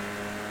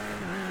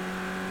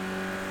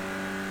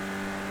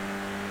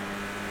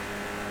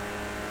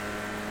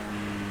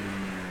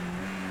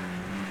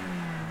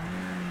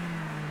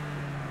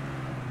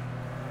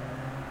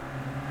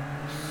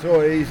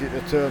 So easy to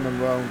turn them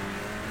round.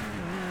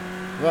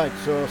 Right,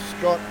 so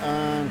Scott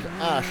and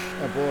Ash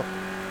are both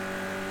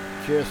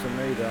chasing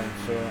me down,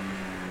 so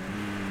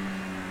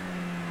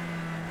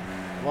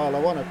while I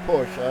want to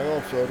push, I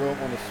also don't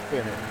want to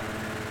spin it.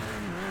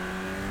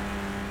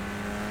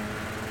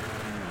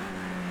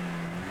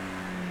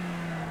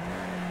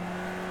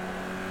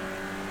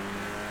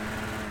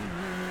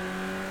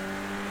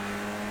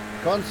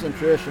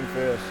 Concentration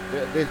first.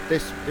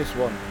 This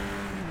one.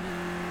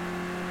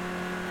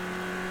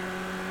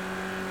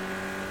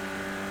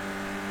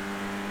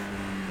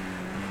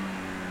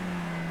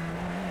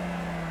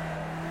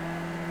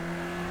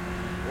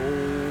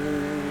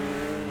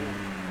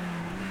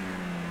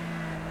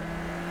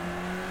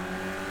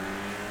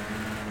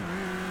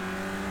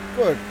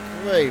 Good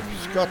grief,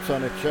 Scott's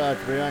on a charge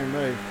behind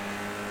me.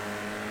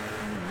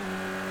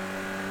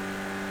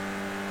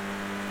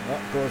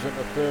 That goes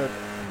into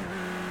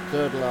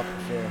third lap,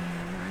 so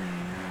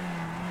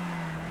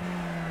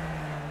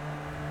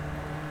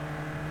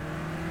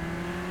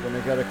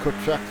gonna get a cut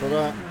track for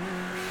that.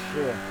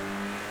 Sure.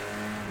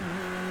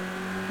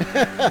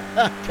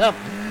 Cap.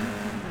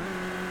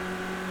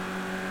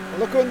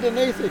 Look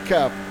underneath it,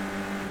 Cap.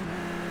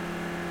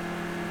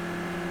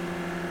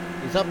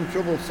 He's having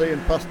trouble seeing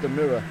past the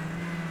mirror.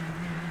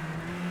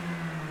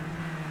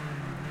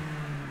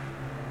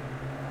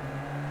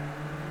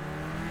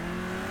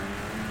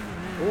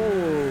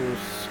 Oh,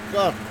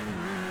 Scott.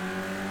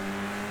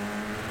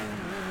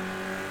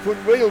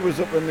 Front wheel was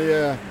up in the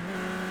air.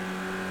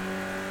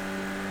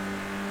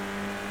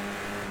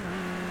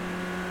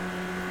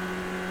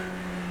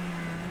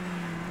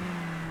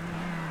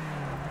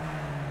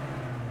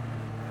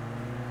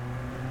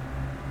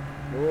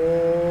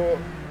 Oh,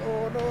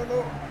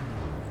 no.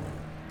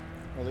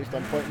 At least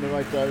I'm pointing the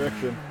right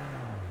direction.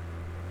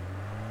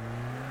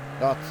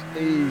 That's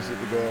easy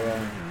to go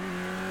around.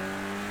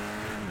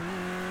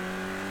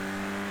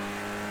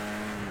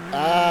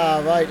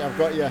 Ah, right, I've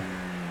got you.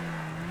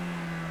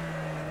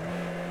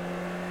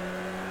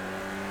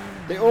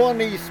 The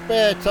only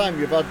spare time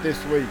you've had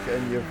this week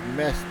and you've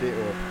messed it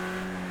up.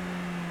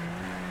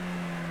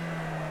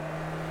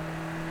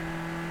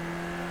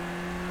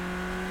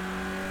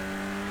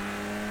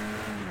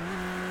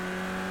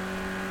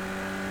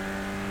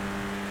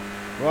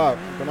 Right,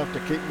 I'm going to have to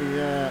keep me...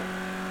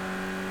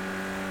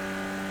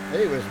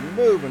 He was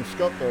moving,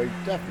 Scott, though. He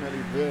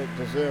definitely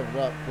deserved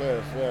that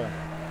place there.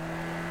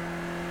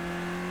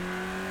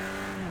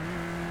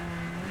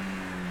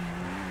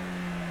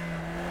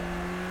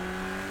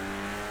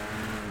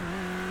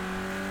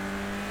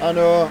 I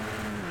know.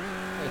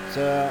 It's...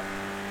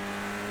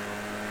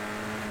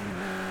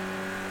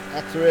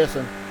 that's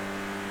racing.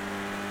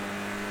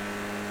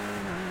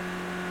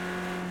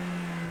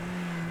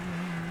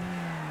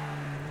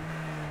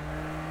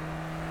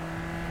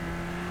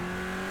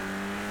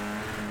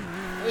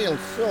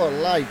 Feels so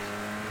light.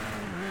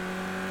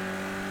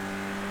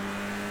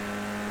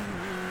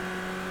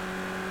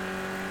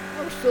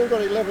 I've still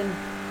got 11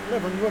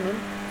 running,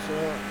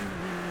 so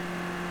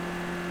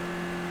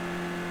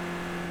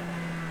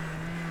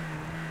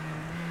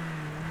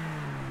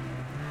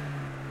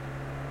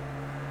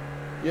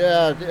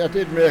yeah, I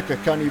did make a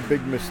canny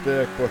big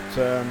mistake, but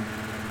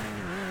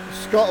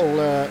Scott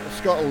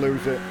will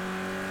lose it.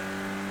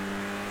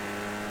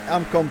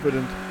 I'm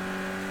confident.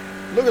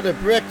 Look at the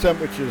brake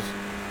temperatures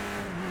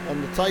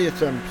and the tyre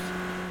temps.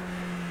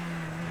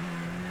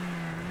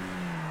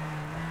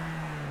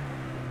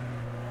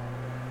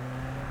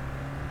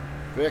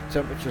 Brake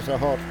temperatures are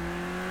hot.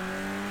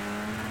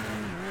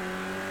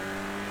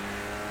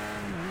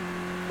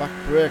 Back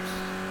brakes,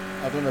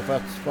 I don't know if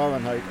that's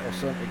Fahrenheit or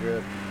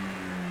centigrade.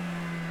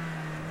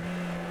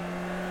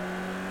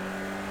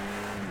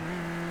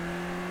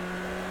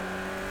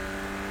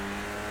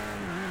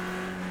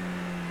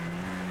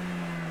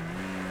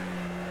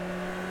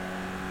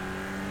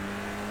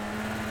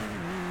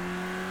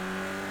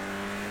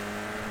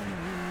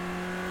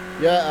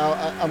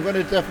 Yeah, I'm going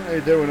to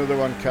definitely do another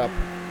one, Cap.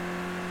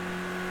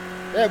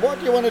 Yeah, what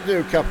do you want to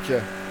do,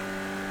 Capture?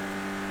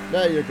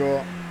 There you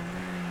go.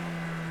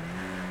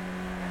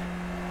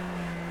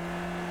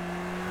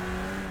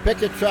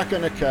 Pick a track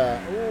and a car.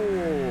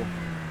 Ooh.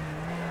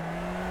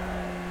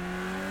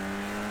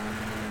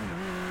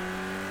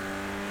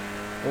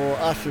 Oh,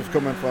 Ash is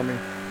coming for me.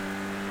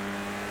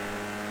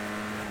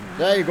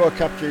 There you go,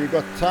 Capture. You've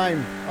got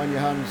time on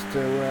your hands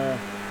to...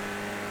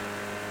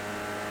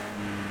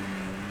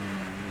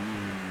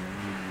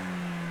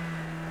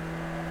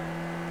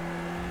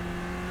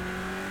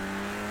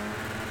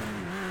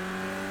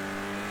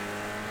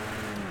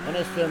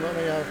 Honestly, I'm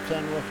only have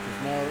 10 left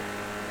just now.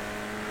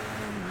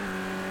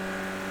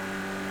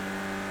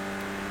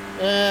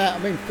 Yeah, I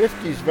mean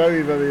 50 is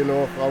very, very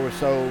low for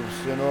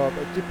ourselves, you know,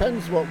 but it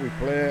depends what we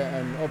play,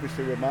 and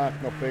obviously with Mark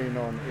not being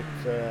on,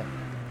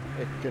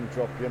 it can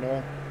drop, you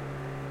know.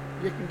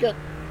 You can get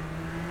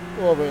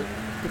over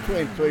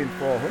between 300 and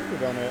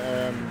 400 on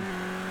a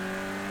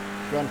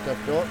Grand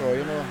Theft Auto,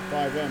 you know,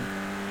 5M,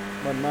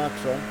 when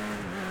Mark's on.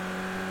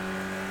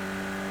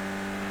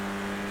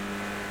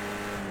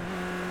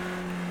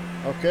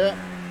 Okay.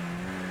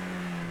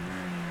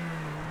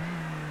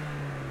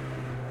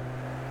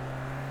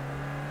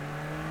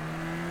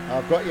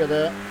 I've got you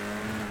there.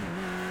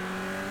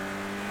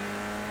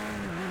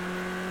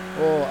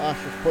 Oh,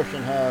 Ash is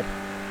pushing hard.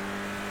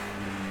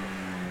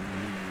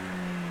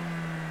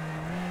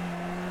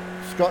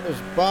 Scott is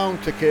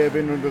bound to cave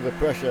in under the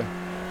pressure.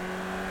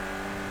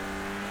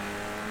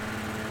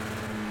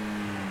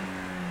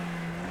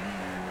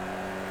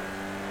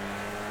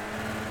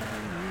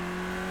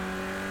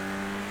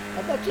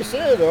 I've got to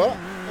say though,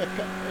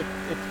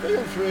 it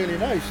feels really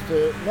nice.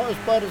 Not as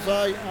bad as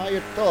I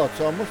had thought,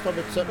 so I must have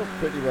it set up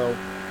pretty well.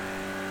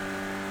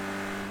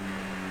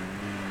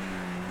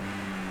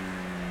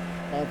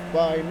 I've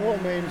by no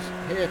means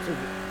hated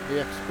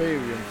the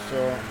experience,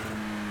 so...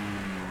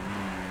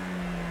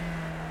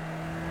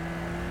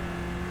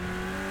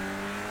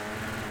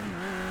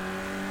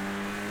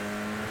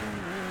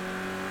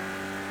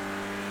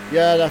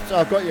 Yeah,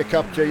 I've got your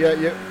Capture.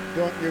 Yeah,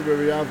 don't you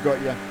worry, I've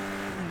got you.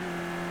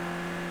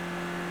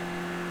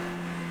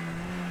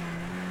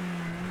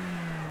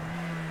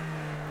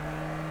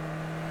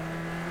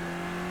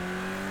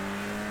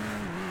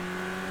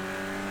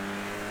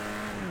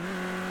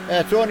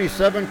 It's only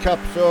 7 Cap,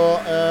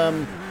 so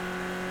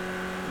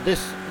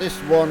this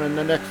one and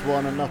the next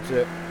one, and that's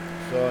it.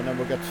 So and then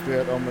we'll get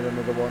straight on with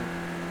another one.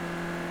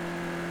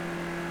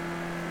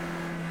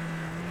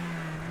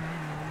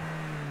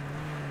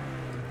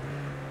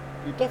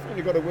 You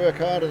definitely got to work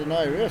harder than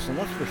iRacing,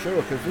 that's for sure,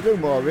 because they do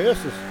more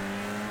races.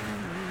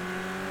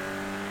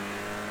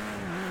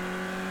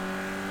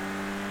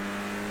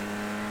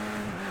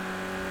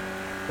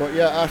 But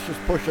yeah, Ash is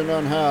pushing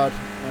on hard.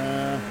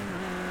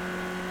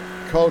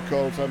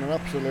 Colcole's had an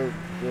absolute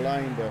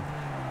blinder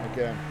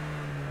again.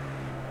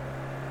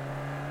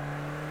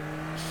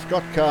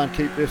 Scott can't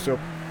keep this up.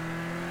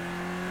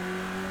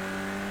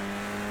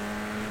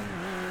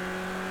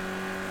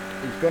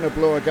 He's going to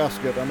blow a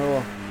gasket, I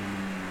know.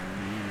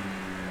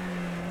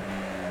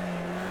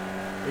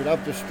 He'll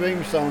have the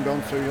stream sound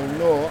on so you'll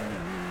know.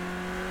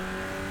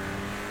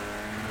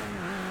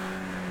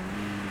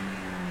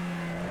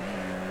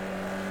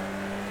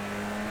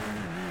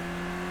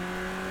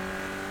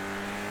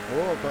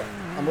 Oh, but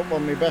I'm up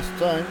on my best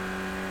time.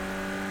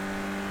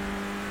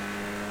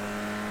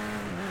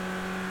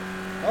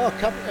 Oh,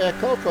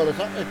 Colcole, is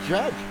that a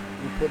Jag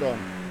you put on?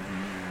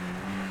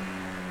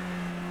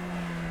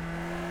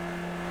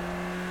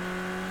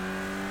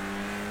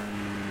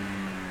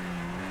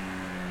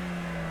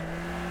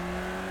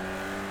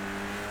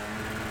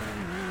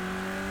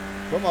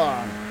 Come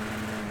on.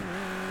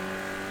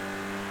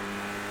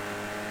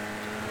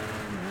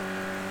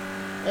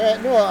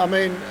 No, I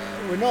mean,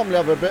 we normally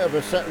have a bit of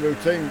a set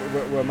routine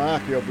with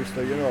Marky,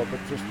 obviously, you know, but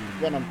just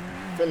when I'm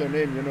filling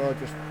in, you know,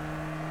 just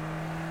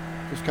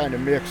kind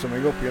of make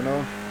something up, you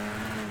know.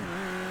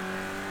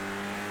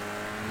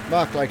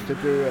 Mark likes to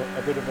do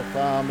a bit of a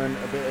farming,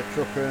 a bit of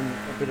trucking,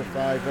 a bit of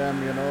 5M,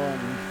 you know,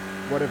 and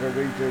whatever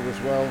we do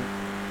as well,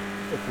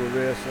 if we're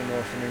racing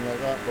or something like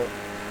that, but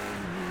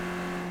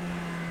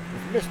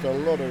we've missed a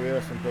lot of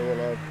racing, poor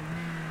lad.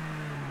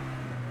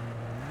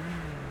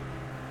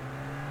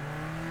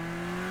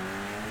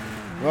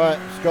 Right,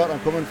 Scott, I'm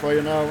coming for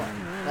you now.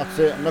 That's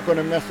it, I'm not going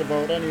to mess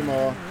about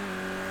anymore.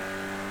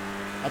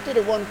 I did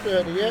a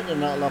 138 in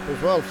that lap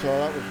as well, so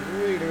that was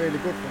really, really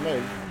good for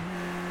me.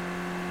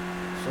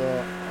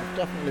 So, I've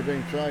definitely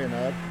been trying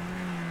hard.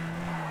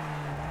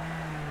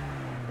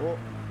 Oh,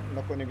 I'm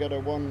not going to get a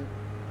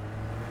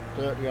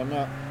 130 on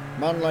that.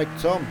 Man like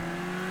Tom,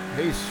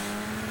 he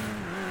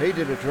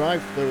did a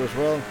drive-through as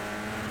well.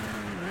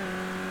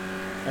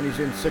 And he's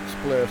in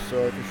 6th place,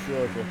 so it just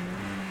shows you.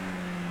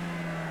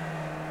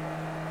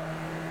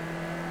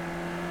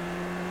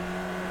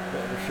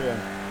 Bit of a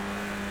shame.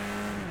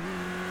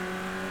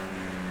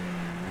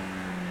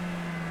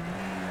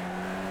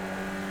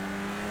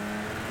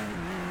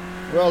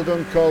 Well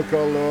done,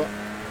 Colcole, though.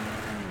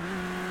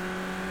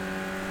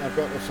 I've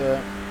got to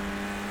say.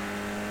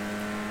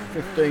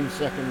 15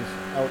 seconds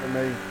out of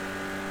me.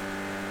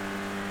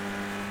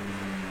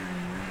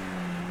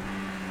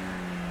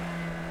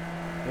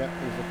 Yeah,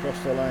 he's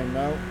across the line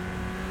now.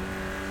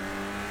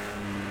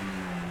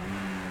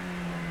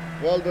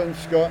 Well done,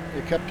 Scott.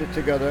 You kept it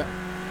together.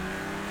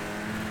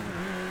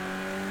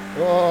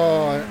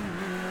 Oh,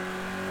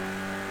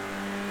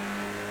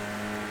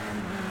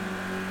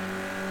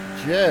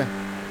 Jay,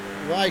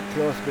 right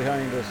close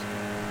behind us.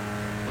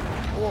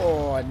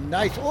 Oh,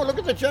 nice. Oh, look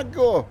at the jet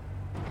go.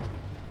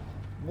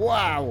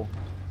 Wow,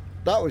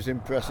 that was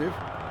impressive.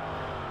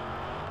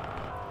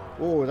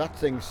 Oh, that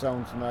thing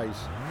sounds nice.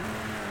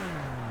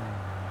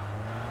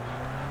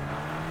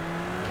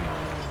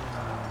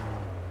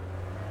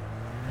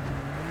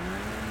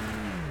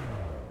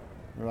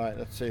 Right,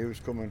 let's see who's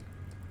coming.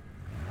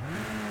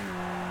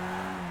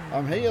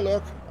 I'm here,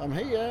 look. I'm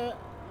here.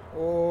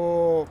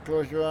 Oh,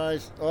 close your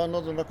eyes. Oh, no,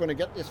 they're not going to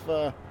get this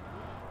far.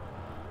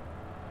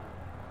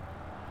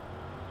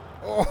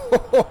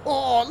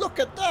 Oh, look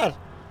at that.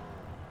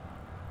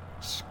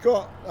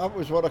 Scott, that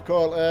was what I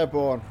call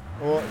airborne.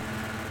 Oh,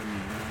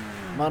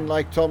 man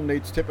like Tom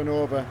needs tipping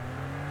over.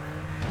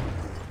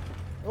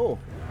 Oh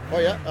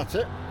yeah, that's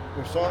it.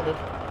 We're sorted.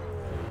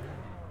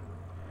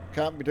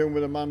 Can't be doing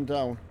with a man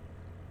down.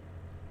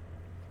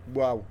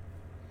 Wow.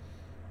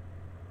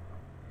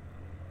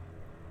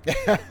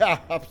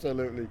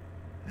 Absolutely.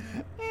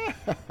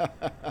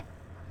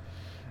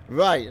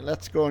 Right,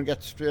 let's go and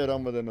get straight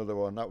on with another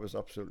one. That was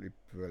absolutely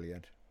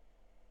brilliant.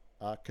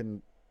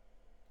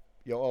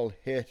 You all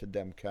hated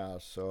them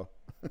cars, so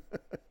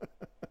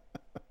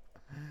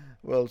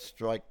we'll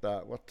strike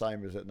that. What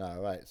time is it now?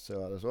 Right,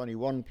 so there's only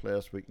one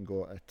place we can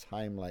go at a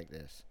time like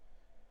this.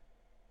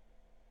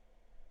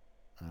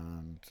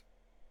 And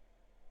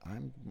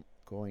I'm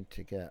going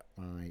to get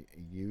my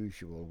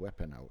usual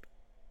weapon out.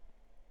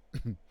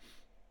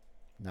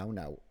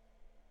 Now.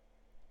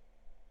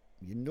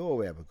 You know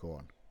where we're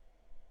going.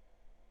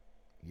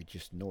 You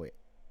just know it.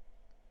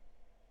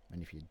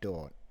 And if you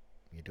don't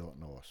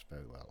know us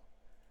very well.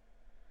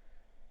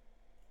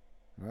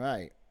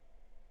 Right.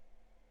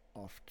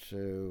 Off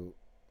to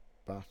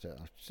batter.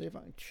 I'll see if I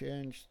can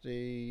change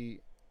the...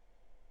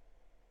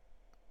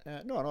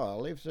 no,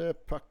 I'll leave the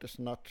practice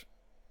nut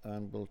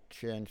and we'll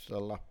change the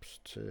laps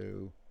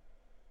to...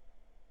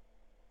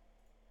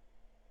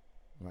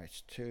 Right,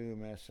 it's 2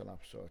 minutes a lap,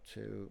 so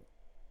 2...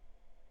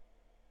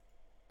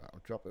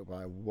 I'll drop it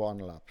by 1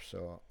 lap,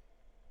 so...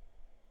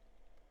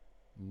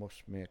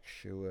 Must make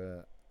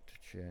sure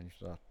to change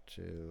that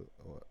to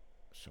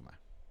summer.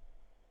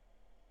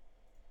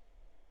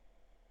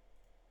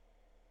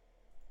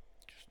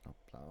 Just knock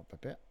that up a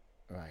bit.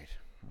 Right,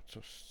 that's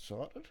us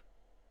sorted.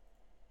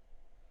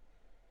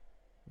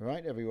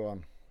 Right,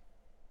 everyone.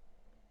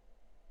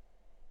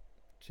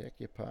 Take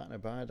your partner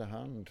by the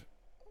hand.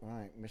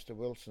 Right, Mr.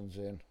 Wilson's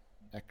in.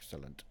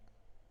 Excellent.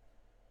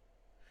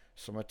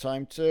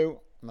 Summertime too.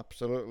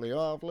 Absolutely.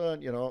 Oh, I've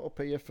learned, up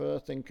here for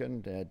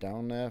thinking,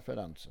 down there for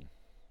dancing.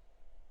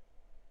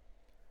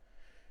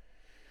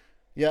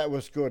 Yeah, it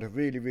was good. I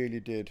really, really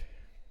did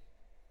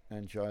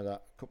enjoy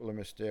that. A couple of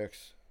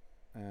mistakes.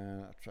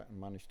 I tried to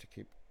manage to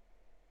keep...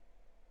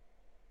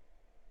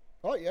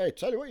 Oh, yeah, I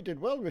tell you what, you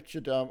did well,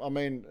 Richard. I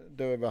mean,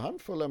 there were a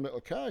handful of them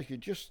little cars. You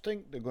just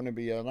think they're going to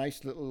be a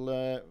nice little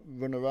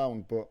run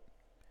around, but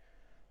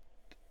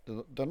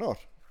they're not.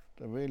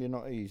 They're really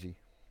not easy.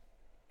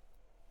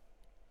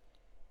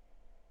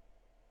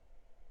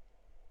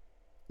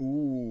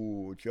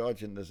 Ooh,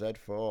 George in the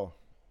Z4.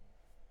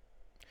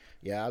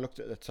 Yeah, I looked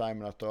at the time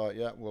and I thought,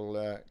 yeah, we'll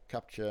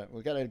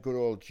get a good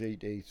old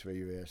GD3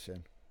 race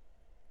in.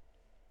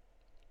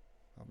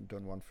 I haven't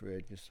done one for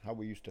ages. How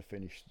we used to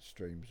finish the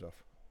streams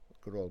off.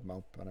 Good old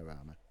Mount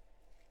Panorama.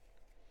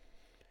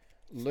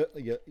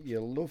 You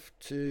love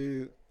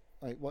to,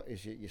 like, what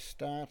is it? You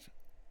start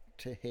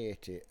to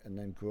hate it and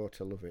then grow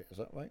to love it. Is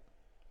that right?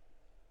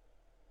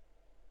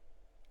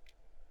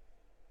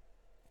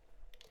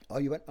 Oh,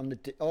 you went on the...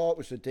 it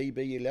was the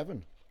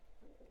DB11.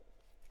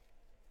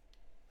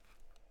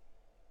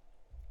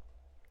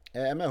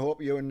 Emma,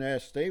 hope you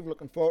and Steve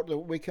looking forward to the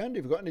weekend.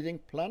 Have you got anything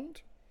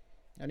planned?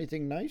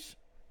 Anything nice?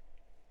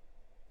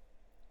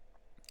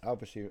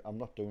 Obviously, I'm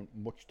not doing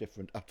much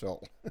different at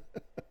all.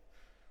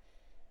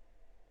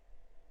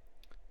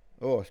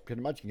 Oh, I can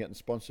imagine getting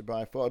sponsored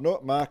by Ford.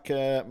 No, Mark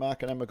and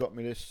Emma got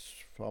me this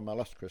for my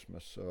last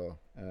Christmas, so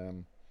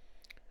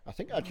I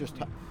think I just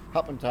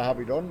happened to have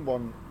it on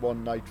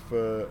one night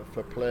for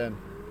playing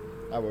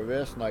our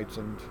race nights,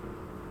 and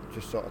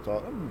just sort of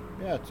thought,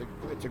 yeah,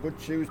 it's a good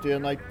Tuesday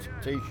night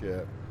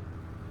t-shirt.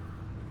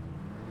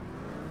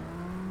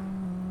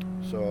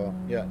 So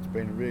yeah, it's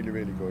been really,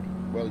 really good,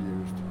 well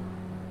used.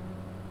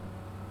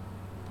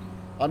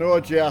 I know,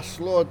 Jay, I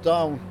slowed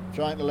down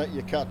trying to let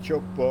you catch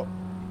up, but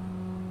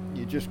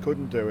you just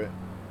couldn't do it.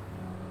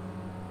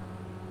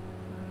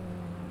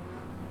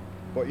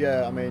 But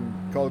yeah, I mean,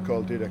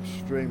 Cole did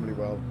extremely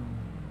well.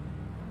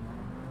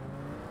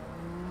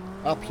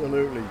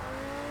 Absolutely.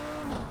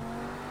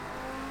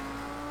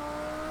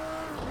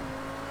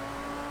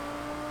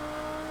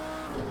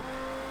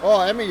 Oh,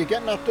 Emmy, you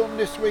getting that done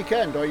this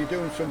weekend? Or are you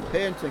doing some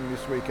painting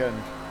this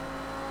weekend?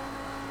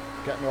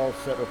 Getting all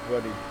set up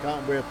ready.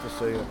 Can't wait to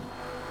see it.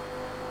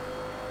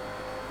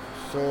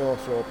 So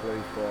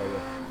pleased for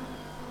you.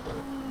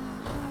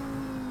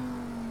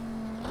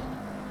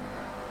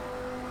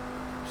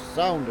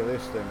 Sound of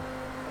this thing.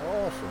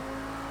 Awesome.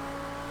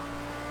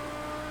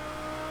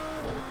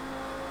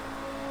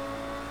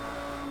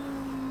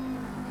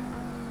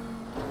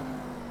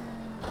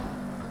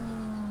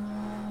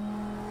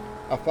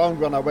 I found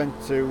when I went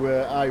to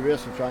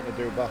iRacing trying to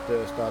do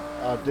Bathurst that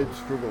I did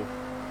struggle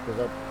because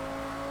I've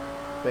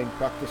been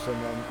practicing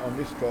on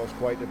this course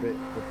quite a bit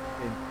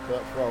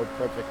for our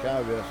Project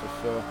Car races,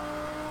 so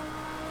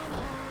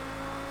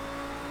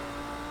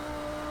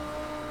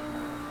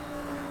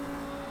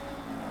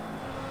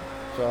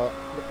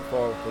looking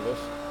forward to this.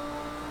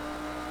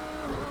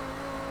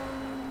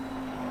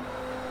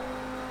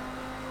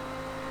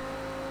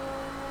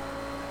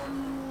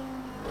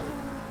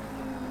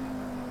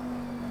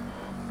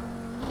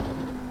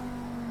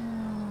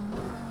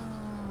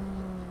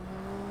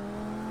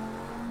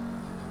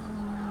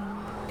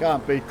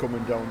 Can't beat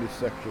coming down this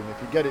section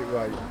if you get it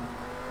right.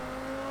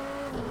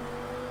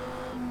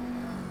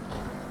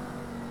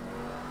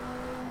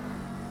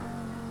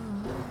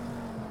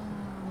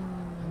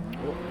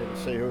 Oh, didn't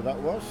see who that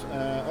was.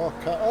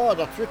 Oh,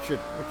 that's Richard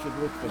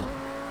Woodford.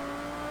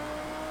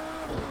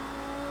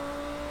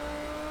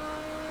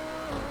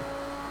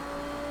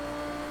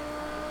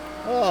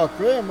 Oh,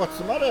 Graham, what's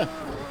the matter?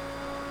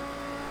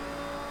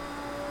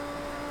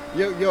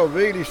 You're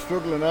really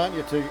struggling, aren't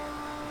you, to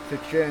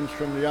change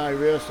from the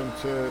iRacing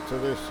to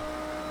this.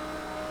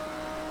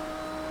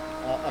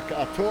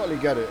 I totally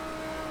get it.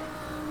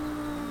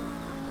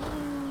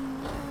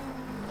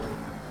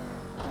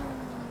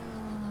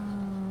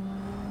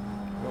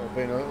 Well,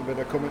 been a little bit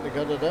of coming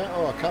together there.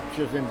 Oh,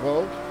 capture's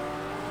involved.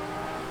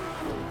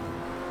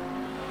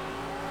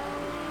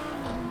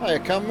 Hiya,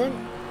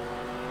 Cameron.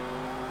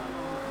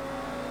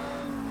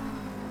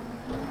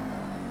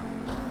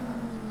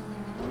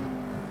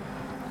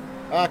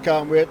 I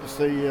can't wait to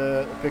see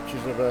the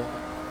pictures of her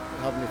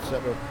having it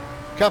set up.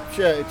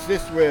 Capture, it's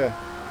this way.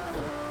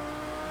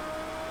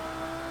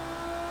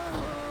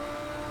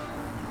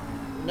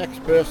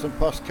 Next person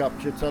past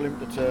capture, tell him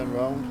to turn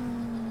round.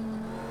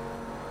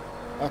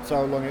 That's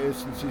how long it is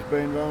since he's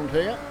been round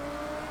here.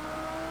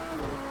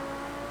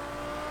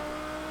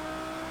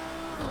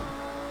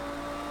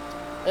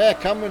 Yeah,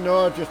 Cameron,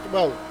 no, just,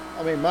 well,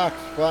 I mean,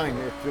 Mark's fine,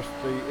 it's just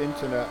the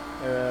internet.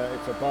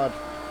 It's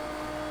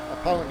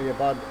apparently a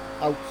bad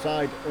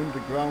outside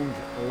underground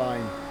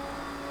line,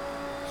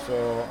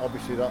 so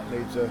obviously that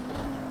needs a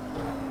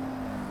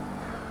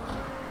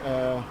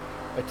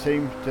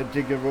team to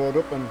dig a road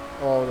up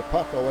or the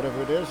path or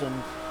whatever it is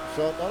and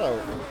sort that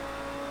out.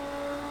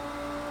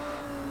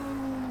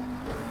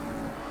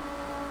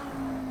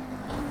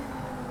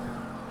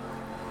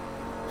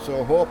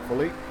 So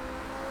hopefully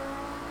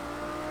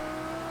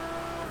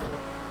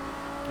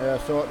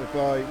sorted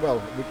by,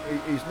 well,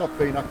 he's not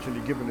been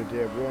actually given a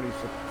day, we're only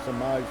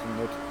surmising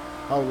that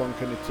how long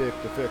can it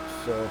take to fix,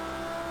 so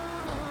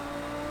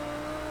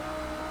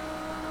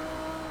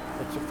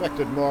it's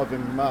affected more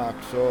than Mark,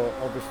 so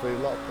obviously a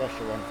lot of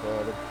pressure on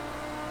for them.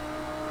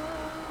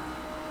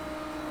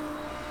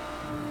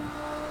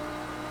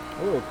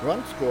 Oh,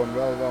 Grant's going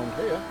well round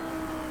here.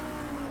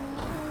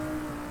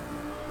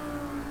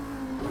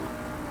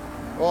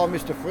 Oh,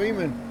 Mr.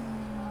 Freeman.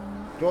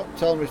 Don't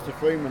tell Mr.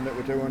 Freeman that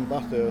we're doing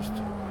Bathurst.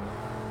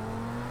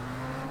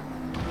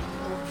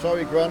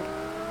 Sorry, Grant.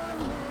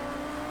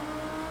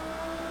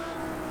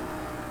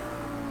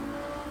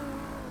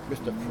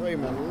 Mr.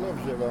 Freeman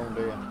loves it round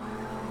here.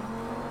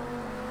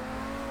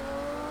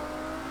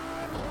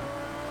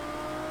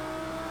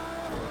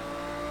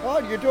 Oh,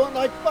 you don't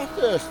like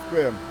Bathurst,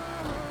 Graham?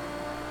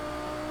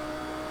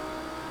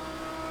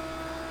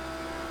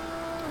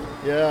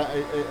 Yeah,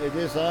 it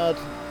is hard.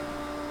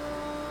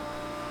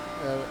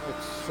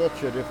 It's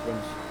such a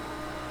difference.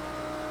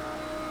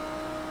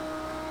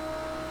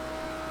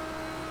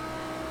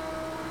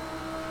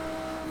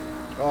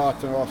 Oh,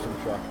 it's an awesome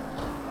track.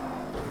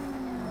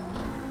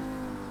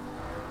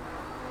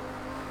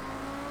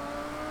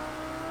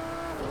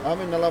 I'm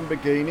in the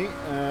Lamborghini.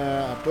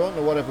 I don't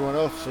know what everyone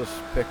else has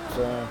picked.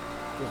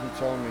 Doesn't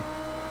tell me.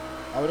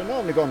 I would have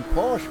normally gone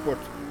Porsche, but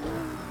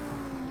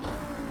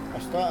I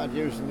started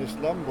using this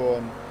Lambo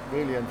and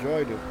really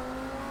enjoyed it.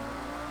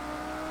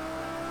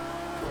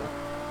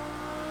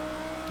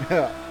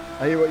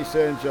 I hear what you're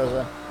saying,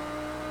 Jazza.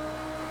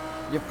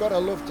 You've got to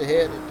love to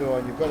hate it though,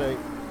 and you've got to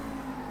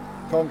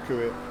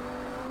conquer it.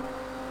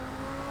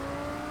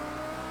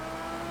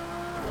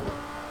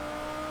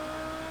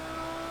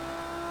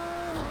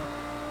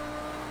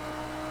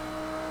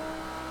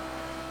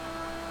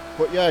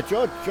 But yeah,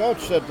 George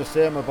said the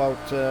same about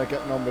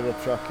getting on with the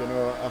track, you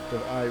know, after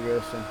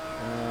iRacing.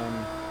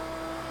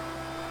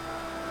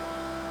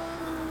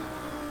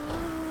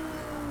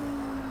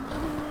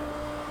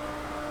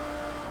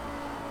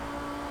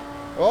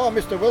 Oh,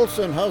 Mr.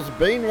 Wilson has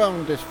been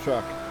round this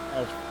track.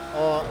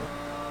 Or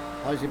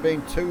has he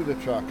been to the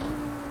track?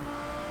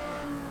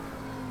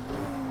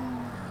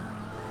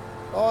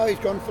 Oh, he's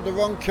gone for the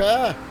wrong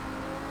car.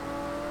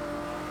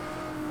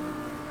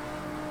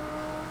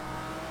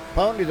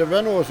 Apparently the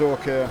Renault's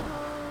okay.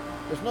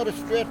 There's not a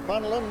straight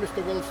panel on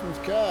Mr. Wilson's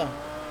car.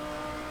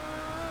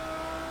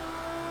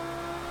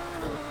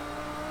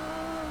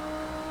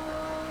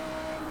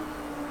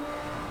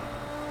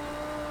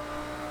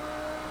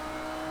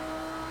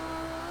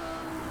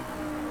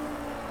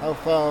 How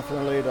far off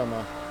the lead am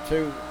I?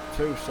 Two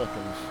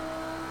seconds.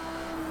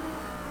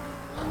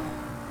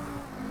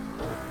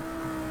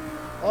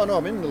 Oh no,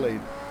 I'm in the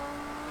lead.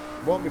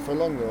 Won't be for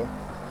long though.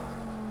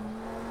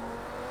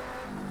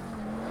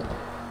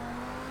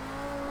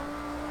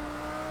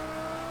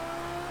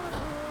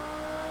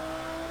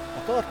 I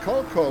thought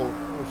Colco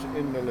was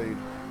in the lead.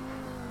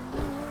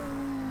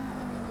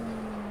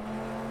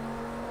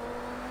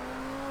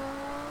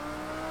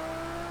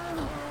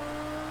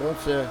 Don't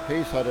say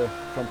he's had a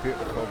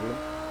computer problem.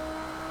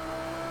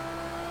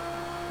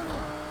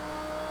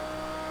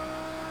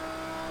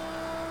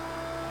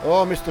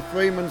 Oh, Mr.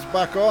 Freeman's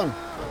back on.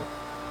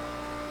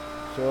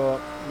 So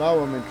now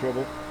I'm in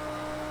trouble.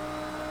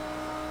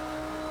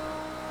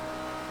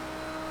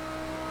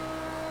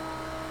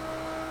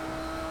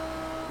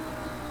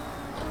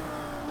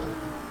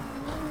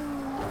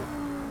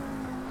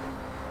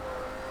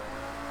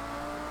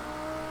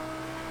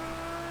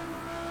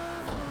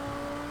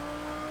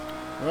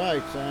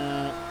 Right,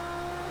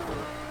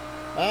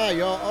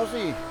 you're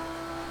Aussie.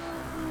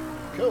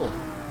 Cool.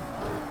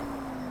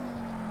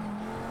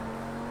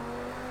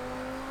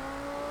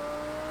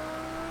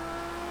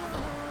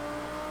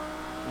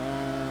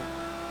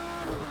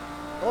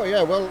 Oh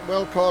yeah,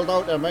 well called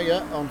out there, mate,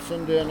 yeah, on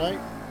Sunday night.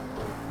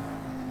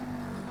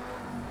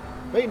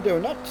 Been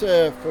doing that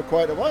for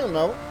quite a while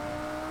now,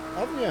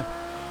 haven't you?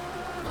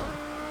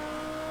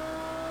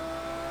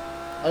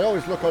 I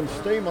always look on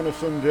Steam on a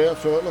Sunday,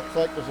 so it looks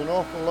like there's an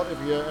awful lot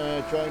of you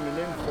joining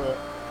in for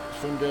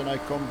Sunday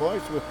night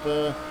convoys with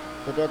the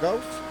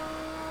dugouts.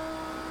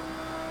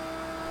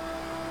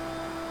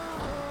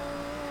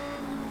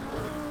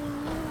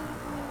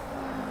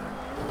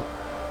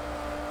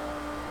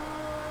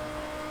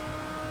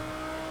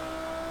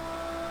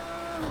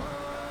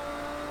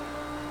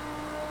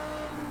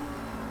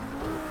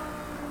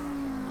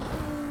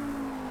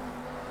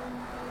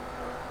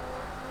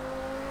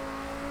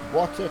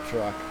 What a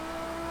track.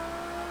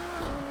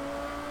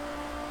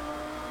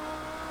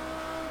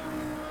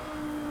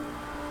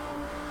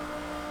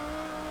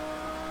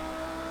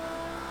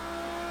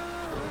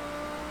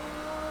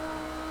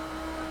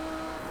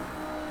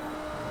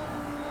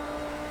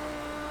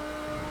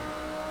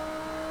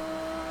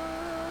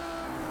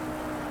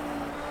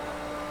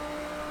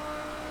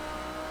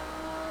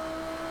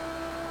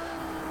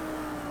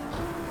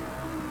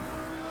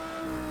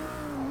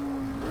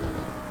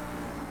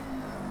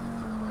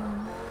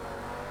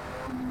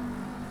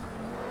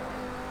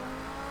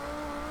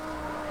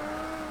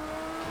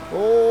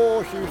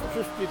 Oh, she was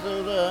just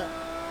through there.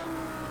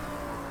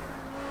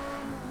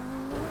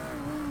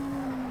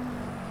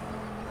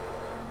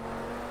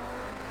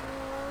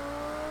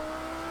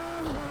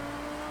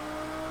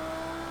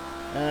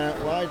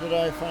 Why did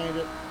I find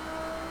it?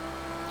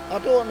 I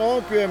don't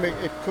know, Graham.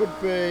 It could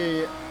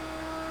be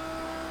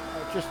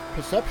just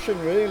perception,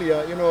 really.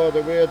 You know,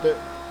 the way that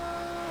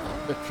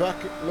the track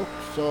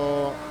looks,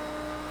 or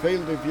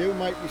field of view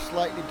might be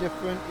slightly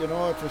different. You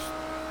know, just.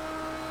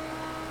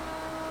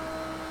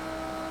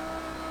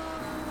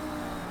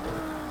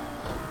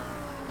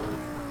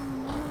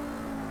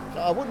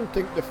 I wouldn't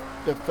think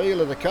the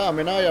feel of the car. I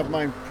mean, I have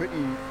mine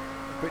pretty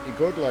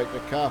good. Like, the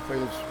car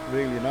feels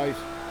really nice.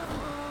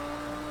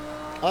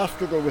 I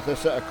struggle with a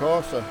set of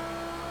Corsa,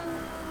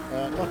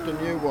 not the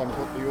new one,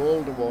 but the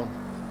older one.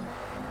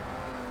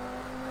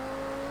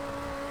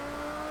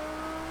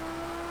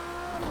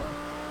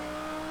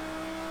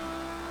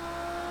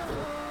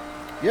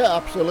 Yeah,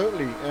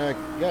 absolutely.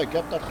 Yeah,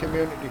 get that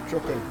community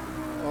trucking.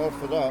 All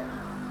for that.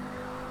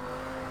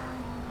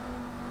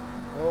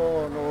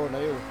 Oh no,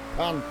 Neil,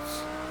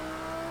 pants.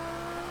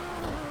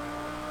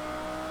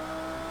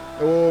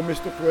 Oh,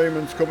 Mr.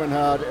 Freeman's coming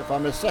hard. If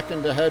I'm a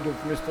second ahead of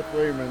Mr.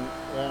 Freeman,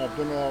 then I've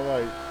done all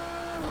right.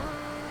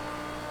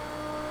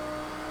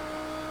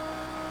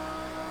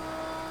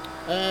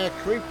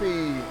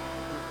 Creepy.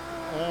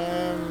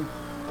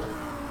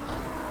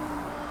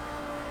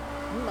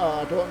 No,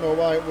 I don't know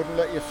why it wouldn't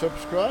let you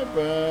subscribe.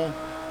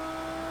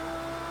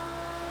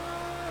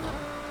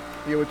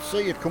 You would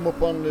see it come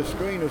up on the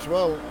screen as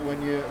well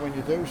when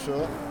you do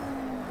so.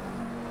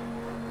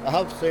 I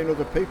have seen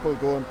other people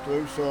going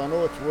through, so I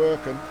know it's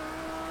working.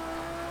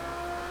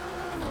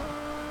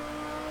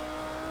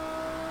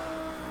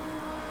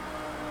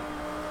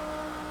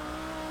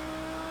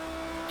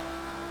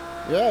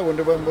 Yeah, I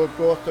wonder when we'll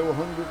go to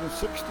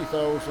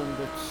 160,000.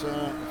 It's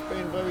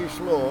been very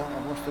slow, I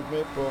must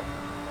admit, but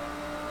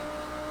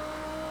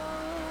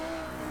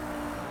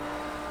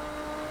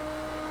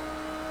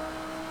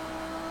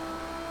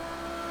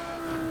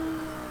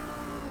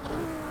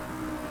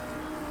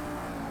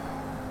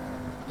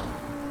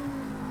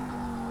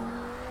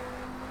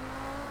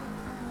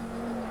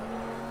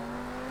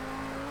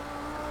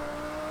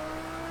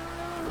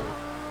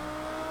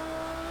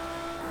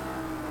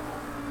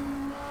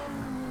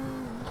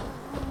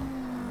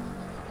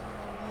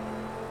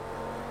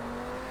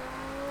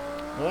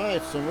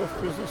Right, some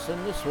rough business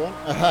in this one.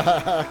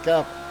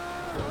 Cap,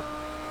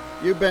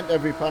 you bent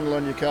every panel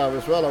on your car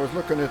as well. I was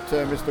looking at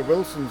Mr.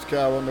 Wilson's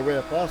car on the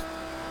way past.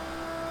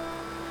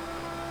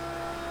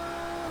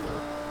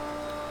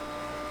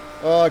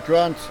 Oh,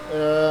 Grant,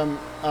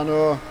 I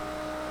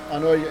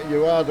know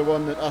you are the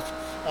one that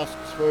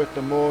asks for it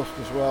the most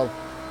as well.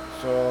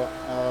 So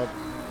I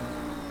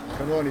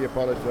can only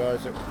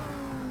apologise. It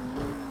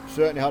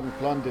certainly hadn't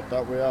planned it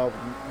that way. I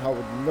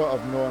would not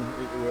have known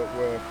it would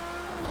work.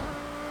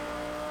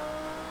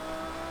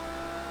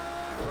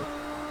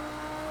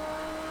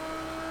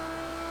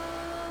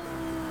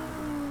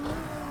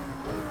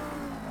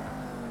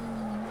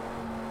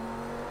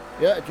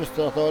 Yeah, just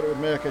I thought it would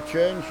make a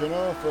change, you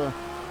know, for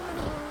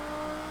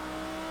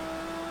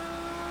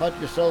had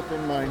yourself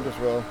in mind as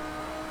well.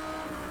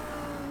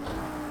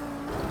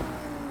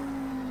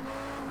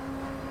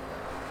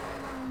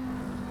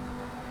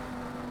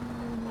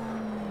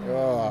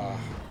 Ah,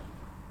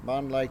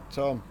 man like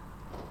Tom,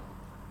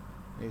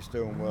 he's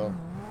doing well.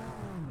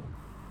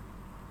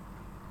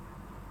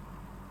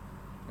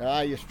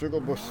 Ah, you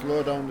struggle but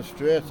slow down the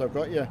straights, I've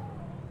got you.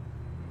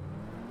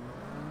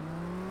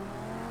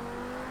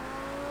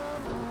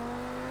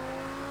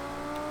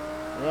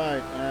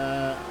 Right,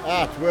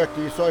 it's worked.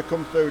 You saw it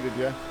come through, did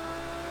you?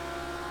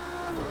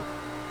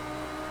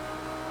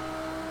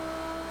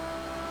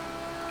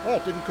 Oh,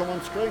 it didn't come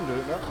on screen, did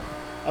it not?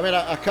 I mean,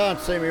 I can't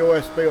see my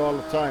OSB all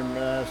the time,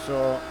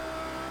 so...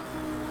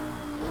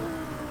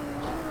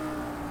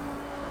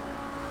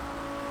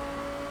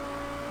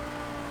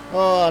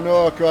 Oh, I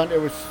know, Grant,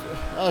 it was,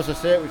 as I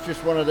say, it was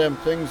just one of them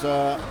things.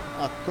 I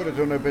could have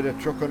done a bit of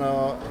trucking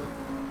or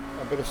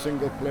a bit of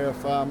single player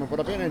farming, but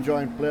I've been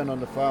enjoying playing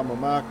on the farm with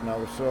Mark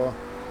now, so...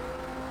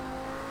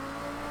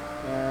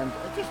 And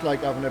I just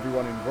like having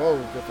everyone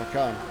involved if I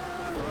can.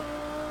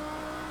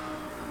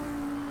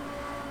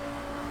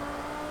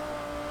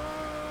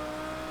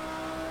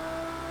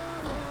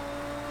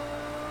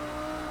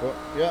 But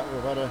yeah,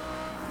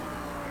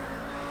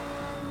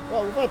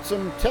 we've had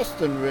some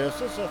testing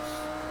races.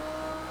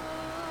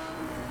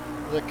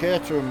 The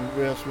Caterham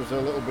race was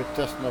a little bit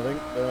testing, I think.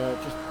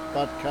 Just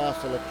bad car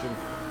selection.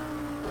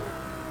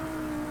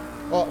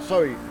 Oh,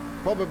 sorry,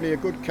 probably a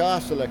good car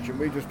selection.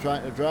 We just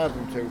trying to drive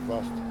them too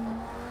fast.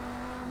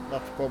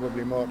 That's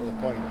probably more to the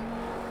point.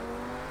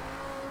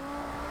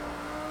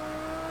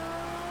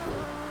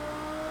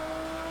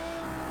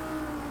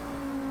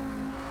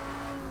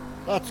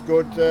 That's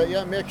good.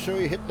 Yeah, make sure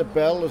you hit the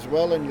bell as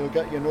well and you'll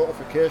get your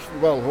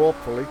notification. Well,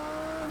 hopefully.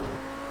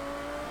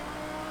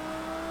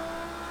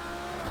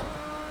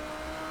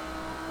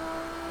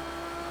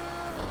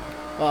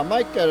 I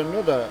might get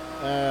another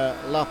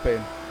lap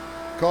in.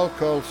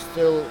 Colcole's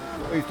still,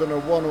 he's done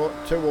a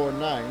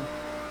 1:02:09.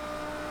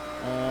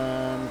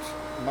 And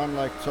man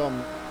like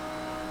Tom,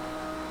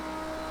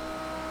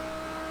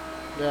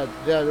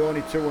 they're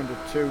only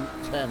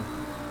 202:10.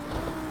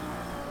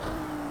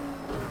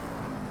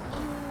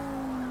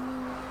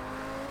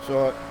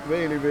 So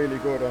really, really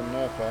good on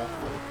their part.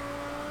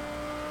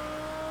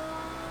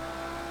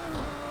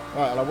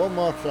 Right, I'll have one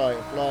more try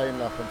at flying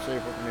lap and see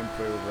if we can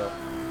improve that.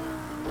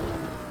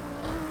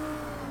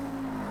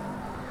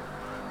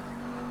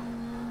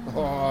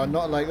 Oh,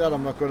 not like that,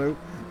 I'm not going to.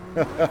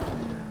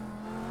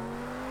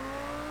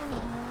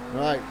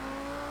 Right,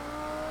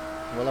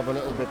 we'll have a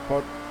little bit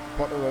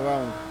potter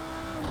around.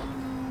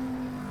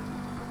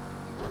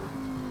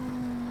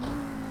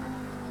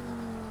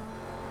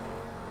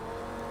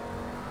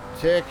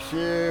 Takes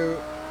you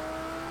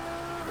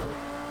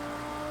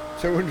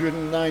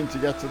 209 to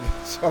get to the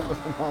top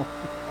of the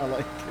mountain. I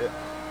like it.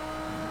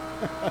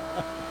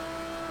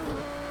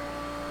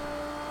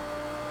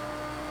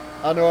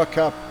 I know,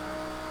 Cap.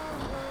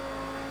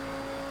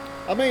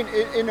 I mean,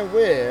 in a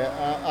way,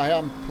 I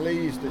am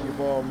pleased that you've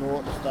all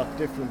noticed that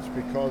difference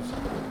because,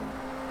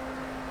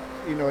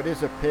 you know, it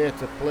is a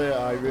pay-to-play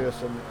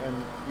iRace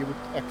and you would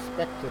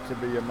expect it to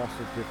be a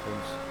massive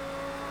difference.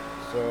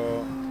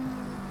 So,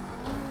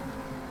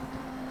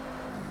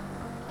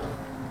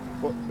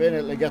 but being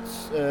able to get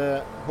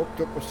hooked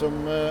up with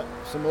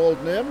some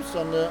old names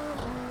on the...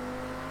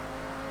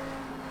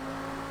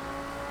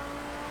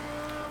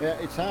 Yeah,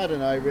 it's hard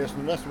in iRacing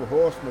unless we're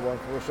hosting the one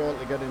for us all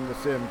to get in the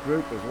same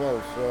group as well,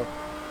 so...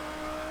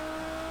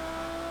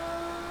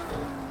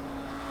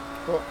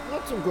 But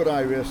that's some good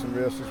iRacing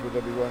races with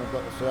everyone, I've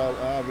got to say.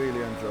 I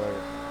really enjoy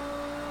it.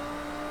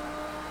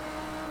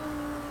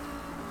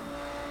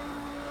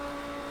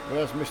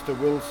 Where's Mr.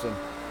 Wilson?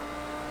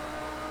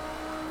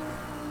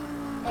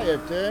 Hiya,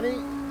 Danny.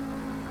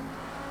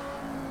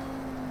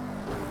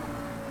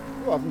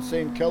 Oh, I haven't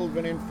seen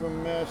Kelvin in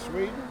from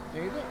Sweden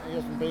either. He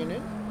hasn't been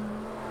in.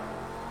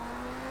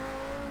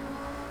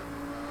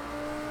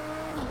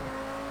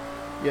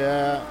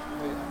 Yeah.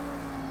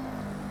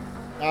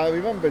 I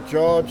remember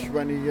George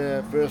when he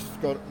first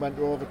went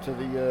over to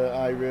the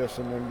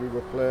iRacing and we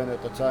were playing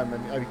at the time,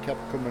 and he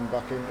kept coming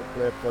back in to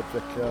play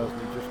project cars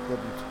and he just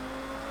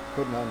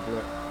couldn't handle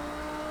it.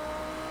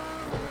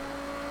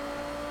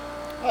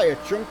 Hiya,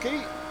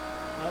 Chunky.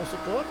 How's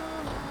it going?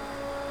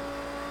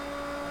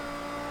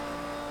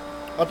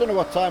 I don't know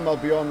what time I'll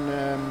be on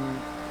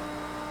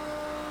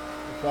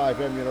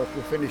 5M, you know, if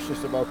we finish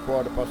just about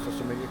 1/4 past or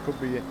something, it could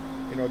be,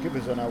 you know, give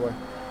us an hour.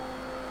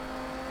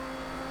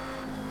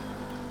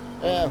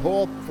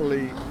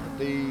 Hopefully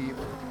the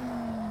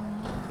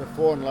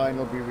phone line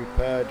will be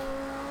repaired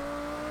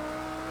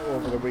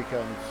over the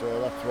weekend,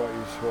 so that's what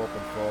he's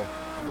hoping for.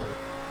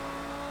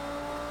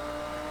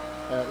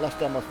 Last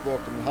time I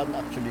spoke to him, I hadn't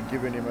actually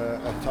given him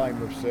a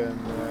time of saying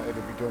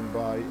it'll be done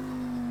by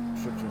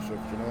such and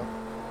such, you know.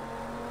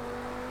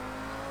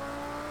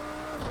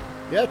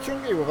 Yeah,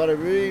 Chunky, we've had a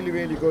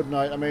really good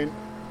night. I mean,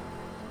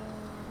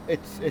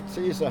 it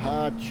is a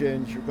hard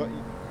change. You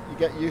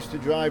get used to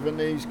driving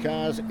these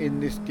cars in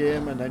this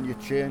game, and then you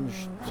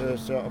change to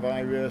sort of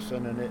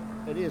iRacing, and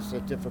it is a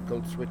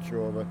difficult switch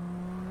over.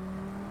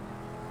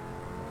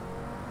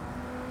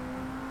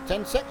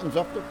 10 seconds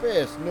off the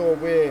pace, no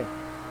way.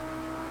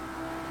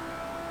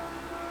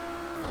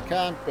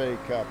 Can't be,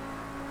 Cap.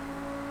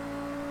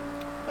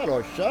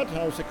 Hello, Shad,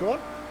 how's it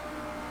going?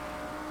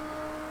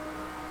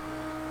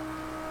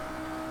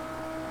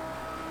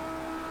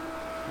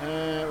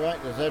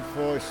 Right, the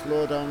Z4 is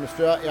slow down the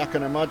straight, yeah, I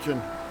can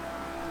imagine.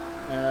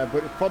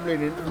 But it's probably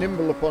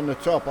nimble up on the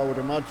top, I would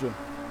imagine.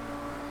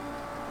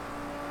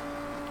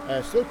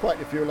 Still quite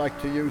a few like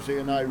to use it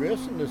in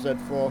iRacing, the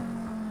Z4.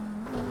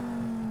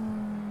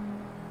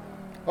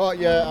 Oh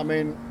yeah, I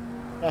mean,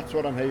 that's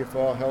what I'm here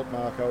for, help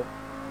Mark out.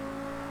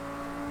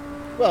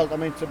 Well, I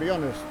mean, to be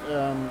honest,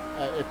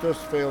 it does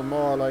feel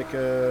more like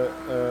a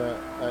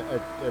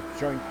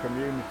joint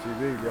community,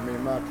 really. I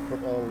mean, Mark's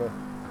put all the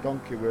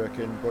donkey work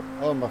in, but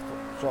all my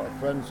sort of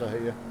friends are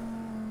here.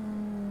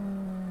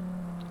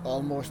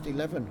 Almost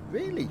 11,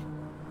 really?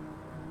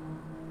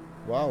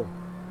 Wow.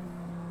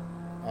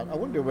 I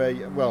wonder where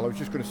you, well, I was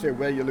just going to say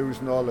where you're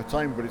losing all the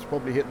time, but it's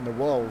probably hitting the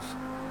walls.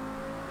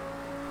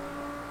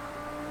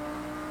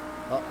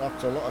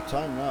 That's a lot of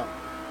time, that.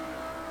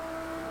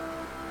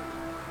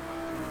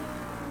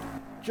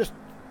 Just,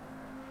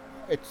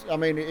 I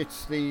mean,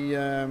 it's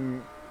the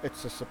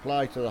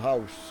supply to the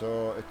house,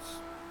 so it's,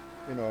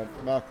 you know,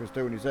 Mark was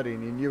doing his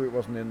editing, he knew it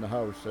wasn't in the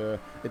house.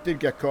 It did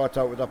get caught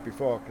out with that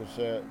before, because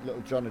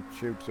little John had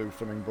chewed through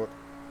something, but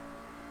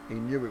he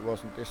knew it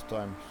wasn't this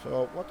time.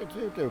 So what did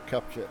you do,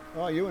 Capture?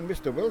 Oh, you and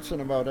Mr.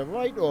 Wilson about a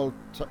right old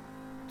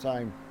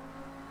time.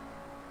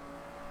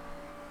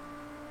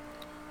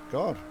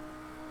 God.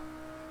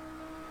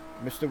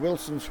 Mr.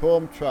 Wilson's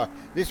home track.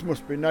 This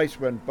must be nice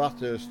when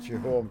Bathurst's your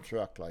home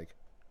track, like.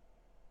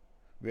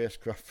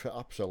 Racecraft,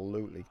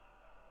 absolutely.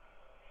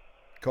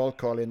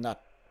 Calling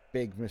that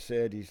big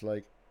Mercedes,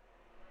 like.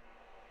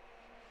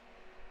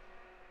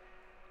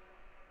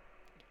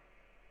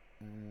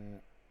 I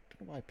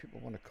don't know why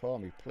people want to call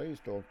me. Please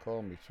don't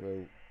call me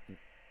through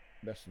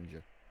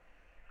Messenger.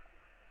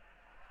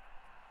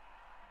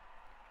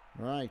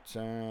 Right,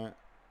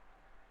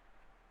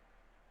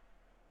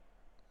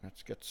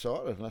 let's get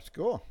sorted. Let's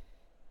go.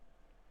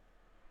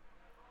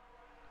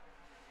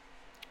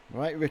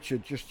 Right,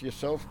 Richard, just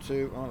yourself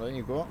to... Oh, there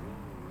you go.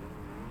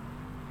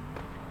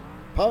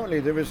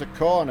 Apparently there is a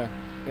corner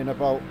in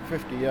about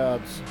 50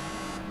 yards.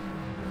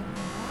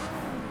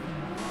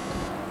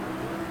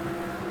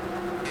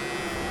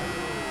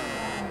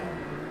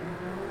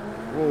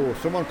 Oh,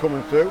 someone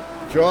coming through.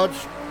 George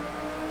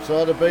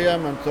saw the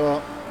BM and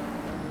thought...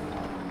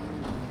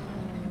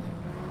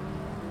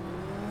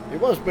 He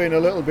was being a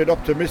little bit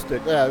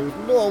optimistic there. There was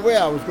no way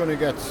I was going to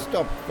get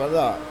stopped for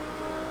that.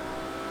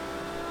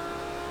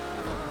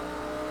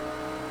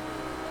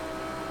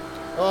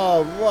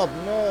 Oh, Rob,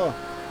 no.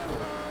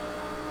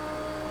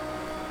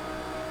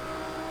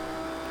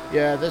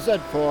 Yeah, the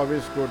Z4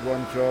 is a good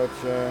one, George.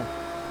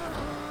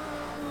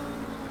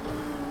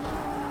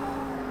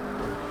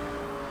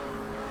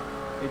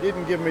 He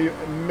didn't give me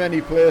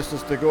many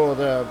places to go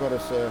there, I've got to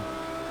say.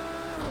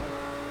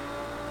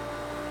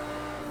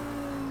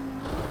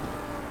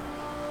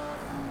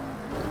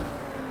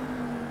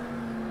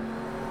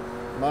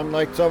 Man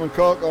like Tom and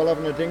Cork all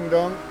having a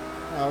ding-dong,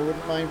 I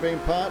wouldn't mind being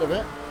part of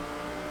it.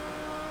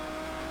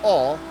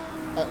 Or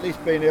at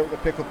least being able to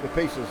pick up the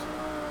pieces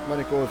when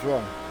it goes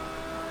wrong.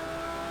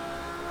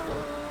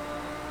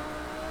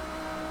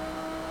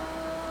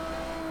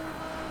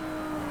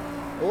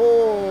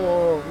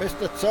 Oh,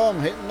 Mr. Tom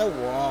hitting the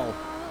wall.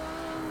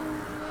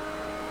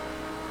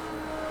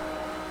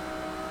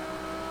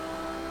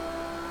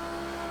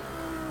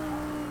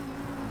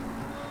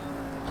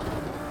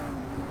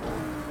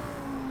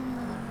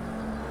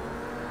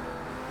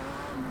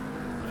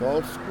 It's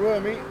all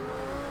squirmy.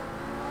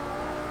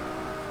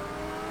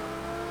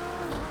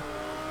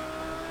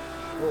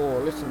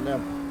 Oh, listen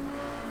now.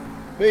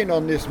 Being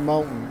on this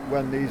mountain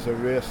when these are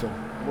racing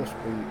must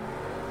be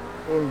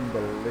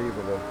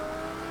unbelievable.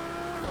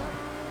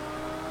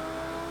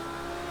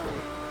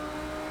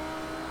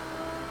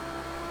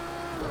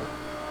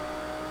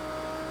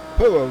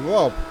 Poor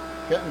Rob,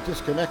 getting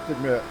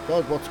disconnected, mate.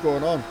 God, what's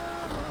going on?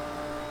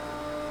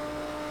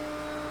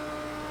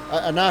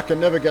 And I can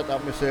never get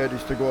that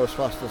Mercedes to go as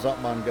fast as that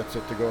man gets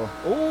it to go.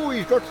 Oh,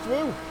 he's got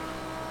through.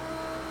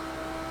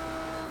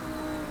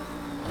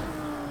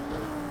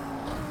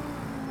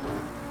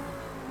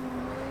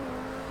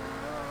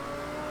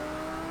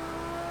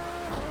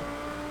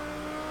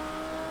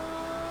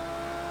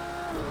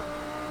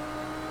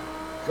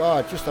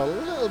 God, just a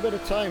little bit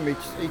of time each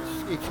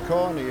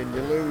corner and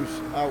you lose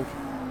out.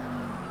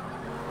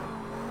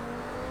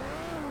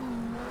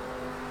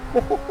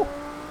 That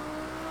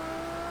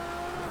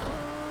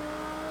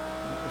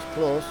was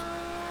close.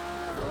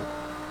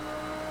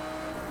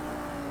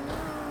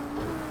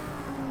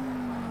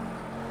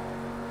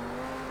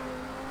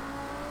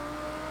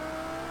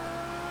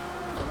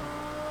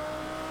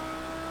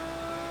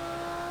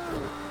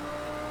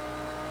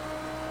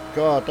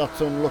 God,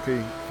 that's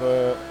unlucky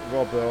for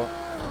Rob though.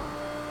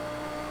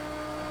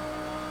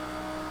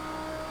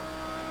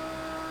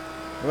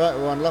 Right,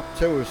 we're on lap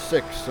 2 of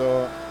 6,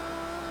 so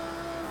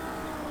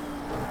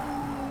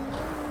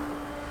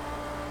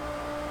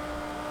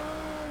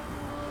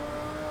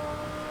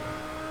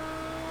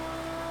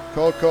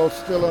Cole's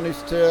still on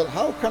his tail.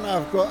 How can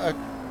I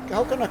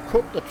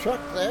cut the track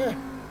there?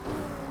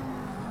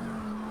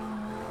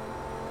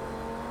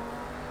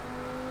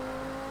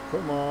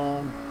 Come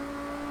on.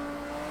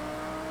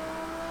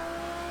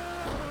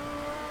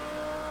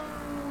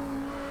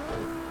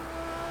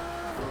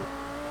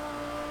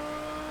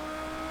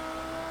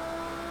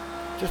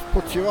 Just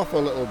puts you off a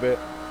little bit.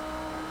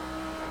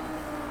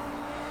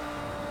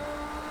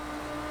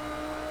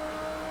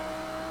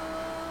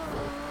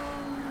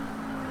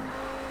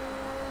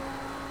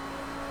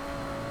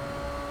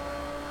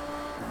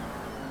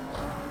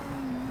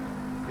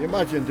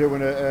 Imagine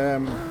doing a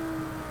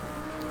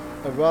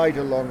ride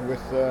along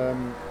with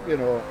you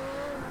know,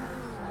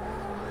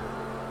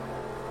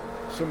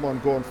 someone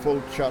going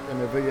full chat in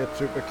a V8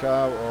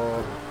 supercar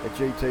or a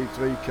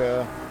GT3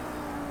 car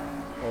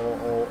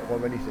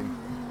or anything.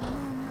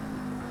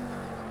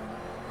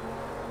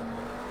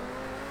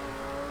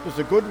 There's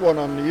a good one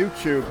on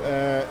YouTube,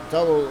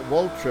 Darrell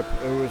Waltrip,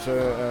 who was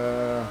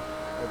a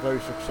very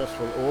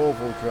successful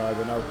oval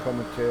driver, now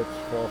commentates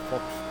for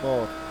Fox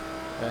Sport.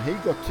 He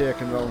got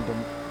taken round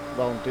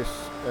this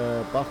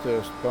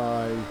Bathurst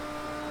by, I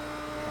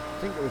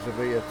think it was a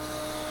V8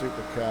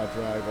 supercar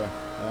driver,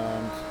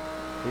 and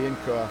the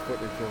in-car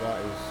footage of that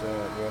is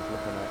worth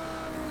looking at.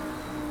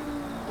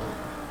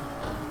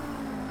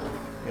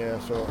 Yeah,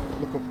 so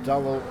look up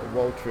Darrell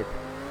Waltrip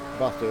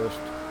Bathurst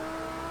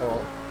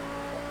or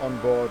on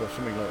board or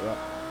something like that.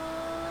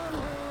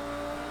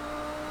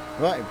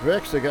 Right,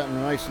 brakes are getting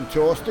nice and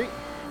toasty.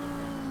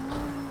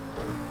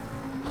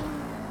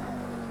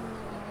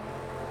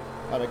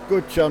 Had a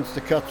good chance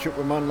to catch up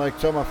with a man like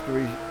Tom after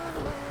he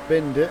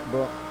binned it,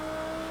 but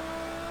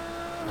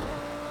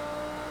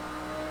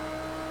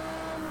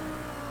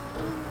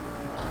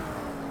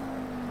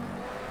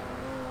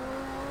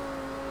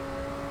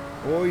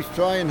oh, he's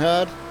trying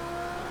hard.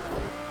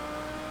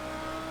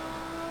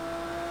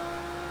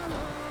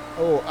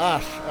 Oh,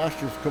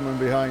 Ash is coming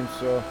behind,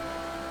 so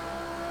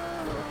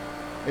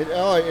it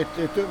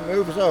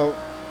moves out.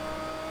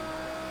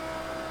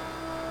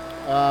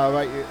 Ah,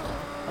 right.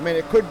 I mean,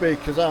 it could be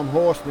because I'm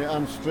hosting it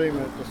and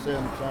streaming at the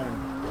same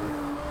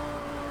time.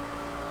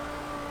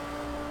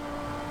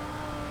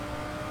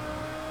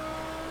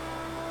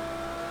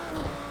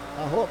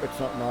 I hope it's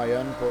not my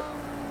end, but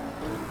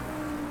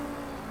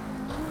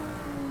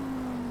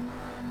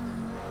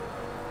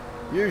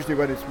usually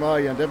when it's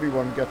my end,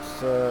 everyone gets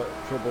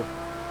trouble.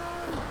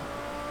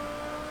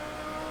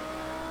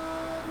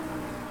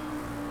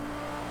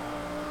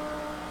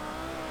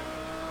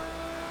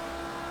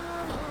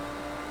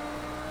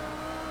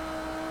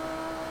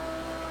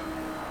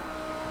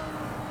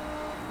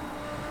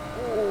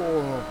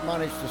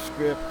 Managed to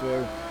scrape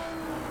through.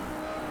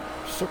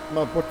 Sucked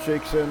my butt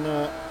cheeks in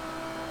there.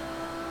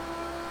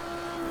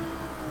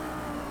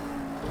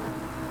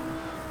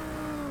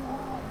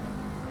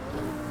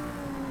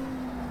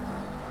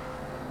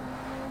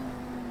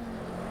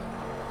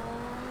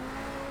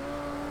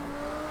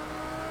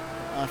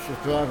 Ash is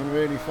driving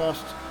really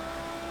fast.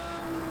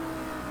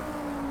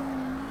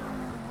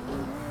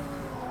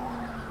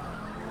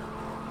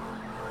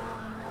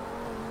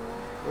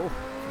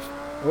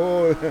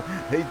 Oh,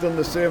 he's done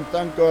the same.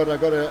 Thank God, I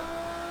got a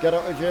get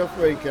out of jail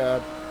free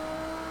card.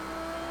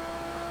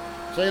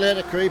 See you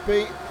later,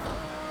 creepy.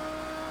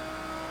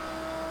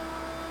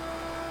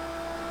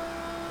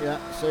 Yeah,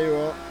 see you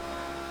all.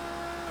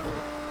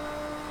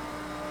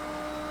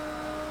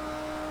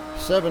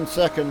 7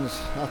 seconds.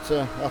 That's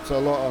a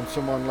lot on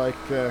someone like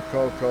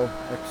Coco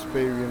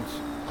experience.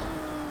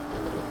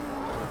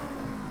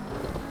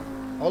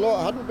 Although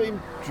I hadn't been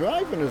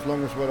driving as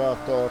long as what I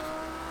thought.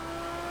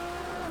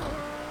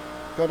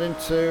 Got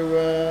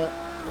into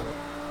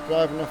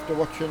driving after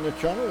watching the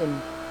channel,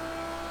 and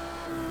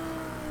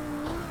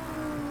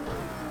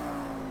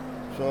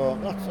so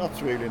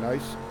that's really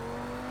nice.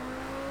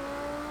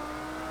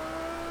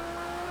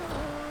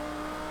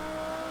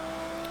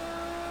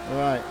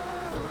 Right,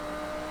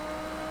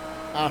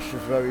 Ash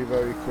is very,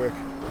 very quick.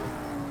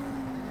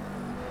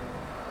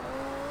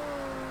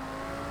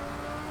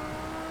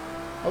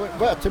 I mean,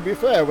 but to be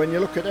fair, when you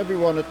look at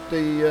everyone at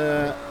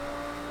the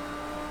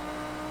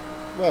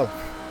well,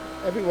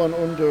 everyone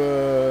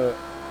under,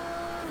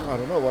 I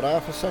don't know, what,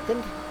 half a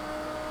second?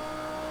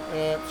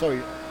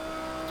 Sorry,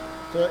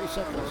 30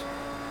 seconds.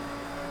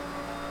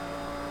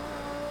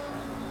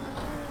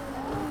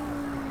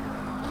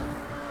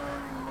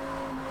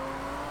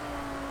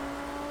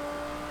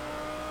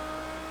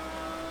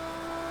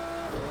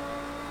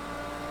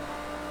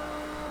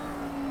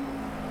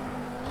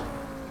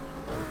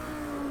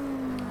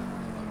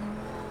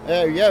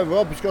 Yeah,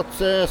 Rob's got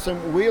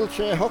some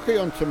wheelchair hockey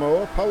on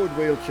tomorrow, powered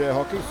wheelchair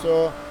hockey.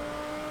 So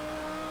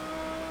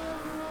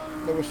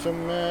there was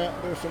some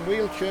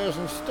wheelchairs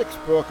and sticks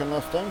broken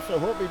last time. So I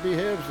hope he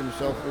behaves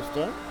himself this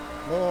time.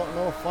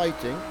 No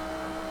fighting.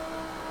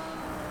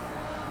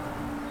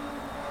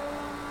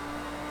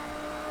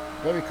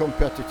 Very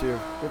competitive.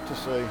 Good to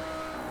see.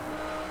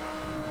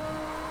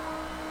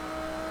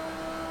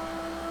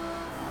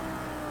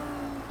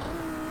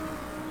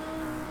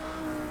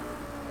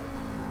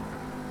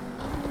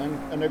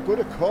 And a good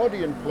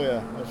accordion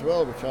player as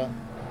well, which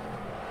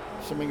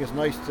something is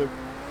nice to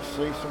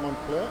see someone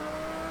play.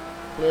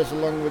 Plays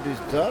along with his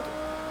dad.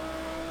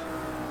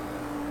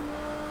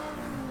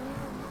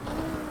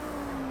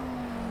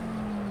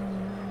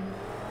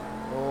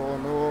 Oh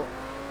no.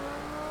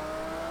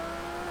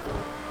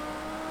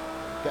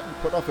 Getting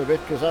put off a bit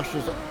because Ash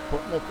is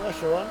putting the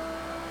pressure on.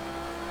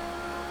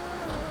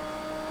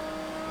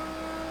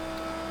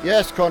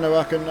 Yes, Connor,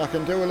 I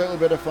can do a little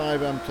bit of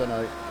 5M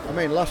tonight. I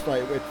mean, last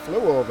night it flew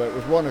over. It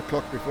was 1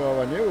 o'clock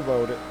before I knew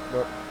about it.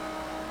 But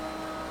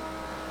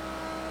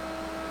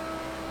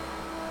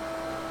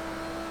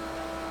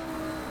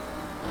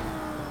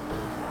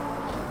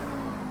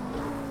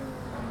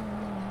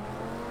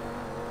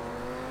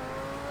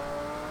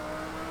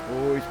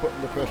oh, he's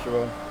putting the pressure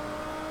on.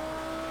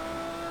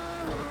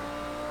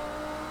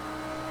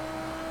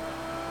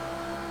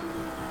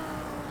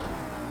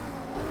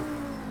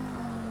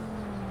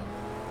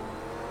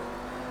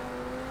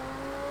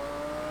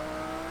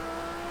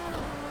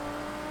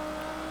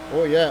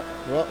 Oh yeah,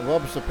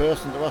 Rob's the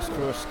person to ask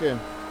for a skin.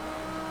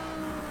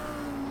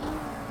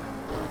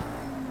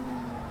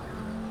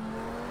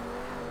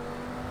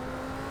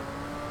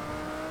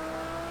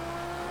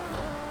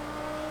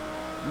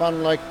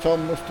 Man like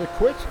Tom must have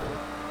quit.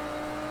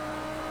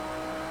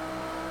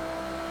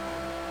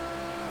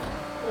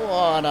 Go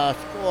on Ash,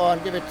 go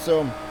on, give it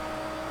some.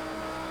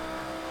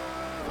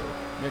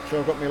 Make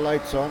sure I've got my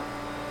lights on.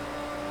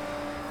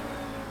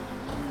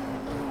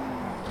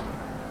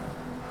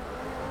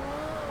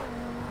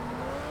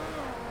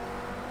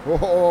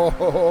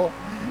 Oh,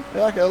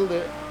 I killed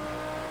it.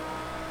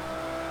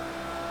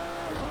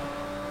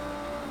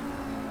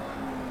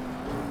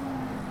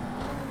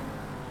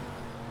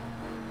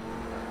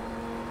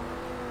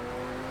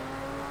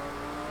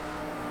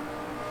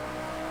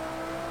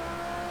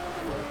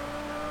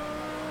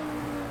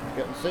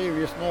 Getting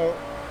serious now.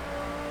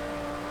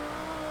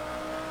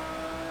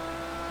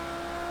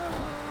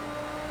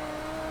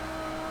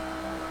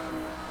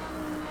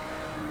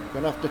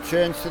 Gonna have to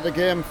change to the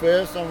game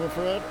first, I'm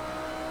afraid.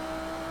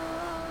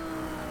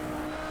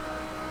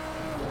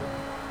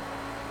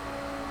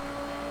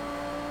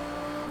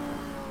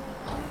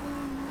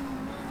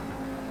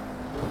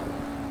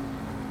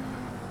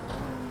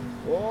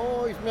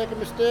 Oh, he's making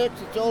mistakes.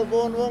 It's all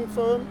going wrong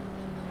for him.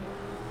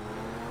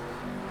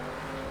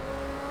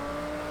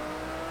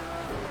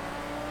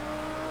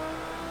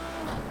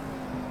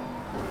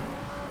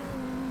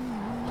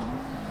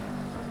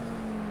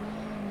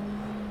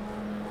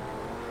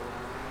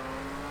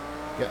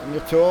 Getting the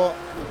toe.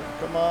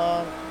 Come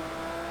on.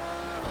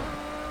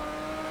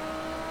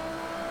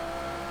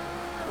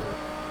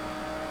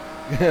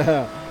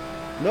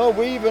 No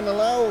weaving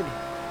allowed.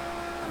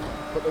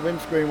 Put the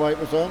windscreen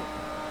wipers on.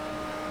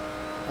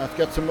 Let's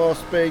get some more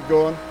speed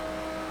going.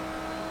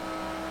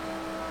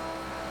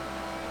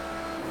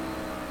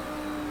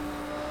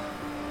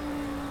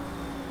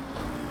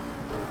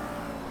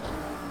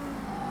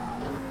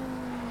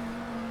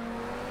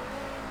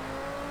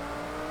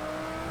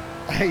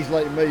 He's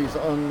like me, he's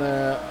on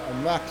a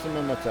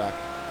maximum attack.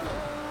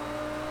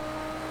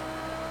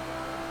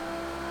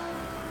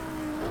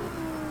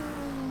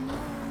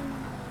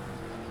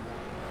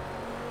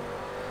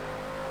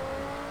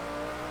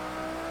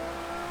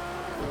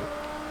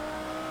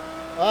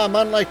 Ah,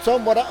 man like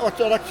Tom, what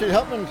actually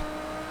happened?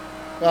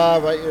 Ah,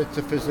 right, it's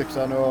the physics,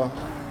 I know.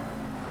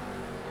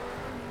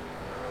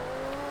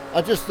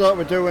 I just thought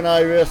we're doing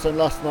iRacing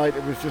last night,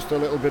 it was just a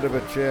little bit of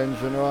a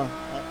change, you know.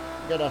 I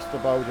get asked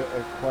about it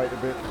quite a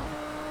bit.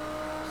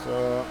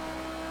 So,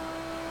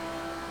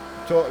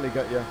 totally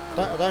get you.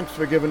 Thanks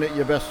for giving it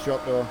your best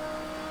shot though.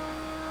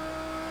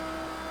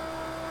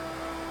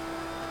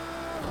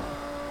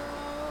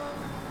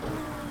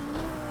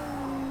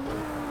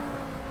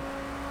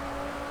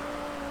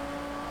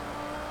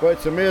 But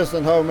it's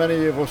amazing how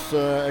many of us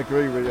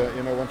agree with you,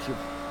 you know, once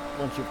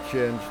you've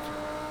changed.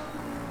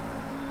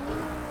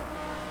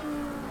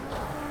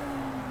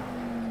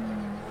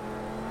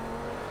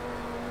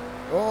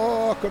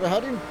 Oh, I could have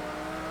had him.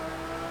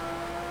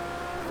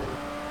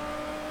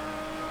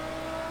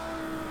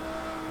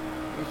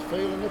 He's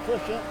feeling the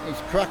pressure.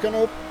 He's cracking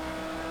up.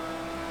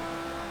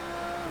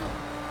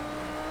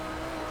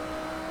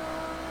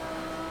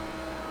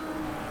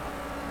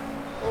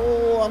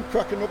 Oh, I'm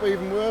cracking up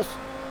even worse.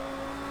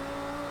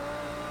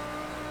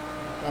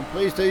 I'm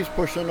pleased he's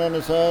pushing on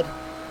his hard.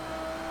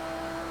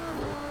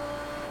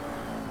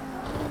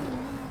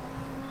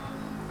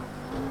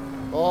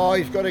 Oh,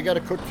 he's got to get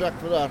a cut track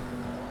for that.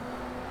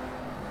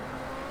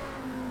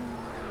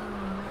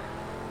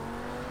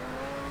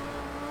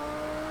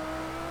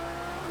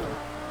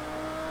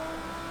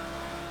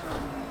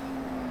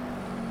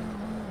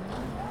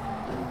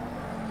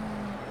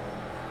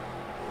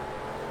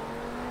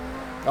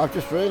 I've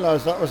just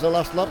realised that was the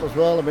last lap as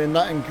well. I mean,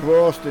 that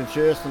engrossed in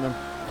chasing them.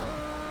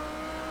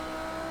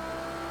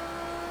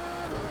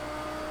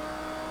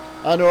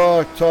 I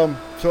know, Tom,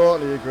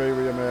 totally agree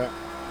with you, mate.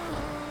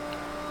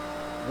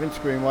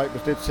 Windscreen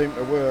wipers did seem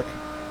to work.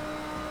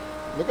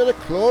 Look at the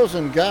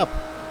closing gap.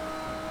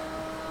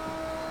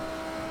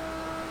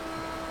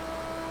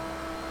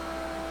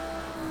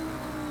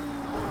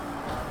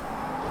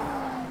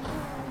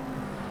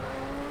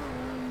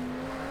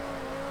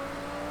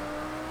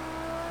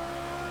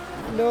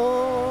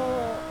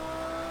 No.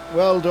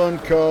 Well done,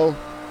 Cole.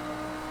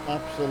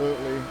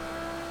 Absolutely.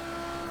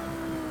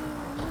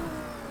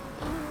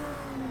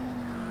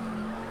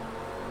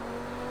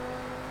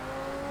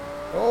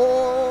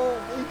 Oh,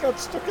 he got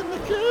stuck in the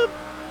curb.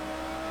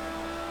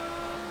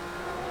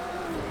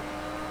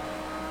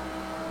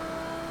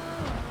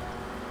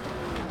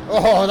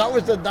 Oh, that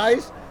was a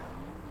nice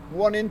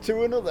one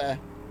into another.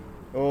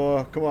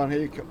 Oh, come on,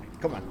 here you come.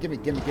 Come on, gimme.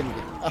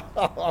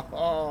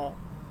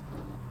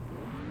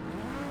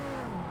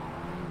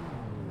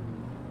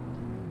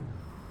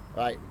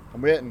 Right,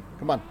 I'm waiting.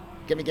 Come on,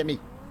 gimme.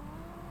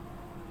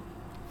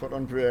 Foot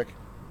on brake.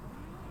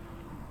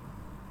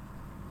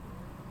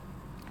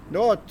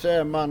 No,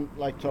 man,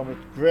 like Tom,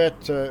 it's great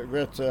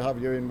to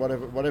have you in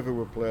whatever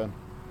we're playing.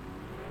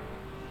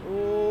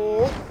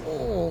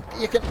 Oh,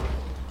 you can.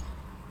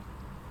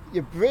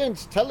 Your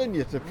brain's telling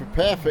you to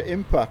prepare for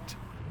impact.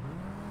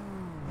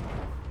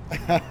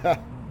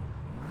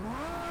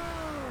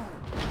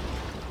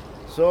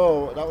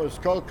 So that was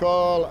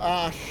Call,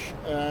 Ash,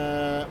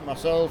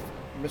 myself,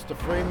 Mr.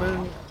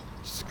 Freeman,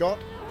 Scott,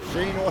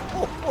 Sheeno.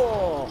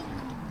 Oh,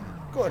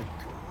 good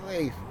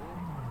grief.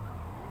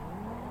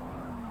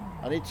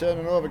 I need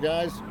turning over,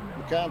 guys.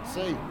 We can't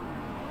see.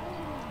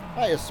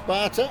 Hiya,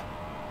 Sparta.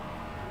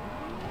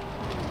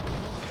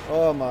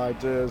 Oh my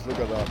days, look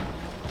at that.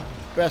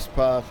 Best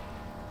part.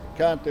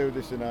 Can't do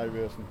this in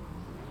iRacing.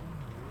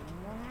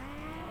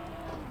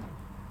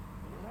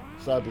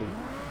 Sadly.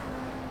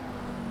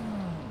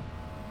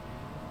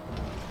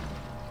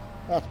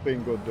 That's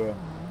been good though.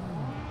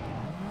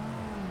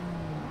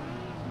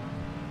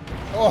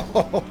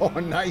 Oh,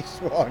 nice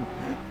one.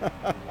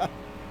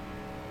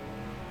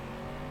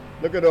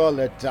 Look at all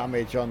the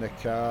damage on the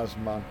cars,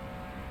 man.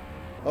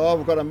 Oh,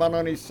 we've got a man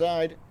on his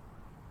side.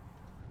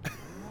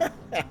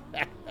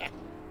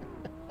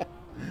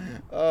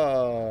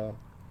 Oh.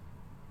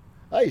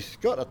 Hey,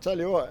 Scott, I tell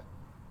you what.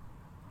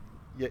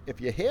 If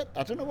you hate,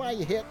 I don't know why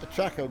you hate the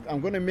track. I'm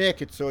going to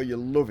make it so you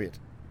love it.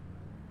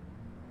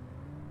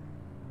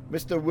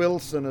 Mr.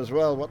 Wilson as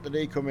well. What did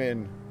he come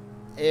in?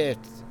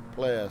 8th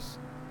place.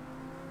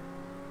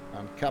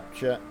 And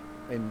capture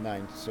in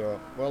 9th.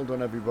 So, well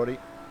done, everybody.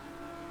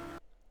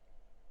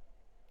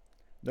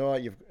 No,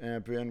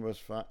 Brian was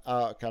fine.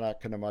 I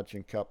can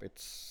imagine, Cap.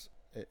 It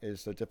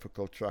is a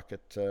difficult track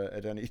at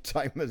any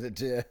time of the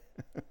day.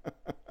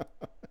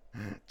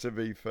 To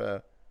be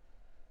fair.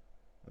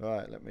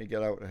 Right, let me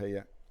get out of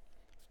here.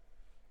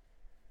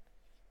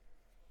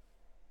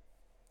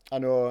 I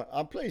know.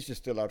 I'm pleased you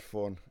still had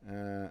fun.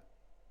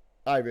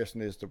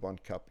 iRacing is the one,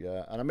 Cap.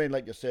 Yeah, and I mean,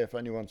 like you say, if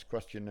anyone's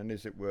questioning,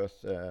 is it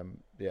worth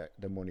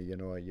the money? You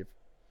know,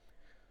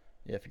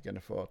 if you can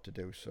afford to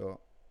do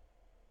so.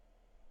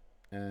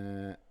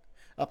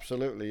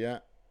 Absolutely, yeah.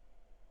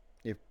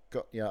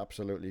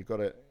 Absolutely. You've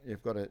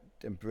got to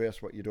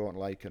embrace what you don't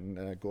like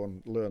and go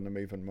and learn them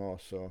even more.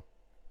 So,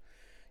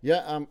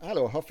 yeah.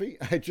 Hello, Huffy.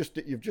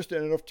 You've just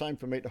had enough time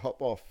for me to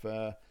hop off.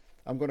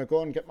 I'm going to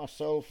go and get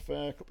myself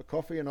a cup of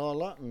coffee and all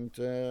that, and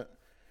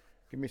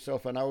give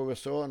myself an hour or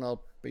so, and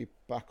I'll be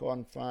back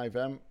on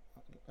 5M.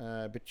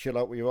 A bit chill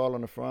out with you all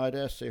on a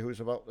Friday. See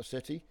who's about the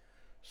city.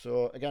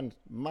 So again,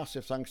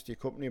 massive thanks to your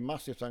company.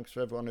 Massive thanks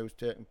for everyone who's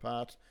taken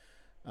part.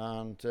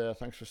 And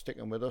thanks for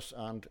sticking with us,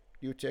 and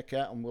you take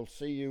care, and we'll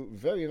see you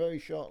very, very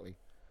shortly.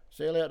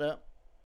 See you later.